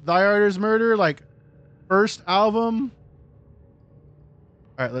old Thy Art Is Murder, like first album.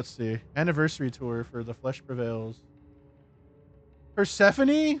 All right, let's see. Anniversary tour for The Flesh Prevails.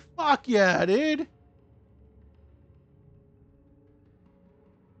 Persephone? Fuck yeah, dude.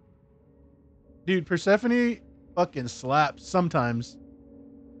 Dude, Persephone fucking slaps sometimes.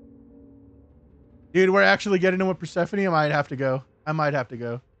 Dude, we're actually getting in with Persephone. I might have to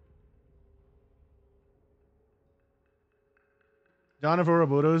go. Dawn of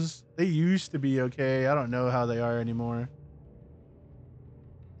Ouroboros, they used to be okay. I don't know how they are anymore.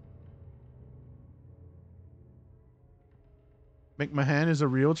 McMahon is a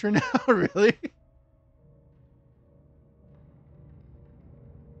realtor now? Really?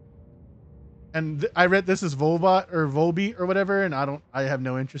 And I read this is Volbot or Volbeat or whatever, and I have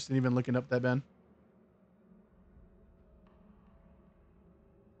no interest in even looking up that band.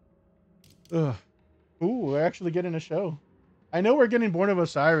 Ugh. Ooh, we're actually getting a show. I know we're getting Born of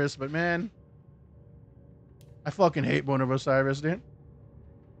Osiris, but man, I fucking hate Born of Osiris, dude.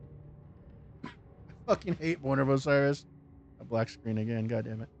 I fucking hate Born of Osiris. A black screen again, god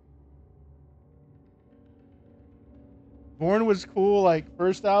damn it. Born was cool, like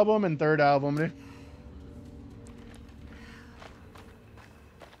first album and third album, dude.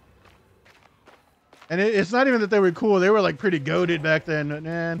 And it's not even that they were cool, they were like pretty goated back then,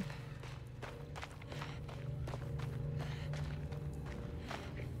 man.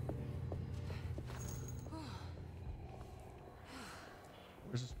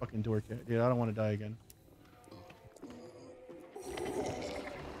 Where's this fucking door kit? Dude, I don't want to die again.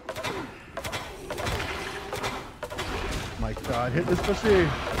 My god, hit this pussy. You're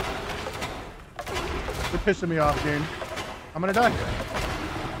pissing me off, dude. I'm gonna die.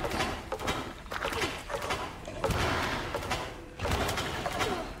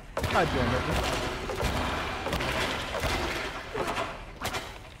 God damn it.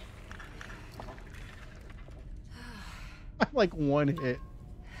 I'm like one hit.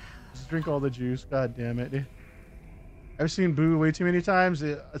 Just drink all the juice. God damn it, dude. I've seen Boo way too many times.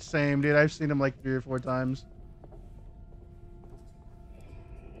 Same, dude. I've seen him like 3 or 4 times.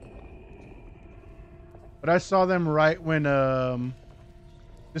 But I saw them right when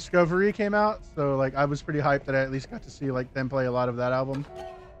Discovery came out, so like I was pretty hyped that I at least got to see like them play a lot of that album.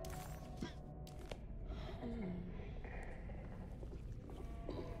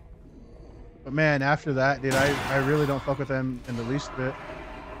 But man, after that, dude, I really don't fuck with them in the least bit.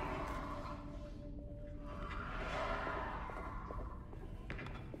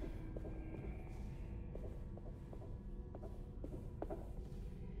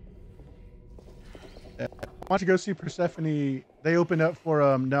 Yeah. Why don't you go see Persephone? They opened up for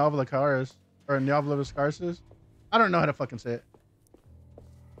Novla Karas or Novla Viscarsis. I don't know how to fucking say it.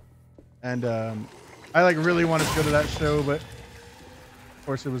 And I like really wanted to go to that show, but of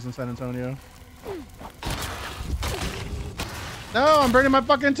course it was in San Antonio. No, I'm burning my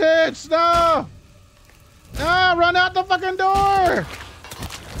fucking tits. No, no, run out the fucking door.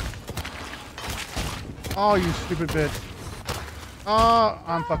 Oh, you stupid bitch. Oh,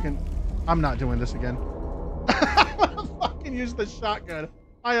 I'm not doing this again. I'm gonna fucking use the shotgun.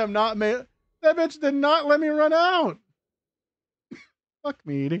 I am not made. That bitch did not let me run out. Fuck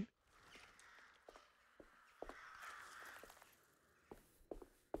me, dude.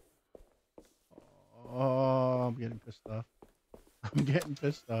 Oh, I'm getting pissed off. I'm getting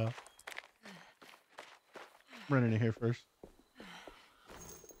pissed off. I'm running in here first.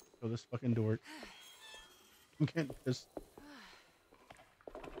 Kill this fucking dork. I'm getting pissed.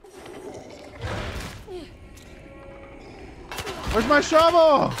 Where's my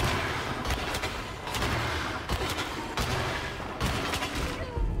shovel?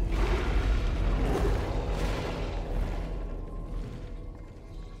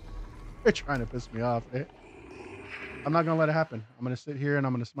 You're trying to piss me off, eh? I'm not gonna let it happen. I'm gonna sit here and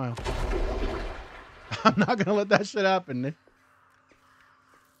I'm gonna smile. I'm not gonna let that shit happen, eh?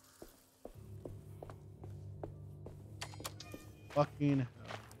 Fucking hell.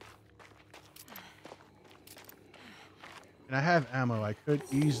 And I have ammo. I could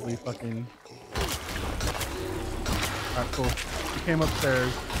easily fucking... Alright, cool. He came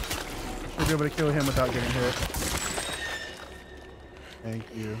upstairs. I should be able to kill him without getting hit. Thank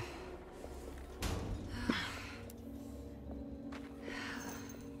you.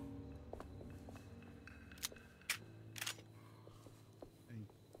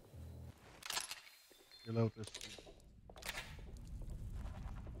 Reload this.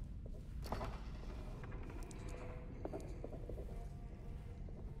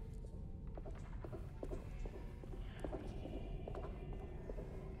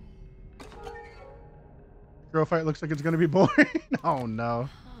 Girl fight looks like it's gonna be boring. Oh no.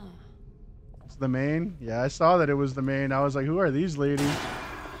 It's the main? Yeah, I saw that it was the main. I was like, who are these ladies?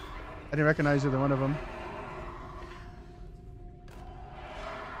 I didn't recognize either one of them.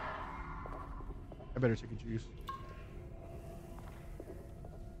 I better take a juice.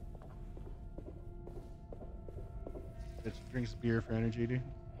 It drinks beer for energy, dude.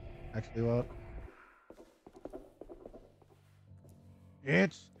 Actually, what?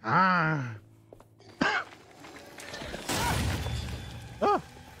 It's time. Oh!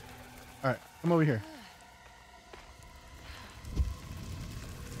 Alright, come over here.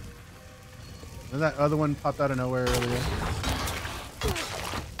 And that other one popped out of nowhere earlier.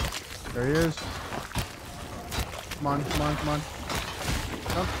 There he is. Come on, come on, come on.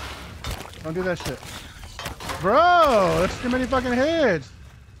 Don't do that shit. Bro, that's too many fucking hits.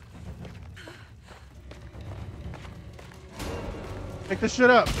 Pick this shit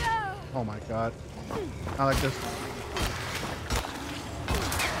up. Oh my god. I like this.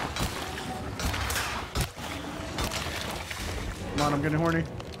 Come on, I'm getting horny.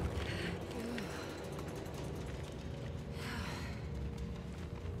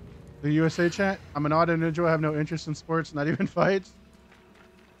 The USA chat. I'm an odd individual. I have no interest in sports, not even fights.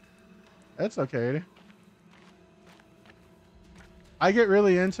 That's okay. I get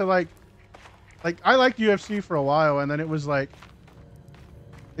really into like I liked UFC for a while, and then it was like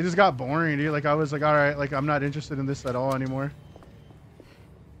it just got boring, dude. Like I was like, all right, like I'm not interested in this at all anymore.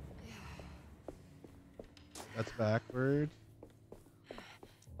 That's backwards.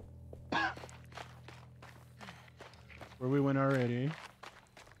 That's where we went already.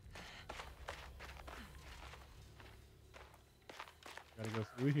 Gotta go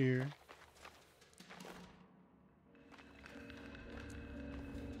through here.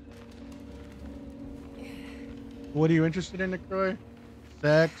 What are you interested in, Croy?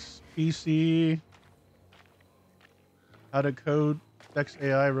 Sex, PC. How to code sex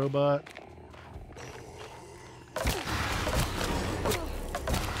AI robot.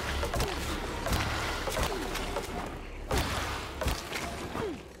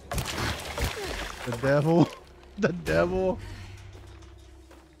 The devil. The devil.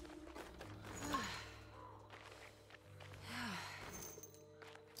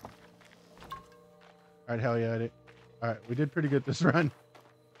 Alright, hell yeah, I did. Alright, we did pretty good this run.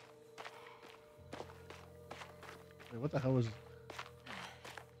 Wait, what the hell was... Is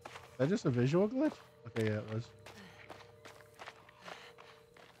that just a visual glitch? Okay, yeah, it was.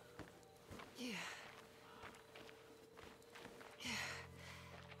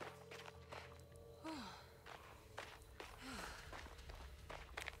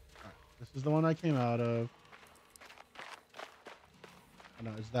 This is the one I came out of. Oh,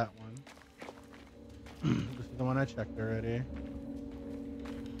 no, it's that one. This is the one I checked already.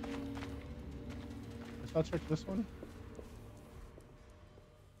 Guess I'll check this one.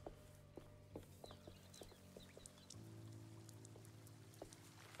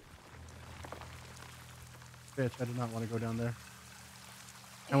 Bitch, I did not want to go down there.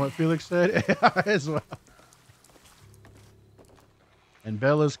 And what Felix said, AI as well. And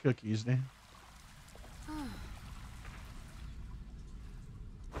Bella's cookies, man.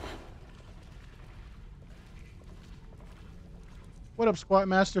 What up, Squat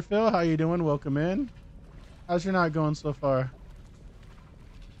Master Phil? How you doing? Welcome in. How's your night going so far?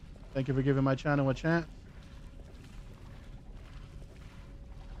 Thank you for giving my channel a chance.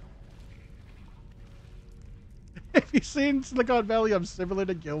 If you've seen Silicon Valley, I'm similar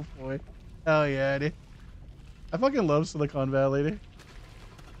to Gilfoy. Hell yeah, dude. I fucking love Silicon Valley, dude.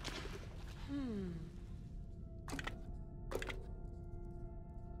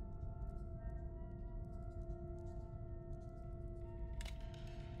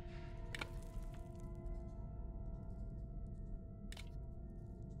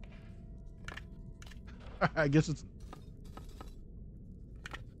 I guess it's...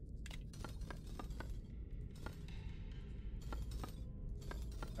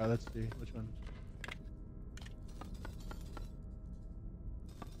 let's see. Which one?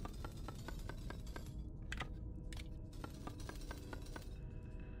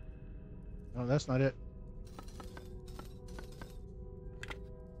 No, that's not it.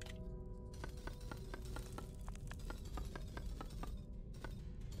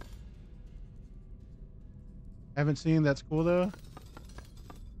 Haven't seen. That's cool though.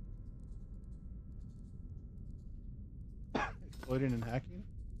 Exploiting and hacking.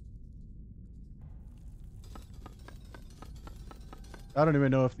 I don't even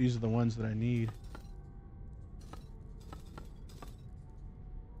know if these are the ones that I need.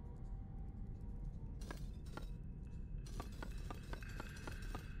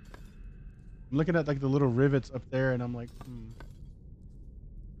 I'm looking at like the little rivets up there and I'm like,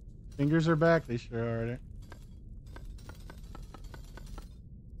 Fingers are back. They sure are. Right?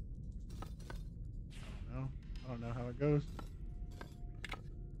 I don't know how it goes.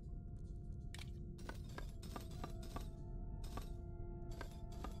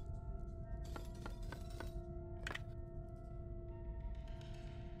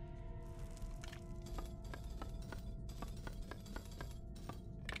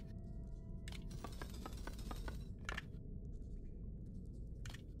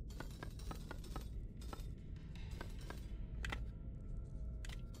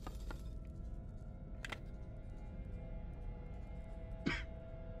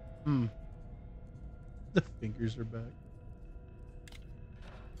 The fingers are back.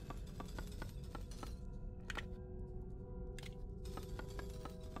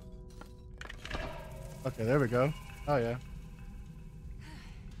 Okay, there we go. Oh yeah.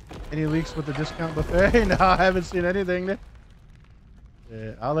 Any leaks with the discount buffet? No, I haven't seen anything.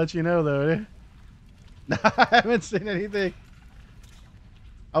 Yeah, I'll let you know though. No, I haven't seen anything.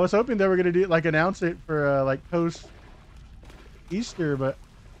 I was hoping they were gonna do like announce it for like post Easter, but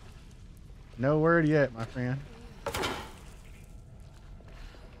no word yet, my friend.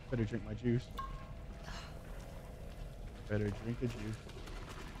 Better drink my juice. Better drink the juice.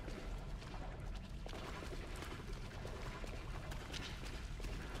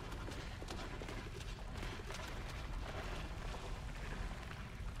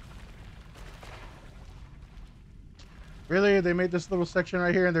 Really? They made this little section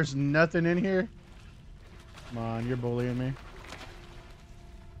right here and there's nothing in here? Come on, you're bullying me.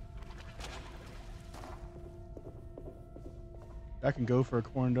 I can go for a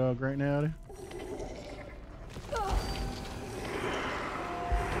corn dog right now.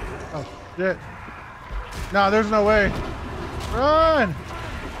 Oh, shit. No, there's no way. Run!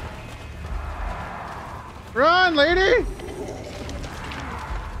 Run, lady!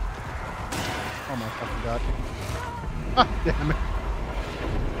 Oh my fucking god. God damn it.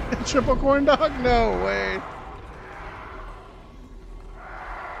 Triple corn dog? No way.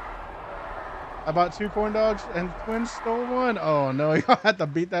 I bought 2 corn dogs and twins stole 1. Oh no, y'all had to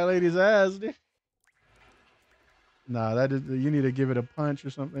beat that lady's ass, dude. Nah, that is, you need to give it a punch or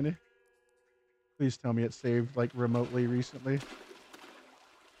something. Dude. Please tell me it saved like remotely recently.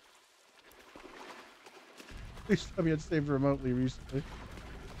 Please tell me it saved remotely recently.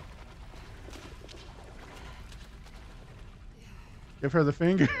 Give her the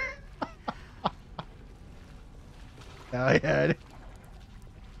finger. Hell yeah.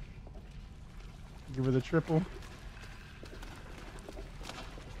 Give her the triple.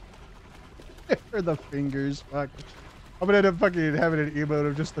 Give her the fingers. Fuck. I'm gonna end up fucking having an emote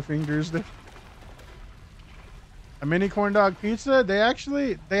of just the fingers. A mini corn dog pizza. They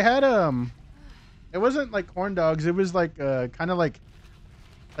had it wasn't like corn dogs. It was like kind of like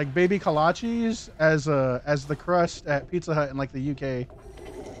baby kolaches as the crust at Pizza Hut in like the UK.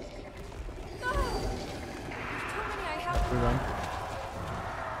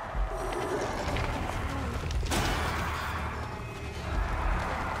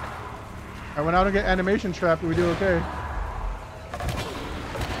 I went out and get animation trapped. We do okay.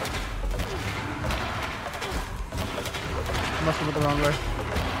 I must have went the wrong way.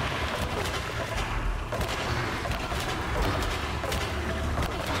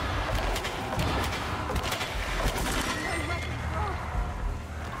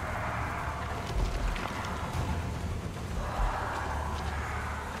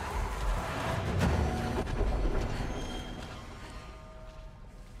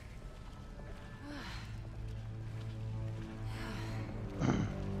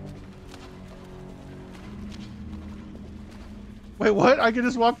 Wait, what? I can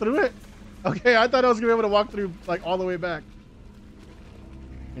just walk through it? Okay, I thought I was gonna be able to walk through like all the way back.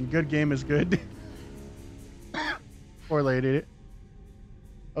 And good game is good. Poor lady.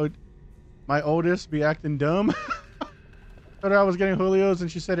 Oh, my oldest be acting dumb. Told her I was getting Julio's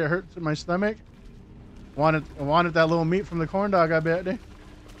and she said it hurts in my stomach. Wanted that little meat from the corn dog, I bet.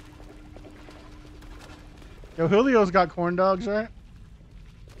 Yo, Julio's got corn dogs, right?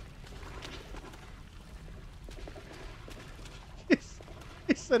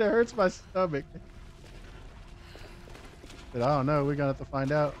 He said it hurts my stomach. But I don't know. We're gonna have to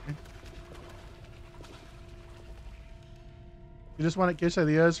find out. You just want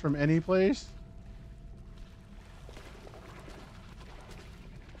quesadillas from any place?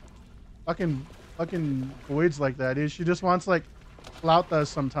 Fucking Void's like that, dude. She just wants like flautas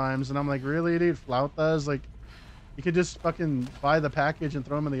sometimes, and I'm like, really, dude? Flautas? Like, you could just fucking buy the package and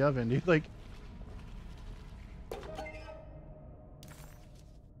throw them in the oven, dude. Like.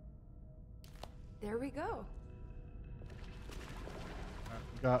 There we go.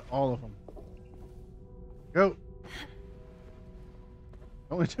 Got all of them. Go.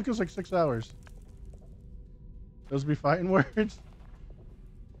 Only took us like 6 hours. Those be fighting words.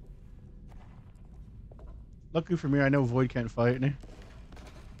 Luckily for me, I know Void can't fight.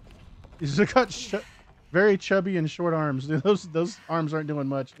 He's got very chubby and short arms. Those arms aren't doing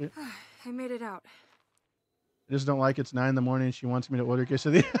much. Dude. I made it out. I just don't like it's 9 in the morning. She wants me to order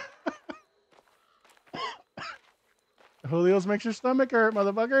quesadilla. Julio's makes your stomach hurt,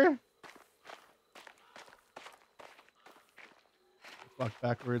 motherfucker. Walk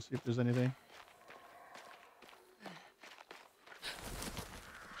backwards, see if there's anything.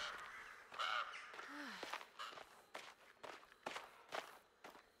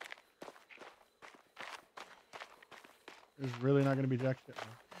 There's really not going to be jack shit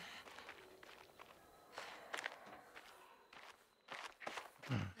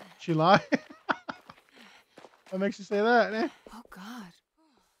now. She lied? What makes you say that, eh? Oh, God.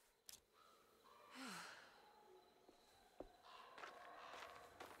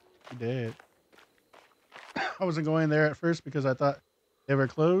 She did. I wasn't going there at first because I thought they were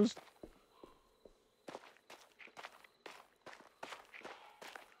closed.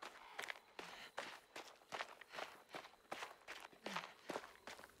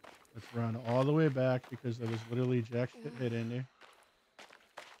 Let's run all the way back because there was literally jack shit hidden there.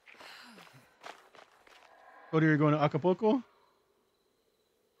 Cody, you're going to Acapulco?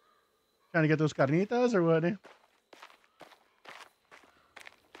 Trying to get those carnitas or what? Those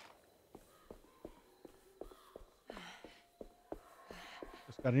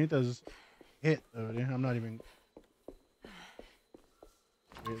carnitas hit though. I'm not even.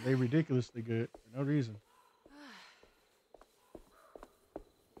 They're ridiculously good for no reason.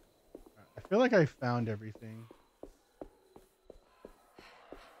 I feel like I found everything.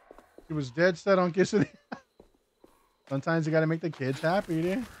 She was dead set on kissing. Sometimes you gotta make the kids happy,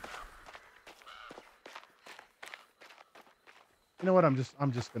 dude. You know what? I'm just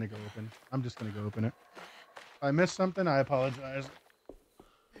gonna go open. I'm just gonna go open it. If I missed something, I apologize.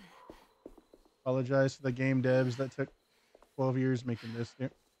 Apologize to the game devs that took 12 years making this.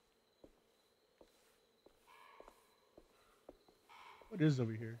 Dude. What is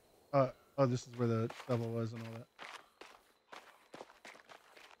over here? Oh, this is where the shovel was and all that.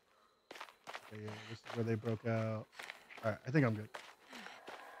 Okay, yeah, this is where they broke out. All right, I think I'm good.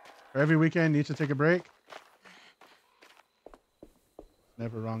 For every weekend, need to take a break.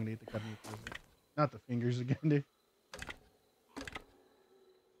 Never wrong, need to cut me. Not the fingers again, dude.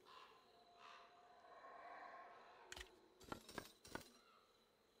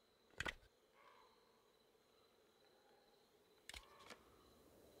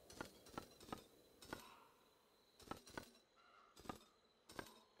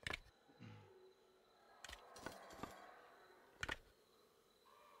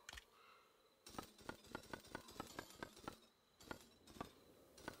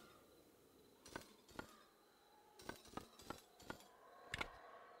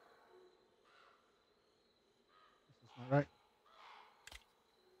 Right.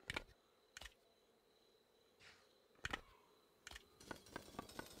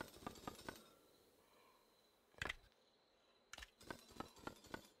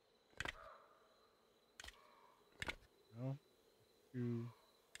 No. Two.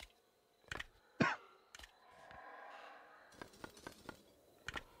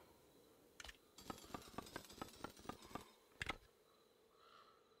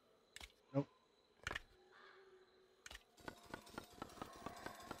 Nope.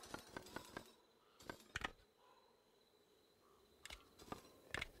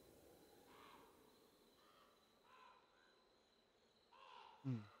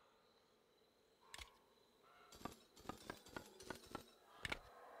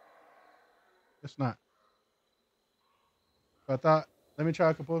 It's not. So I thought, let me try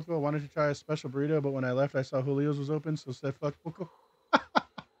Acapulco. I wanted to try a special burrito, but when I left, I saw Julio's was open, so said fuck Acapulco.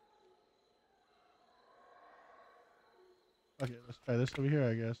 Okay, let's try this over here,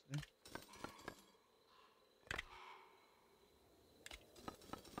 I guess. Yeah.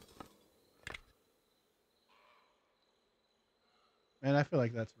 Man, I feel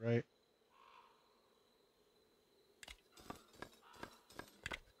like that's right.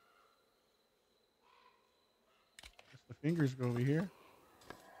 Guess the fingers go over here.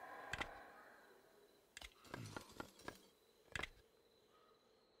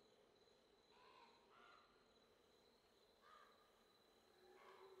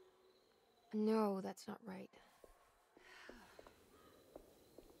 No, that's not right.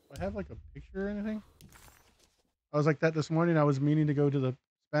 Do I have like a picture or anything? I was like that this morning. I was meaning to go to the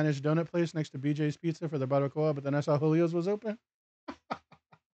Spanish donut place next to BJ's Pizza for the barbacoa, but then I saw Julio's was open.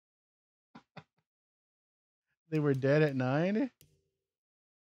 They were dead at 9.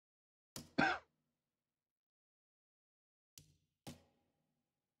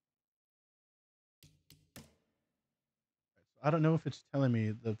 I don't know if it's telling me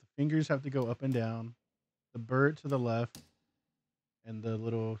that the fingers have to go up and down, the bird to the left, and the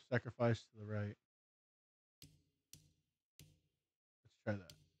little sacrifice to the right. Let's try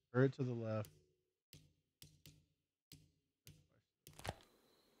that. Bird to the left.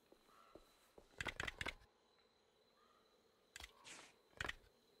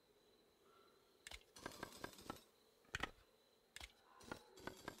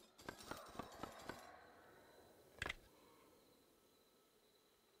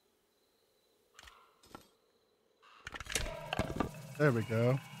 There we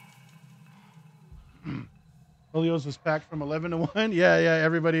go. Julio's was packed from 11 to 1. Yeah,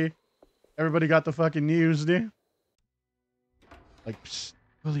 everybody got the fucking news, dude. Like, psst,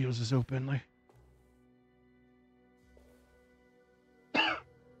 Julio's is open. Like,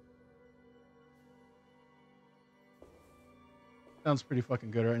 sounds pretty fucking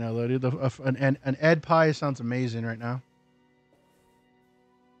good right now, though, dude. An Ed Pie sounds amazing right now.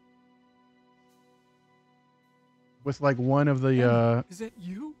 With like one of the is that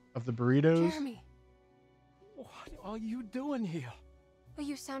you? Of the burritos. Jeremy, What are you doing here? well,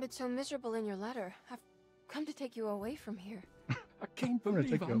 you sounded so miserable in your letter. I've come to take you away from here. I can't I'm gonna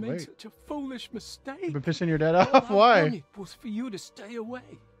believe take I you made away. such a foolish mistake. You've been pissing your dad All off. I Why? wanted was for you to stay away.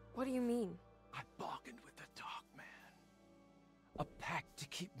 What do you mean? I bargained with the Dark Man. A pact to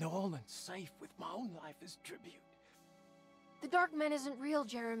keep Nolan safe with my own life as tribute. The Dark Man isn't real,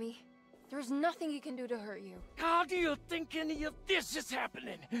 Jeremy. There is nothing he can do to hurt you. How do you think any of this is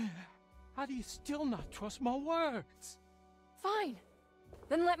happening? How do you still not trust my words? Fine.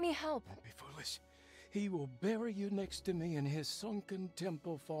 Then let me help. Don't be foolish. he will bury you next to me in his sunken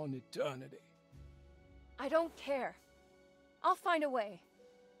temple for an eternity. I don't care. I'll find a way.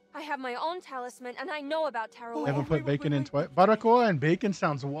 I have my own talisman, and I know about Taraway. Haven't put bacon in twice. Barbacoa and bacon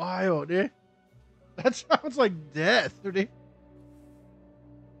sounds wild, dude. That sounds like death, dude.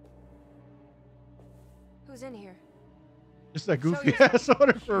 Who's in here? Just that goofy ass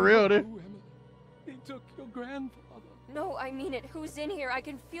order for real, dude. He took your grandfather. No, I mean it. Who's in here? I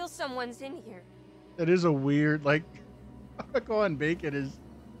can feel someone's in here. That is a weird, like, barbacoa and bacon is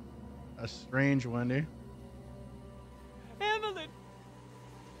a strange one, dude. Evelyn!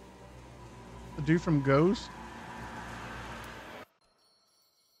 The dude from Ghost?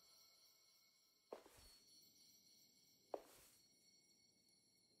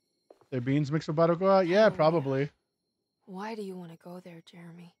 Their beans mixed with barbacoa? Yeah, probably. Why do you want to go there,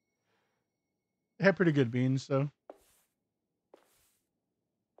 Jeremy? They have pretty good beans, so.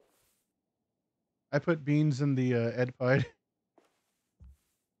 I put beans in the Ed Pied.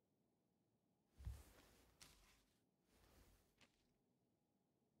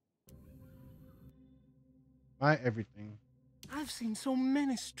 My everything. I've seen so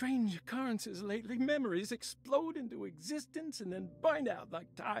many strange occurrences lately. Memories explode into existence and then burn out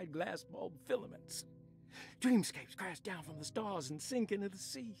like tired glass bulb filaments. Dreamscapes crash down from the stars and sink into the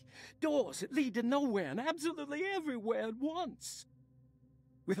sea. Doors that lead to nowhere and absolutely everywhere at once.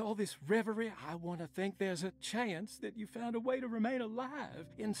 With all this reverie, I want to think there's a chance that you found a way to remain alive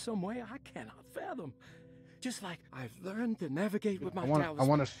in some way I cannot fathom. Just like I've learned to navigate with my talisman. I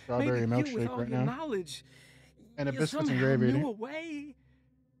want a strawberry Maybe you, with milkshake all right your now. Knowledge, And a you biscuits and somehow gravy. knew a way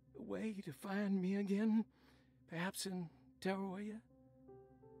to find me again, perhaps in Taraway.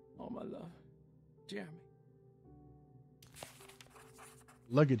 Oh, my love, Jeremy.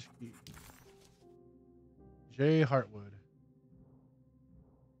 Luggage key. Jay Hartwood.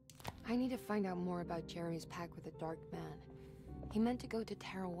 I need to find out more about Jeremy's pact with the Dark Man. He meant to go to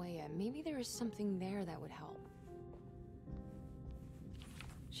Tarawaya. Maybe there is something there that would help.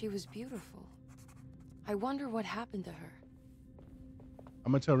 She was beautiful. I wonder what happened to her.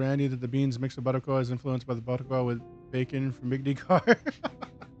 I'm gonna tell Randy that the beans mixed with barbacoa is influenced by the barbacoa with bacon from Big D Car.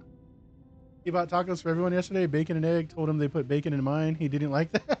 He bought tacos for everyone yesterday, bacon and egg. Told him they put bacon in mine. He didn't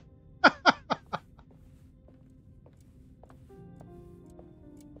like that.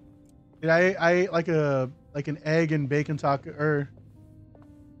 Dude, I ate like an egg and bacon taco, or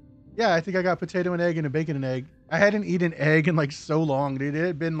yeah, I think I got potato and egg and a bacon and egg. I hadn't eaten egg in like so long, dude. It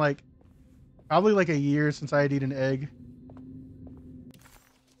had been like probably like a year since I had eaten egg.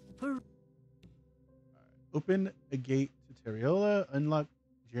 Open a gate to Tariola. Unlock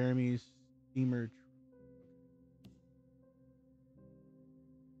Jeremy's steamer.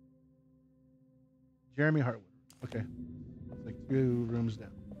 Jeremy Hartwood. Okay. It's like 2 rooms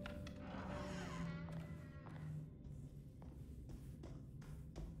down.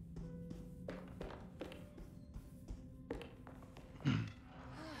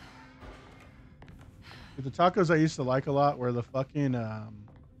 The tacos I used to like a lot were the fucking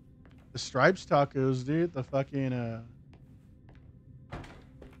the Stripes tacos, dude. The fucking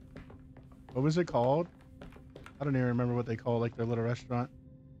what was it called? I don't even remember what they call like their little restaurant.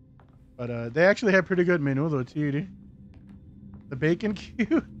 But they actually had pretty good menudo too, dude. The bacon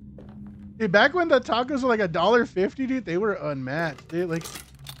cube. Dude, back when the tacos were like $1.50, dude, they were unmatched, dude. Like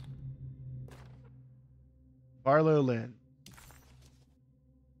Barlow lens.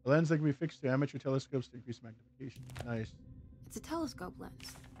 The lens that can be fixed to amateur telescopes to increase magnification. Nice. It's a telescope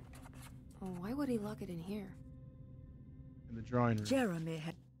lens. Oh, why would he lock it in here? In the drawing room. Jeremy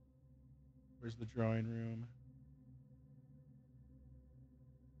had... Where's the drawing room?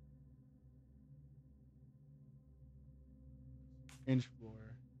 Change floor.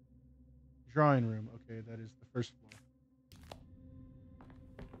 Drawing room. Okay, that is the first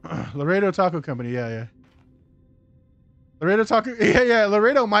floor. Laredo Taco Company. Yeah, yeah. Laredo Taco. Yeah, yeah.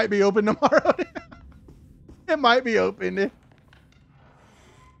 Laredo might be open tomorrow. It might be open.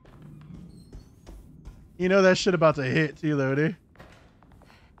 You know that shit about to hit too, though, dude.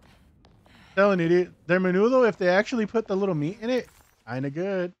 Telling you, dude. Their menudo, if they actually put the little meat in it, kinda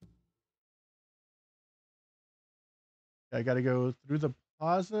good. I gotta go through the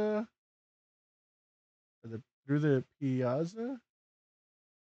plaza. Or through the piazza.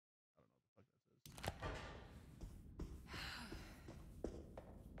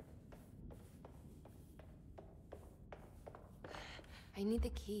 I need the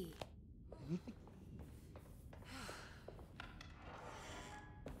key.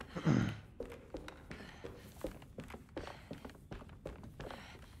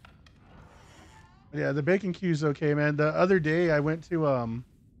 Yeah, the bacon queue's okay, man. The other day I went to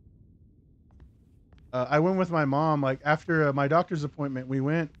I went with my mom. Like after my doctor's appointment, we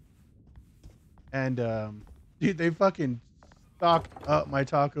went, and dude, they fucking stocked up my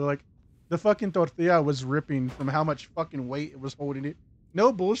taco. Like the fucking tortilla was ripping from how much fucking weight it was holding it.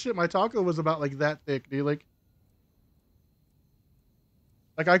 No bullshit. My taco was about like that thick, dude. Like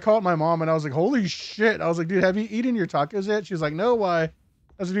I called my mom and I was like, holy shit. I was like, dude, have you eaten your tacos yet? She's like, no, why? I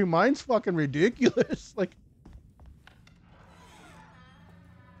was like, dude, mine's fucking ridiculous. Like,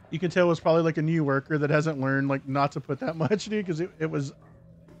 you can tell it was probably like a new worker that hasn't learned like not to put that much, dude, because it was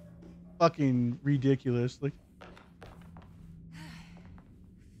fucking ridiculous. Like,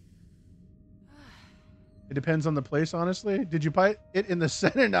 it depends on the place, honestly. Did you buy it in the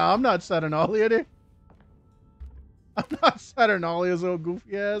center? No, I'm not Saturnalia, dude. I'm not Saturnalia's little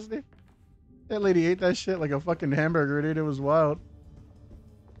goofy ass, dude. That lady ate that shit like a fucking hamburger, dude. It was wild.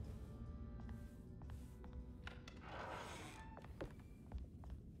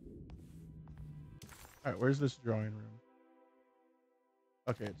 All right, where's this drawing room?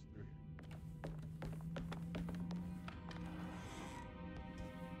 Okay, it's through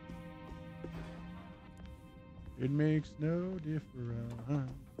here. It makes no difference.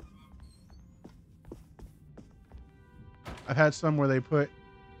 I've had some where they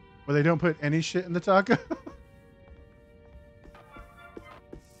don't put any shit in the taco.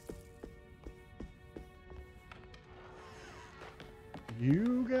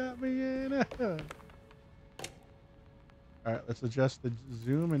 You got me in a... All right, let's adjust the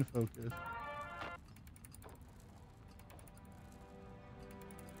zoom and focus.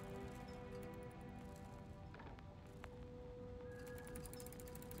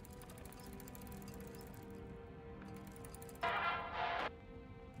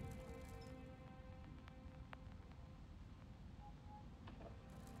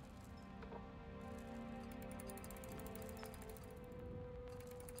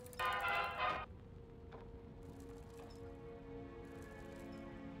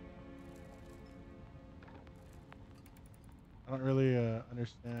 I don't really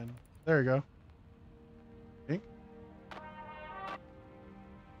understand. There we go. Pink.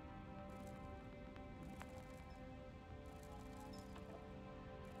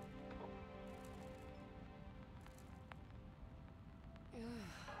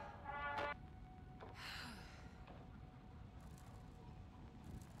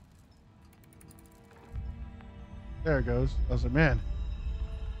 There it goes. I was like, man,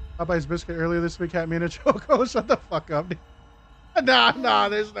 Popeye's biscuit earlier this week had me in a choco. Shut the fuck up, dude. Nah,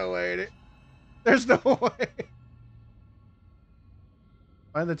 there's no way, dude. There's no way.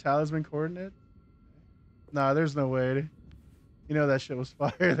 Find the talisman coordinates? Nah, there's no way, dude. You know that shit was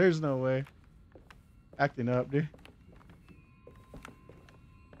fire. There's no way. Acting up, dude.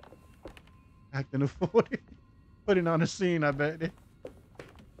 Acting a fool, dude. Putting on a scene, I bet, dude.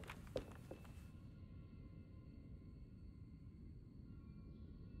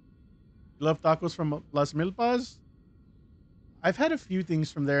 You love tacos from Las Milpas? I've had a few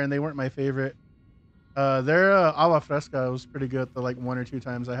things from there and they weren't my favorite. Their agua fresca was pretty good the like 1 or 2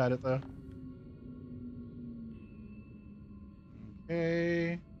 times I had it though.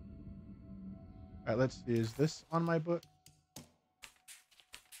 Okay. All right, let's see. Is this on my book?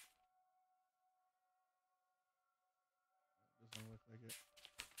 Doesn't look like it.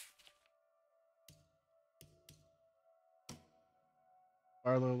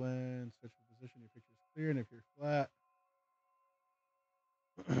 Barlow lens, switch your position, your picture's clear, and if you're flat.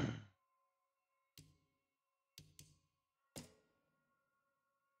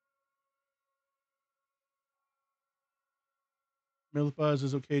 Milpas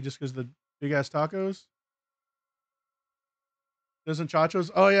is okay just because the big ass tacos. Doesn't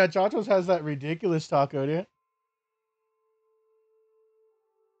Chacho's? Oh yeah, Chacho's has that ridiculous taco, dude.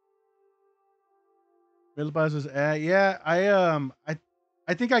 Milpas is yeah.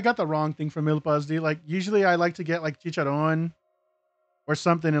 I think I got the wrong thing from Milpas, dude. Like usually I like to get like chicharron or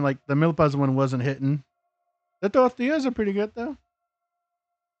something, and like the Milpas one wasn't hitting. The tortillas are pretty good though.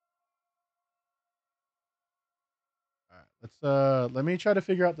 Let me try to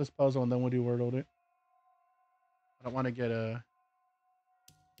figure out this puzzle and then we'll do Wordle it. I don't want to get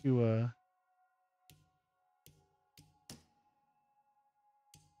too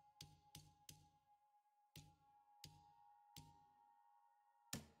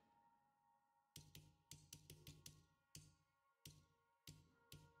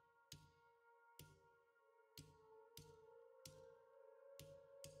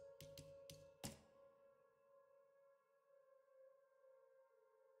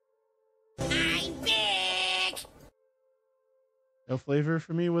no flavor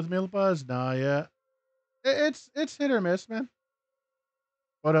for me with Milpas? Nah, yeah. It's hit or miss, man.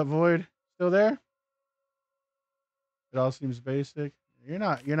 What up, Void? Still there? It all seems basic. You're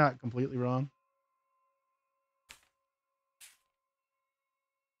not completely wrong.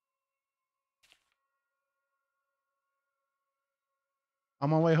 On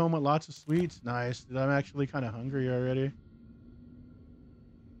my way home with lots of sweets. Nice. Dude, I'm actually kind of hungry already.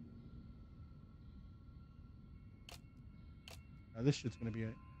 This shit's gonna be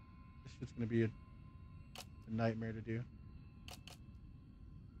a nightmare to do.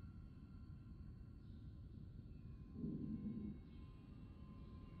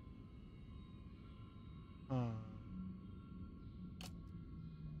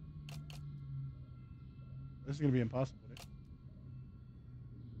 This is gonna be impossible. Right?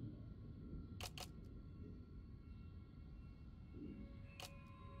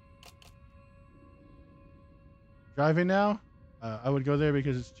 Driving now? I would go there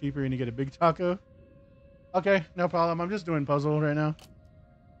because it's cheaper and you get a big taco. Okay, no problem. I'm just doing puzzle right now.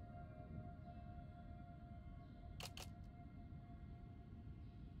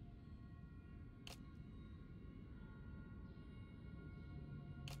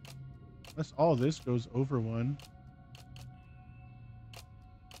 Unless all this goes over one.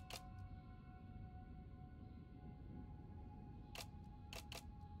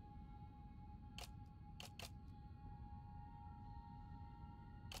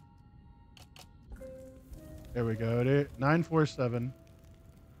 There we go. 947.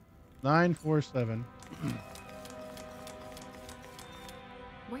 947.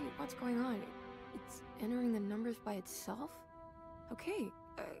 Wait, what's going on? It's entering the numbers by itself? Okay,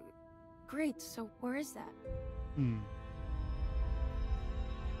 great. So where is that?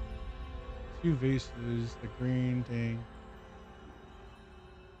 Two vases, the green thing.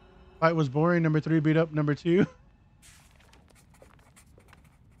 Fight was boring. Number 3 beat up number 2.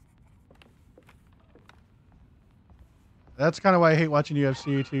 That's kind of why I hate watching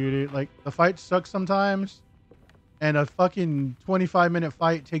UFC too, dude. Like, the fights suck sometimes, and a fucking 25-minute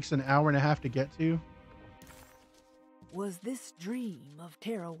fight takes an hour and a half to get to. Was this dream of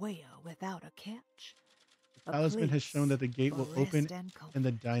Tarawea without a catch? The talisman has shown that the gate will open in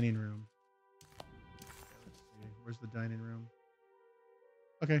the dining room. Let's see. Where's the dining room?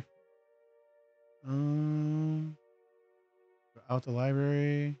 Okay. Go out the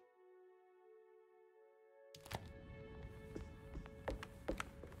library.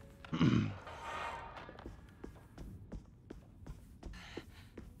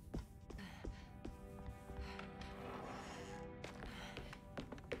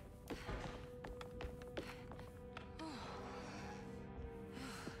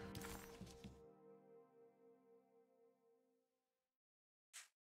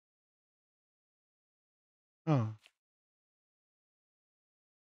 Oh.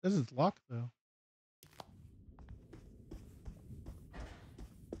 This is locked though.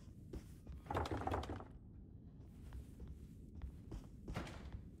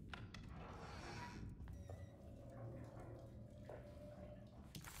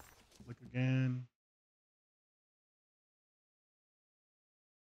 Look again.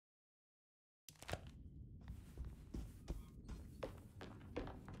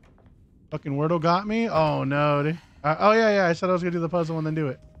 Fucking Wordle got me? Oh no. Oh yeah, I said I was gonna do the puzzle and then do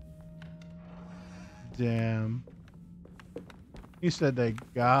it. Damn. He said they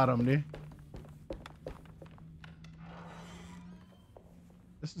got him, dude.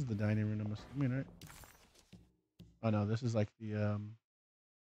 This is the dining room, I'm assuming, right? Oh no, this is like the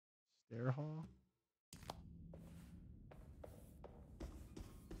stair hall.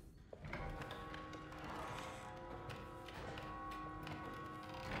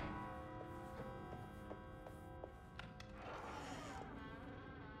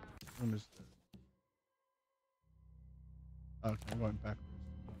 Room is the... Okay, I'm going backwards.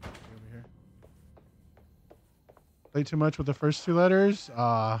 Over here. Play too much with the first 2 letters?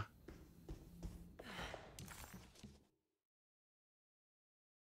 Okay,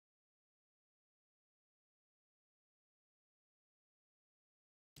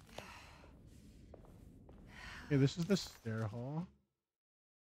 this is the stair hall.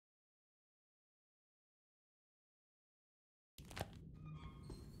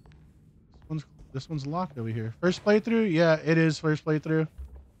 This one's locked over here. First playthrough? Yeah, it is first playthrough.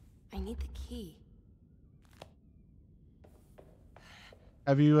 I need the key.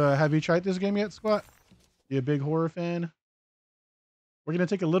 Have you tried this game yet, Squat? You a big horror fan? We're gonna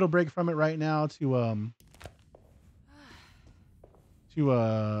take a little break from it right now to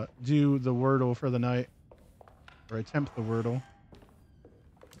do the Wordle for the night, or attempt the Wordle.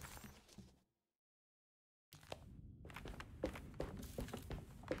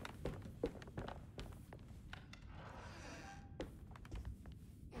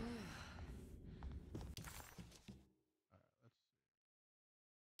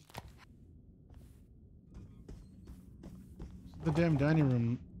 The damn dining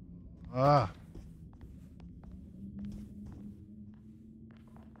room. Ah.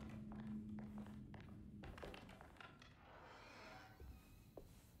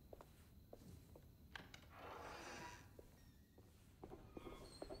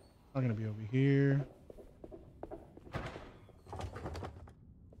 I'm gonna be over here.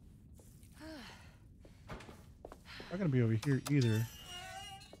 Not gonna be over here either.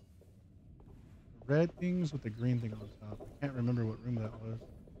 The red things with the green thing on top. I can't remember what room that was.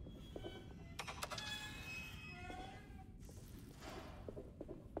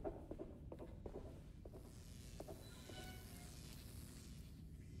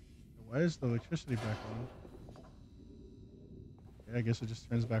 Why is the electricity back on? Okay, I guess it just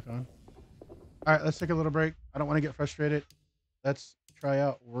turns back on. All right, let's take a little break. I don't want to get frustrated. Let's try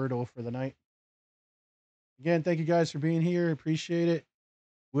out Wordle for the night. Again, thank you guys for being here. Appreciate it.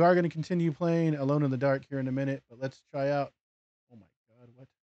 We are going to continue playing Alone in the Dark here in a minute, but let's try out. Oh my God, what?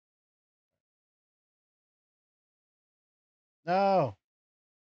 No.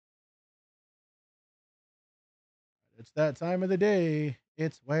 It's that time of the day.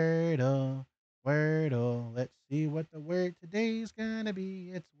 It's Wordle. Wordle. Let's see what the word today's going to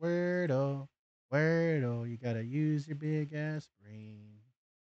be. It's Wordle. Wordle. You got to use your big ass brain.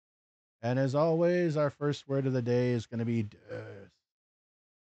 And as always, our first word of the day is going to be death.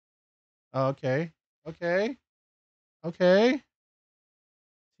 Okay. Okay. Okay.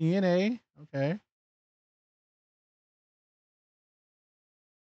 TNA. Okay.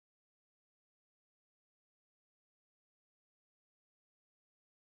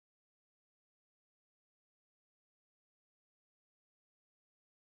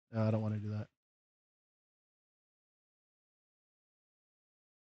 No, I don't want to do that.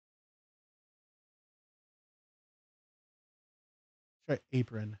 Try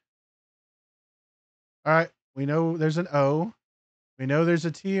apron. All right. We know there's an O. We know there's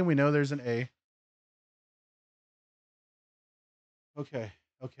a T and we know there's an A. Okay.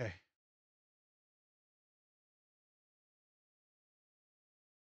 Okay.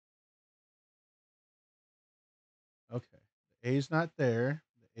 Okay. The A's not there.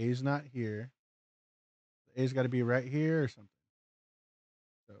 The A's not here. The A's got to be right here or something.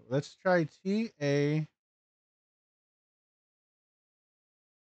 So let's try T-A.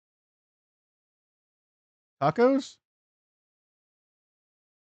 Tacos?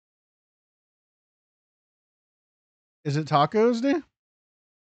 Is it tacos, dude?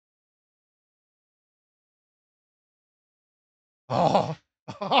 Oh.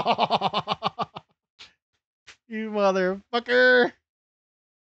 You motherfucker.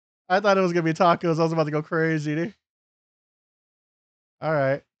 I thought it was going to be tacos. I was about to go crazy, dude. All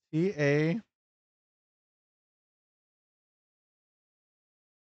right. T-A.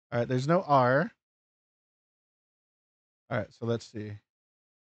 All right. There's no R. All right. So let's see.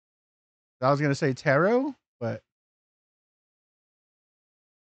 I was going to say taro, but.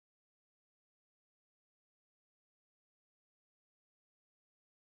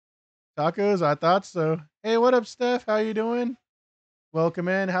 Tacos? I thought so. Hey, what up, Steph? How you doing? Welcome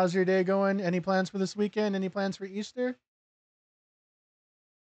in. How's your day going? Any plans for this weekend? Any plans for Easter?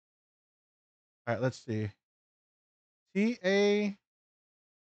 All right, let's see. T-A.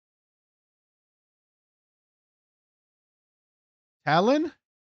 Talon?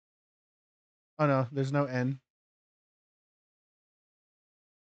 Oh, no. There's no N.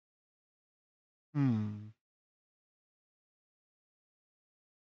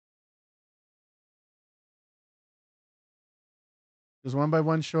 Does one by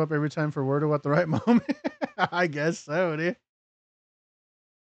one show up every time for Wordle at the right moment? I guess so, dude.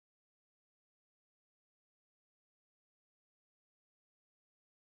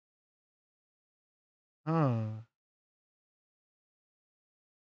 Huh.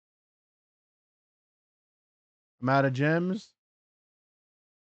 I'm out of gems.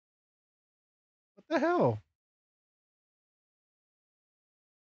 What the hell?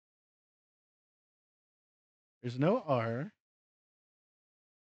 There's no R.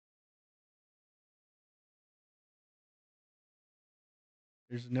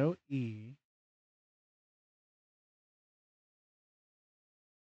 There's no E.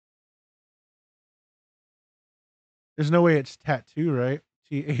 There's no way it's tattoo, right?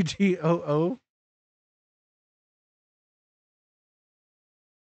 T-A-T-O-O.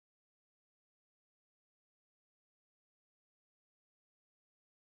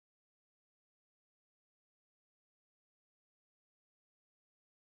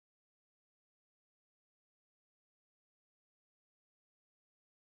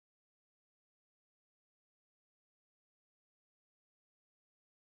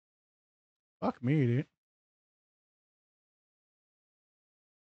 Fuck me, dude.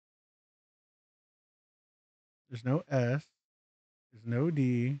 There's no S. There's no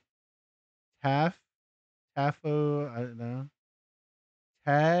D. Taffo, I don't know.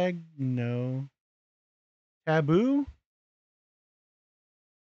 Tag, no. Taboo?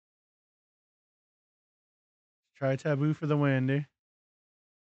 Try taboo for the win, dude.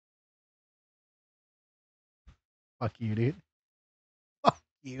 Fuck you, dude. Fuck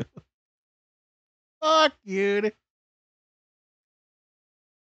you. Fuck you, dude.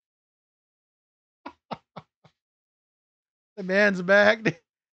 The man's back, dude.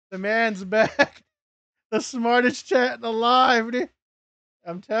 The man's back. The smartest chat alive, dude.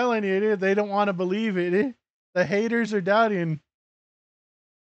 I'm telling you, dude. They don't want to believe it, dude. The haters are doubting.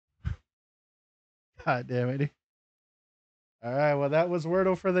 God damn it, dude. All right, well, that was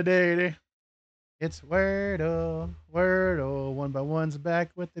Wordle for the day, dude. It's Wordle, Wordle. One by one's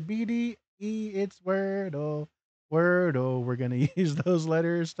back with the BDE. It's Wordle, Wordle. We're going to use those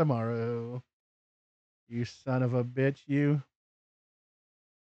letters tomorrow. You son of a bitch, you.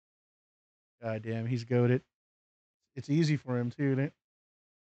 God damn, he's goated. It's easy for him, too, isn't it?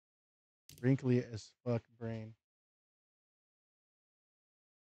 Wrinkly as fuck brain.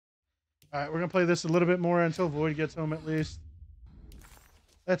 All right, we're going to play this a little bit more until Void gets home at least.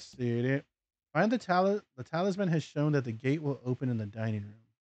 Let's see it. Find the talisman has shown that the gate will open in the dining room.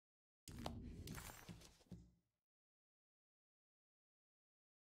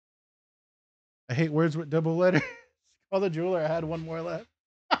 I hate words with double letters. Call the jeweler. I had one more left.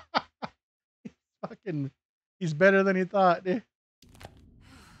 He's better than he thought, dude.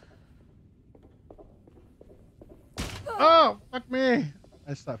 Oh, fuck me.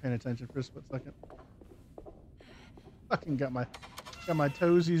 I stopped paying attention for a split second. Fucking got my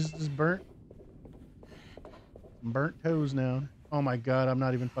toesies just burnt. Burnt toes now. Oh my god, I'm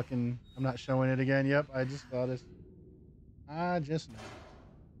not showing it again. Yep, I just saw this. I just know.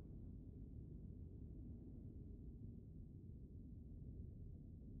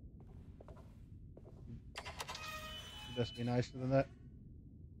 You best be nicer than that.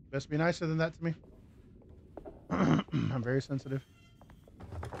 You best be nicer than that to me. I'm very sensitive.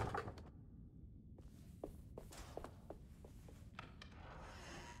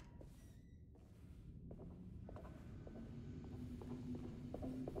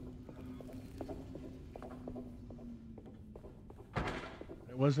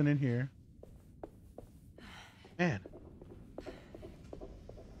 It wasn't in here. Man.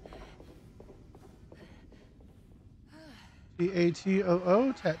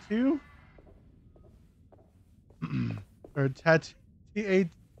 T-A-T-O-O, tattoo? Or tattoo? T-A...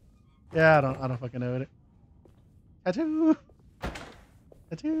 Yeah, I don't fucking know it. Tattoo!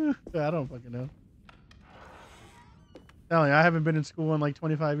 Tattoo! I don't fucking know. Telling you, I haven't been in school in like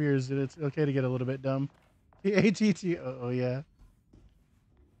 25 years. It's okay to get a little bit dumb. T-A-T-T-O-O, yeah.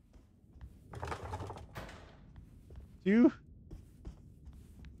 Two?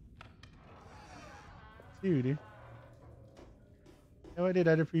 Two, dude. No, I did.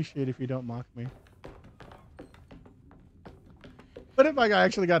 I'd appreciate if you don't mock me. What if I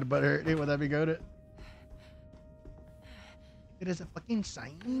actually got a butt hurt, dude? Would that be good? It is a fucking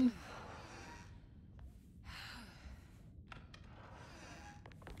sign.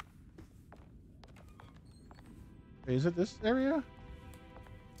 Wait, is it this area?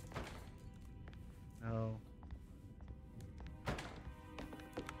 No.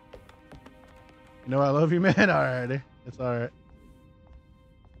 You know I love you, man. Alrighty, it's alright.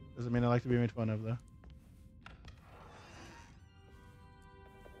 Doesn't mean I like to be made fun of, though.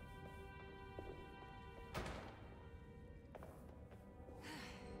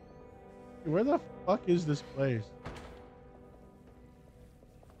 Where the fuck is this place?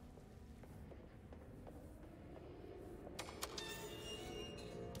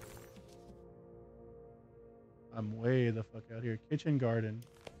 I'm way the fuck out here. Kitchen garden.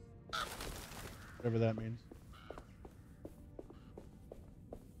 Whatever that means.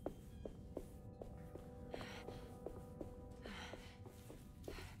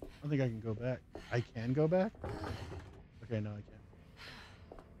 I don't think I can go back. I can go back? Okay, no, I can't.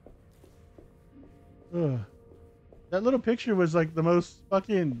 Ugh. That little picture was like the most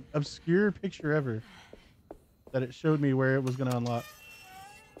fucking obscure picture ever. That it showed me where it was going to unlock.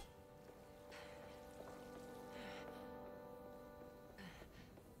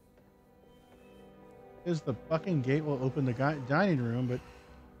 Is the fucking gate will open the dining room, but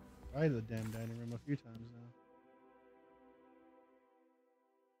I tried the damn dining room a few times now.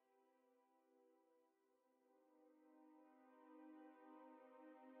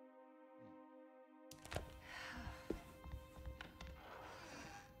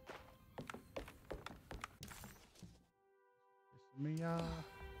 Me off.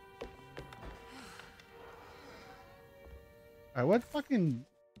 Alright, what fucking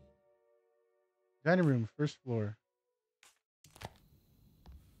dining room, first floor?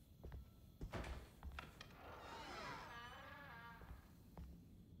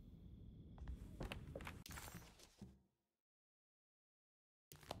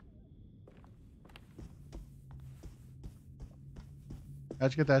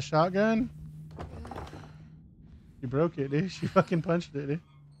 How'd you get that shotgun? She broke it, dude. She fucking punched it, dude.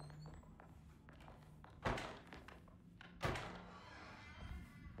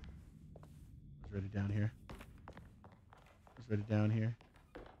 It's ready down here. It's ready down here.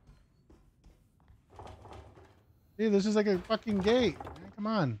 Dude, this is like a fucking gate. Man, come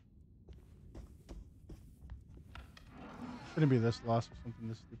on. Shouldn't be this lost or something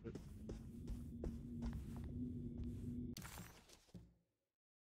this stupid.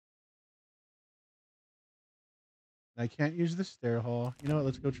 I can't use the stair hall. You know what?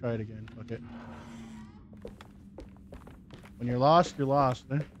 Let's go try it again. Fuck it. When you're lost, you're lost.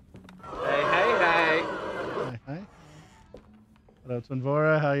 Eh? Hey, hey, hey. Hi, hi. Hello,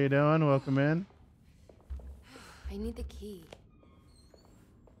 Twinvora. How you doing? Welcome in. I need the key.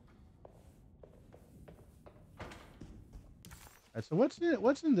 Alright, so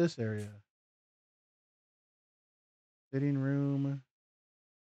what's in this area? Sitting room.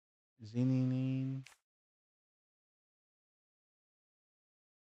 Zinine.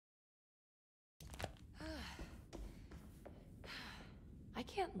 I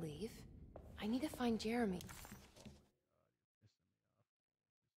can't leave. I need to find Jeremy.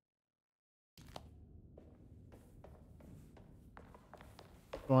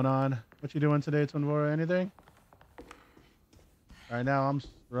 What's going on? What you doing today, Twinvora? Anything? Right now, I'm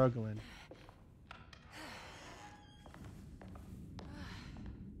struggling.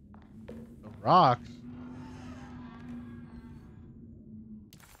 The rocks.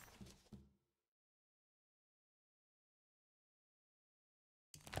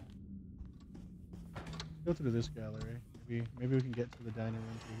 Go through this gallery. Maybe we can get to the dining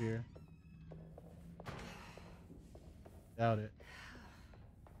room through here. Doubt it.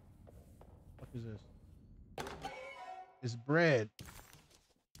 What is this? It's bread.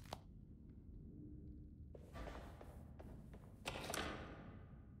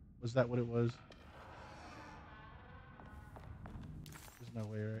 Was that what it was? There's no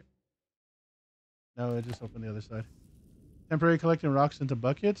way, right? No, it just opened the other side. Temporary collecting rocks into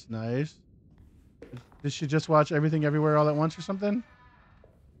buckets. Nice. Did she just watch Everything Everywhere All at Once or something?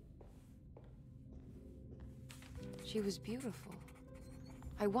 She was beautiful.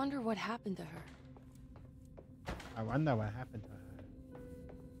 I wonder what happened to her. I wonder what happened to her.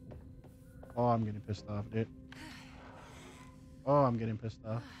 Oh, I'm getting pissed off, dude. Oh, I'm getting pissed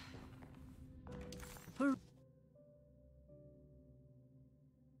off.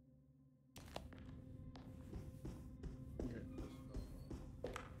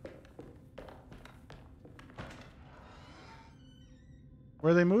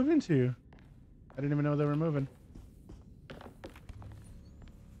 Where are they moving to? I didn't even know they were moving.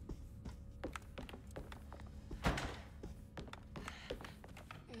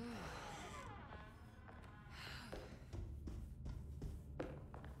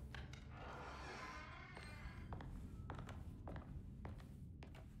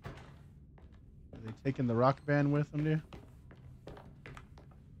 Are they taking the rock band with them, dude?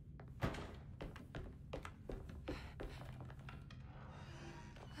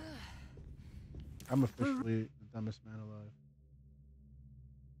 I'm officially the dumbest man alive.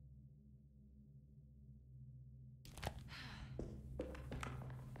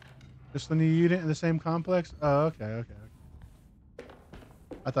 Just the new unit in the same complex? Oh, okay.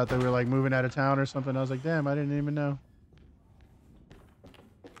 I thought they were like moving out of town or something. I was like, damn, I didn't even know.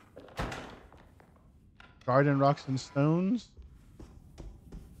 Garden Rocks and Stones?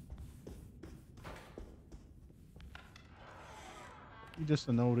 You just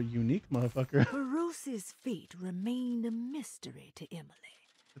an old unique motherfucker. Bruce's fate remained a mystery to Emily.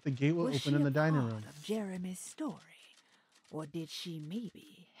 But the gate will open in the dining room. Of Jeremy's story, or did she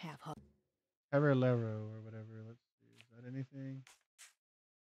maybe have her Cavalero or whatever. Let's see. Is that anything?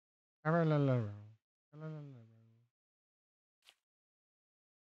 Cavalero.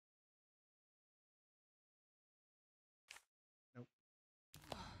 Nope.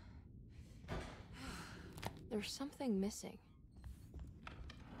 There's something missing.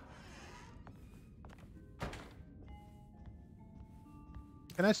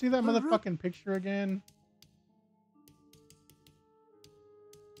 Can I see that motherfucking picture again?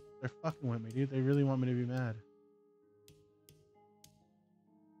 They're fucking with me, dude. They really want me to be mad.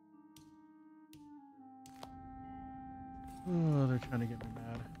 Oh, they're trying to get me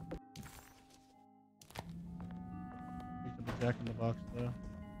mad. Picked up a Jack in the Box though.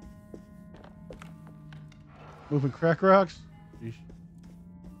 Moving crack rocks. Sheesh.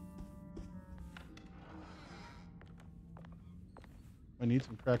 I need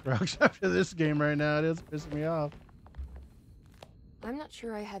some crack rocks after this game right now. It is pissing me off. I'm not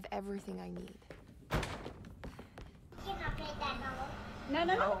sure I have everything I need. No,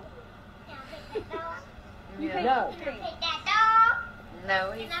 no. No. No.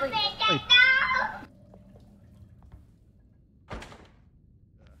 No, he's sleeping.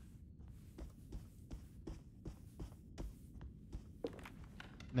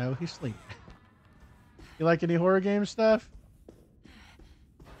 No, he's sleeping. You like any horror game stuff?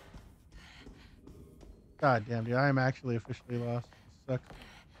 God damn, dude, I am actually officially lost. This sucks.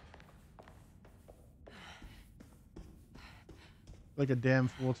 Like a damn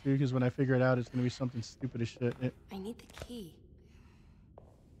fool too, because when I figure it out, it's gonna be something stupid as shit. I need the key.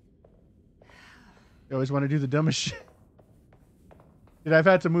 You always want to do the dumbest shit. Dude, I've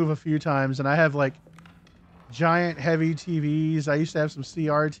had to move a few times, and I have like giant heavy TVs. I used to have some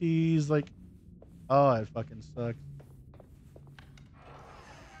CRTs. Like, oh, it fucking sucks.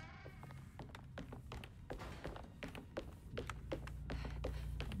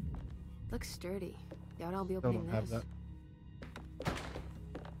 Looks sturdy. Doubt I'll be Still opening don't have this. that.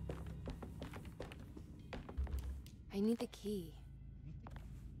 I need the key.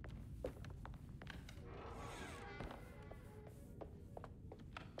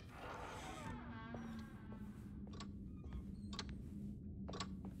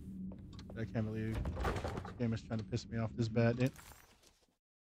 I can't believe this game is trying to piss me off this bad.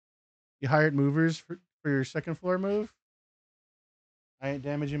 You hired movers for your second floor move? I ain't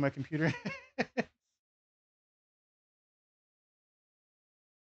damaging my computer.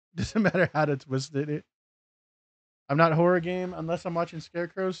 Doesn't matter how to twist it. I'm not horror game unless I'm watching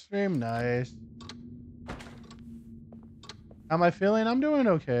Scarecrow's stream. Nice. How am I feeling? I'm doing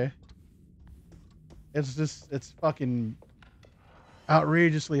okay. It's just, it's fucking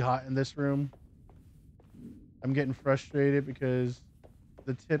outrageously hot in this room. I'm getting frustrated because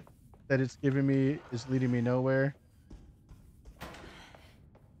the tip that it's giving me is leading me nowhere.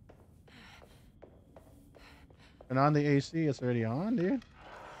 And on the AC, it's already on, dude.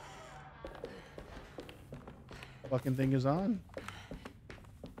 Fucking thing is on.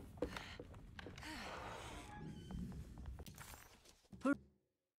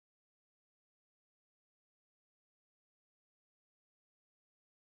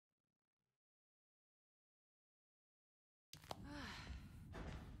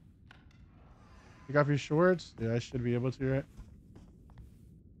 Take off your shorts? Yeah, I should be able to, right?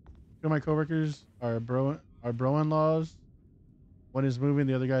 Two of my coworkers are bro-in-laws. One is moving,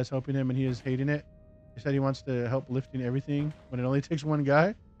 the other guy's helping him, and he is hating it. He said he wants to help lifting everything when it only takes one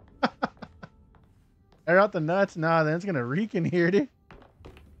guy. Air out the nuts? Nah, then it's gonna reek in here, dude.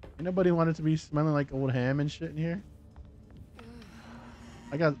 Ain't nobody wanted to be smelling like old ham and shit in here.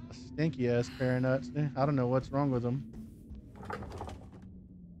 I got a stinky ass pair of nuts. I don't know what's wrong with them.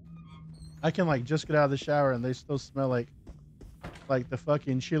 I can like just get out of the shower and they still smell like the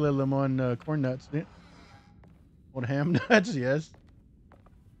fucking chile limon corn nuts, dude. Old ham nuts, yes.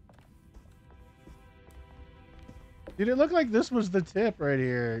 Dude, it looked like this was the tip right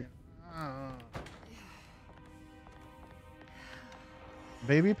here.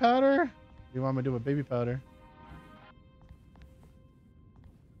 Baby powder? What do you want me to do with baby powder?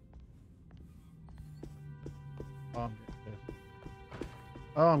 Oh, I'm getting pissed.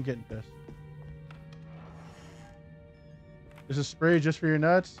 Oh, I'm getting pissed. There's a spray just for your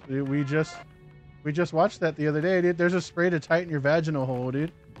nuts. Dude, we just watched that the other day, dude. There's a spray to tighten your vaginal hole,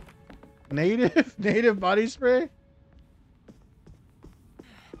 dude. Native body spray.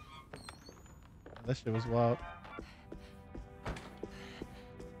 That shit was wild.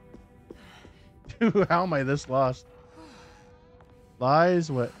 Dude, how am I this lost?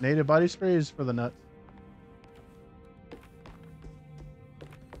 Lies? What? Native body spray is for the nuts.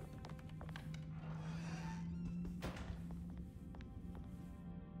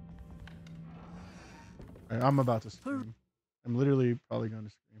 I'm about to scream. I'm literally probably going to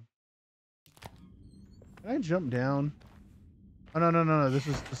scream. Can I jump down? Oh, no. This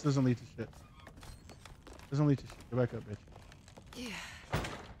doesn't lead to shit. Doesn't lead to shit. Go back up, bitch. Yeah.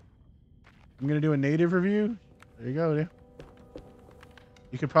 I'm going to do a native review. There you go, dude.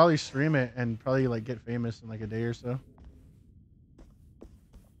 You could probably stream it and probably like get famous in like a day or so.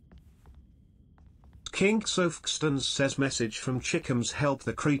 King Sofkstons says message from Chickums, help,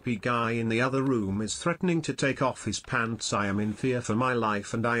 the creepy guy in the other room is threatening to take off his pants. I am in fear for my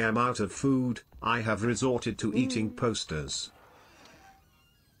life and I am out of food. I have resorted to eating posters.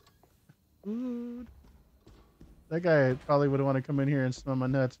 Food. That guy probably would want to come in here and smell my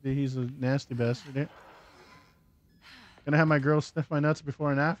nuts, dude. He's a nasty bastard, dude. Gonna have my girl sniff my nuts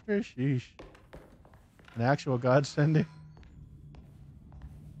before and after? Sheesh. An actual godsend, dude.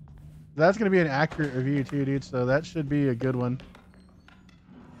 That's gonna be an accurate review too, dude, so that should be a good one.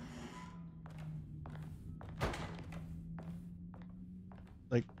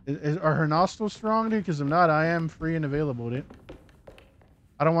 Like, are her nostrils strong, dude? Because if not, I am free and available, dude.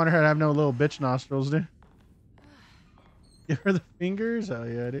 I don't want her to have no little bitch nostrils, dude. Give her the fingers? Oh,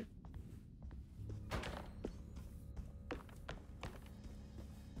 yeah, dude.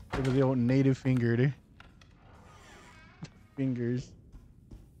 Give her the old native finger, dude. Fingers.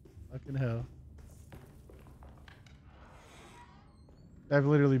 Fucking hell. I've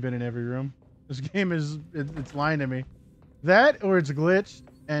literally been in every room. This game is, it's lying to me. That or it's glitched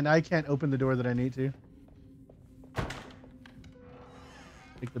and I can't open the door that I need to.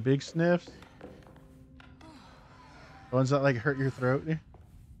 Take the big sniffs. The ones that like hurt your throat.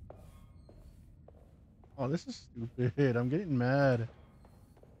 Oh, this is stupid. I'm getting mad.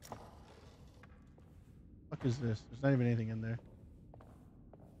 What the fuck is this? There's not even anything in there.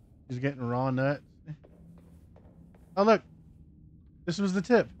 He's getting raw nuts. Oh, look. This was the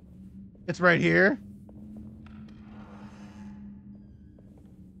tip. It's right here.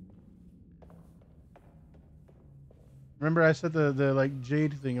 Remember I said the like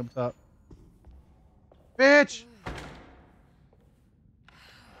jade thing up top. Bitch!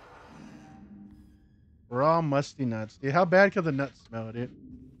 Raw musty nuts. Dude, how bad could the nuts smell, dude?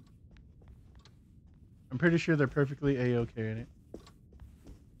 I'm pretty sure they're perfectly A-okay in it.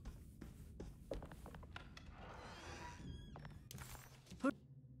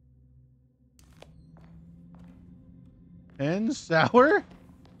 And sour?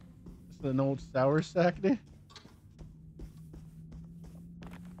 It's an old sour sack, dude.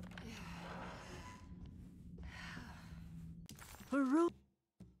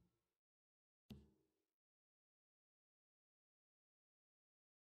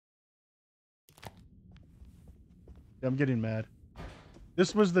 I'm getting mad.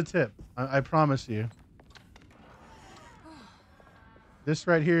 This was the tip. I promise you. This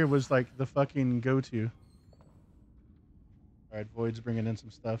right here was like the fucking go-to. Alright, Void's bringing in some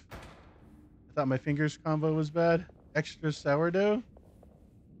stuff. I thought my fingers combo was bad. Extra sourdough?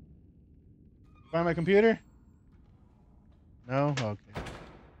 Buy my computer? No? Okay.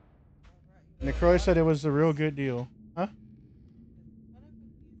 Necroy said it was a real good deal. Huh?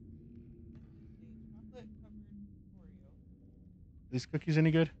 These cookies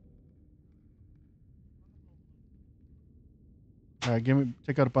any good? Alright,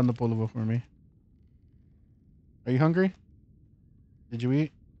 take out a pan de polvo for me. Are you hungry? Did you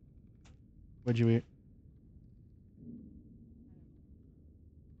eat? What'd you eat?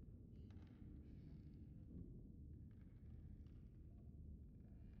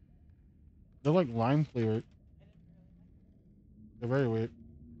 They're like lime flavored. They're very weird.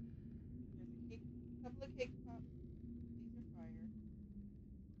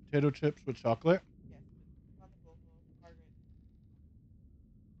 Potato chips with chocolate.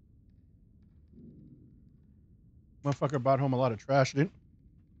 Motherfucker brought home a lot of trash, dude.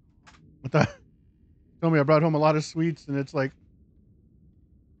 What the? Told me I brought home a lot of sweets, and it's like,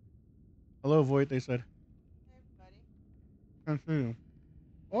 hello, Void. They said. Can't see you.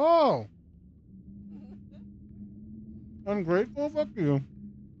 Oh, ungrateful. Fuck you.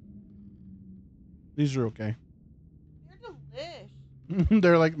 These are okay. They're delish.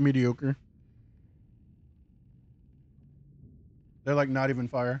 They're like mediocre. They're like not even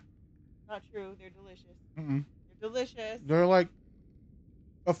fire. Not true. They're delicious. Mm-mm. They're delicious. They're like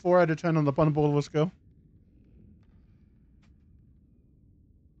a 4 out of 10 on the pan de polvo scale.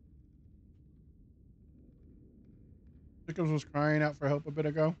 Pickles was crying out for help a bit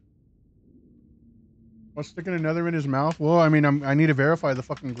ago. Was sticking another in his mouth. Well, I mean, I need to verify the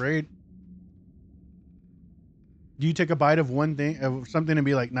fucking grade. Do you take a bite of one thing, of something, and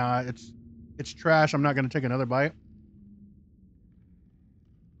be like, nah, it's trash. I'm not gonna take another bite.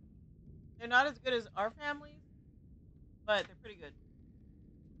 They're not as good as our families, but they're pretty good.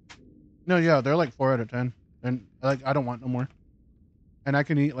 No, yeah, they're like 4 out of 10, and like I don't want no more. And I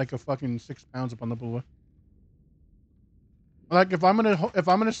can eat like a fucking 6 pounds up on the polvo. Like if I'm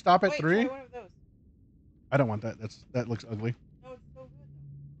gonna stop at 3, try one of those. I don't want that. That looks ugly. No, it's so good.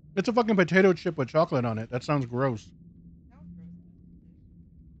 It's a fucking potato chip with chocolate on it. That sounds gross.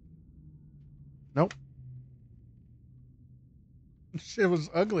 Nope. Shit was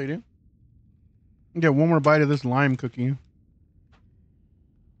ugly, dude. Get one more bite of this lime cookie.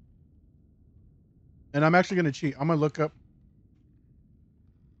 And I'm actually gonna cheat. I'm gonna look up.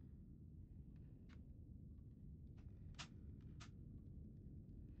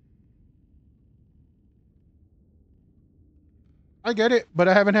 I get it, but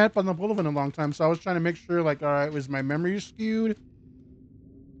I haven't had Panapulova in a long time, so I was trying to make sure, like, all right, was my memory skewed?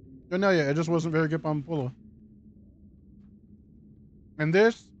 But no, yeah, it just wasn't very good Panapulova. And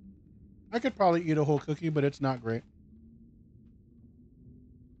this, I could probably eat a whole cookie, but it's not great.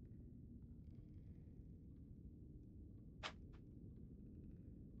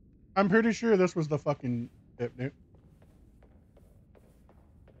 I'm pretty sure this was the fucking tip, dude.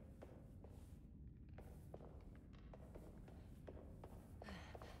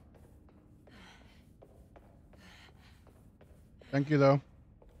 Thank you, though.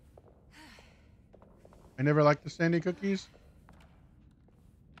 I never liked the sandy cookies.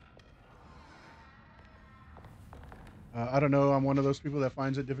 I don't know. I'm one of those people that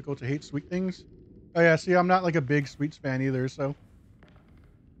finds it difficult to hate sweet things. Oh, yeah. See, I'm not like a big sweets fan either, so.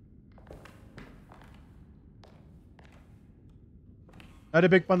 Not a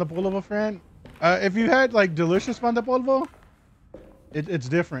big Panapulova fan. If you had like delicious Panapulova, it's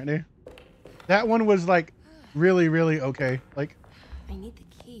different, eh? That one was like really, really okay. Like, I need the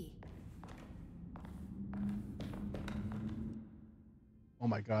key. oh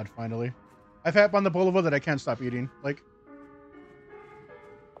my god, finally. I've had Panapulova that I can't stop eating. Like,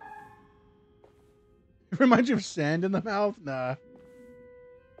 it reminds you of sand in the mouth? Nah.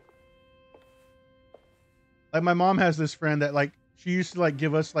 Like, my mom has this friend that, like, she used to, like,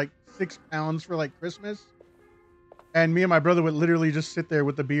 give us, like, 6 pounds for, like, Christmas. And me and my brother would literally just sit there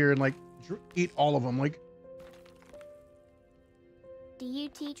with the beer and, like, eat all of them. Like, Do you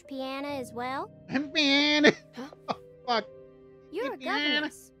teach piano as well? piano. Oh, fuck. You're a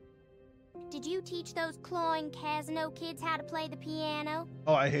governess. Did you teach those cloying Casino kids how to play the piano?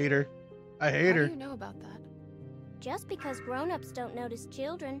 Oh, I hate her. I hate her. How do you know about that? Just because grown-ups don't notice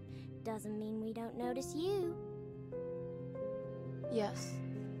children doesn't mean we don't notice you. Yes.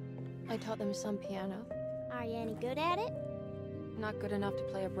 I taught them some piano. Are you any good at it? Not good enough to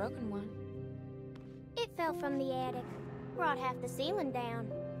play a broken one. It fell from the attic. Brought half the ceiling down.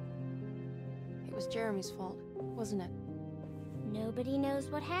 It was Jeremy's fault, wasn't it? Nobody knows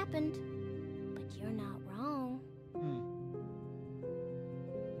what happened, but you're not wrong.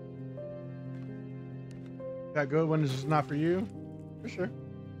 That good one is just not for you? For sure.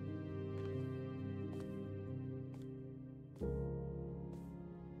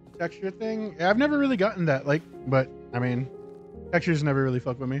 Texture thing? Yeah, I've never really gotten that, like, but, I mean, textures never really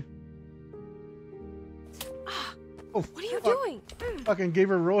fuck with me. Oh, what are you doing? Fucking gave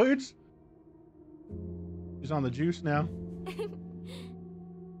her roids? She's on the juice now.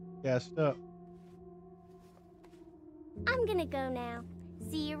 Gassed up. I'm gonna go now.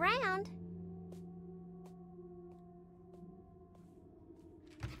 See you around.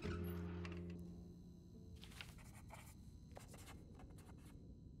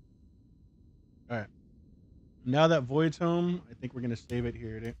 Alright. Now that Void's home, I think we're gonna save it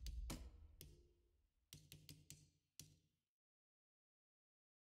here, dude.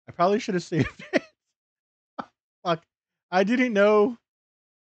 I probably should have saved it. Fuck. I didn't know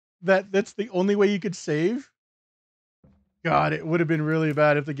that that's the only way you could save. God, it would have been really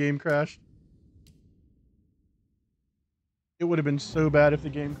bad if the game crashed. It would have been so bad if the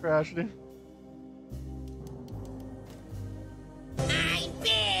game crashed. I'm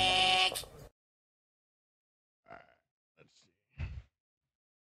big.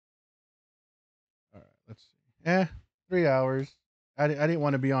 Alright, let's see. 3 hours. I didn't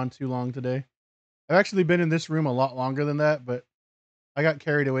want to be on too long today. I've actually been in this room a lot longer than that, but I got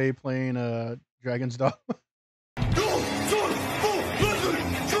carried away playing Dragon's Dogma.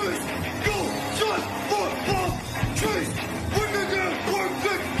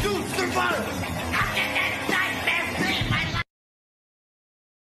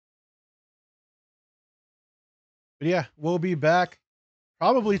 But yeah, we'll be back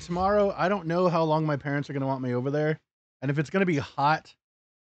probably tomorrow. I don't know how long my parents are going to want me over there. And if it's going to be hot,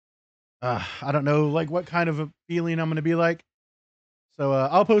 I don't know like what kind of a feeling I'm going to be like. So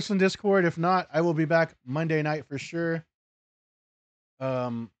I'll post on Discord. If not, I will be back Monday night for sure.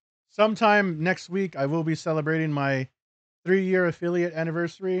 Sometime next week, I will be celebrating my 3-year affiliate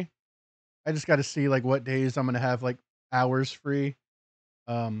anniversary. I just got to see like what days I'm going to have like hours free.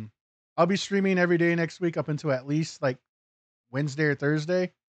 I'll be streaming every day next week up until at least like Wednesday or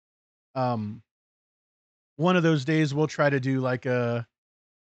Thursday. One of those days we'll try to do like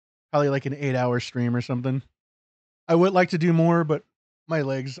probably like an 8-hour stream or something. I would like to do more, but my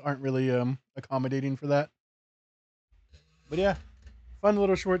legs aren't really accommodating for that. But yeah, fun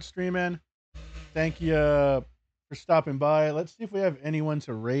little short stream, man. Thank you for stopping by. Let's see if we have anyone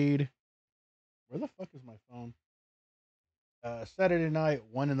to raid. Where the fuck is my phone? Saturday night,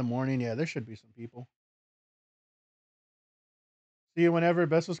 1 in the morning. Yeah, there should be some people. See you whenever.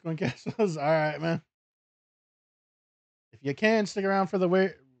 Best of Squint Castles. All right, man. If you can, stick around for the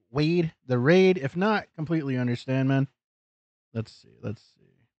raid. If not, completely understand, man. Let's see.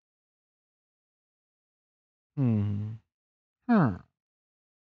 Huh.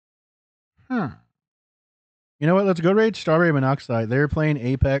 You know what? Let's go raid Strawberry Monoxide. They were playing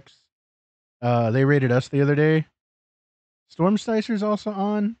Apex. They raided us the other day. Storm Sticer's also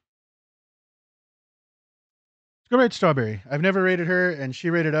on. Let's go raid Strawberry. I've never raided her, and she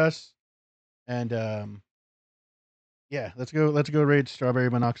raided us. And yeah, let's go raid Strawberry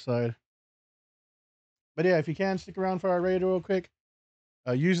Monoxide. But yeah, if you can, stick around for our raid real quick.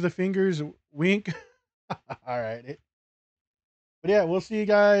 Use the fingers, wink. All right. But yeah, we'll see you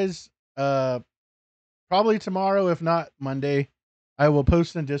guys probably tomorrow, if not Monday. I will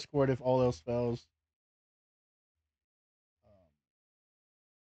post in Discord if all else fails.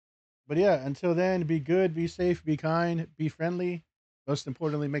 But yeah, until then, be good, be safe, be kind, be friendly. Most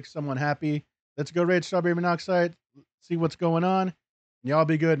importantly, make someone happy. Let's go raid Strawberry Monoxide, see what's going on. Y'all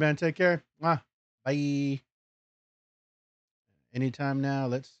be good, man. Take care. Bye. Anytime now.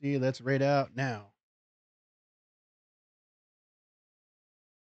 Let's see. Let's raid out now.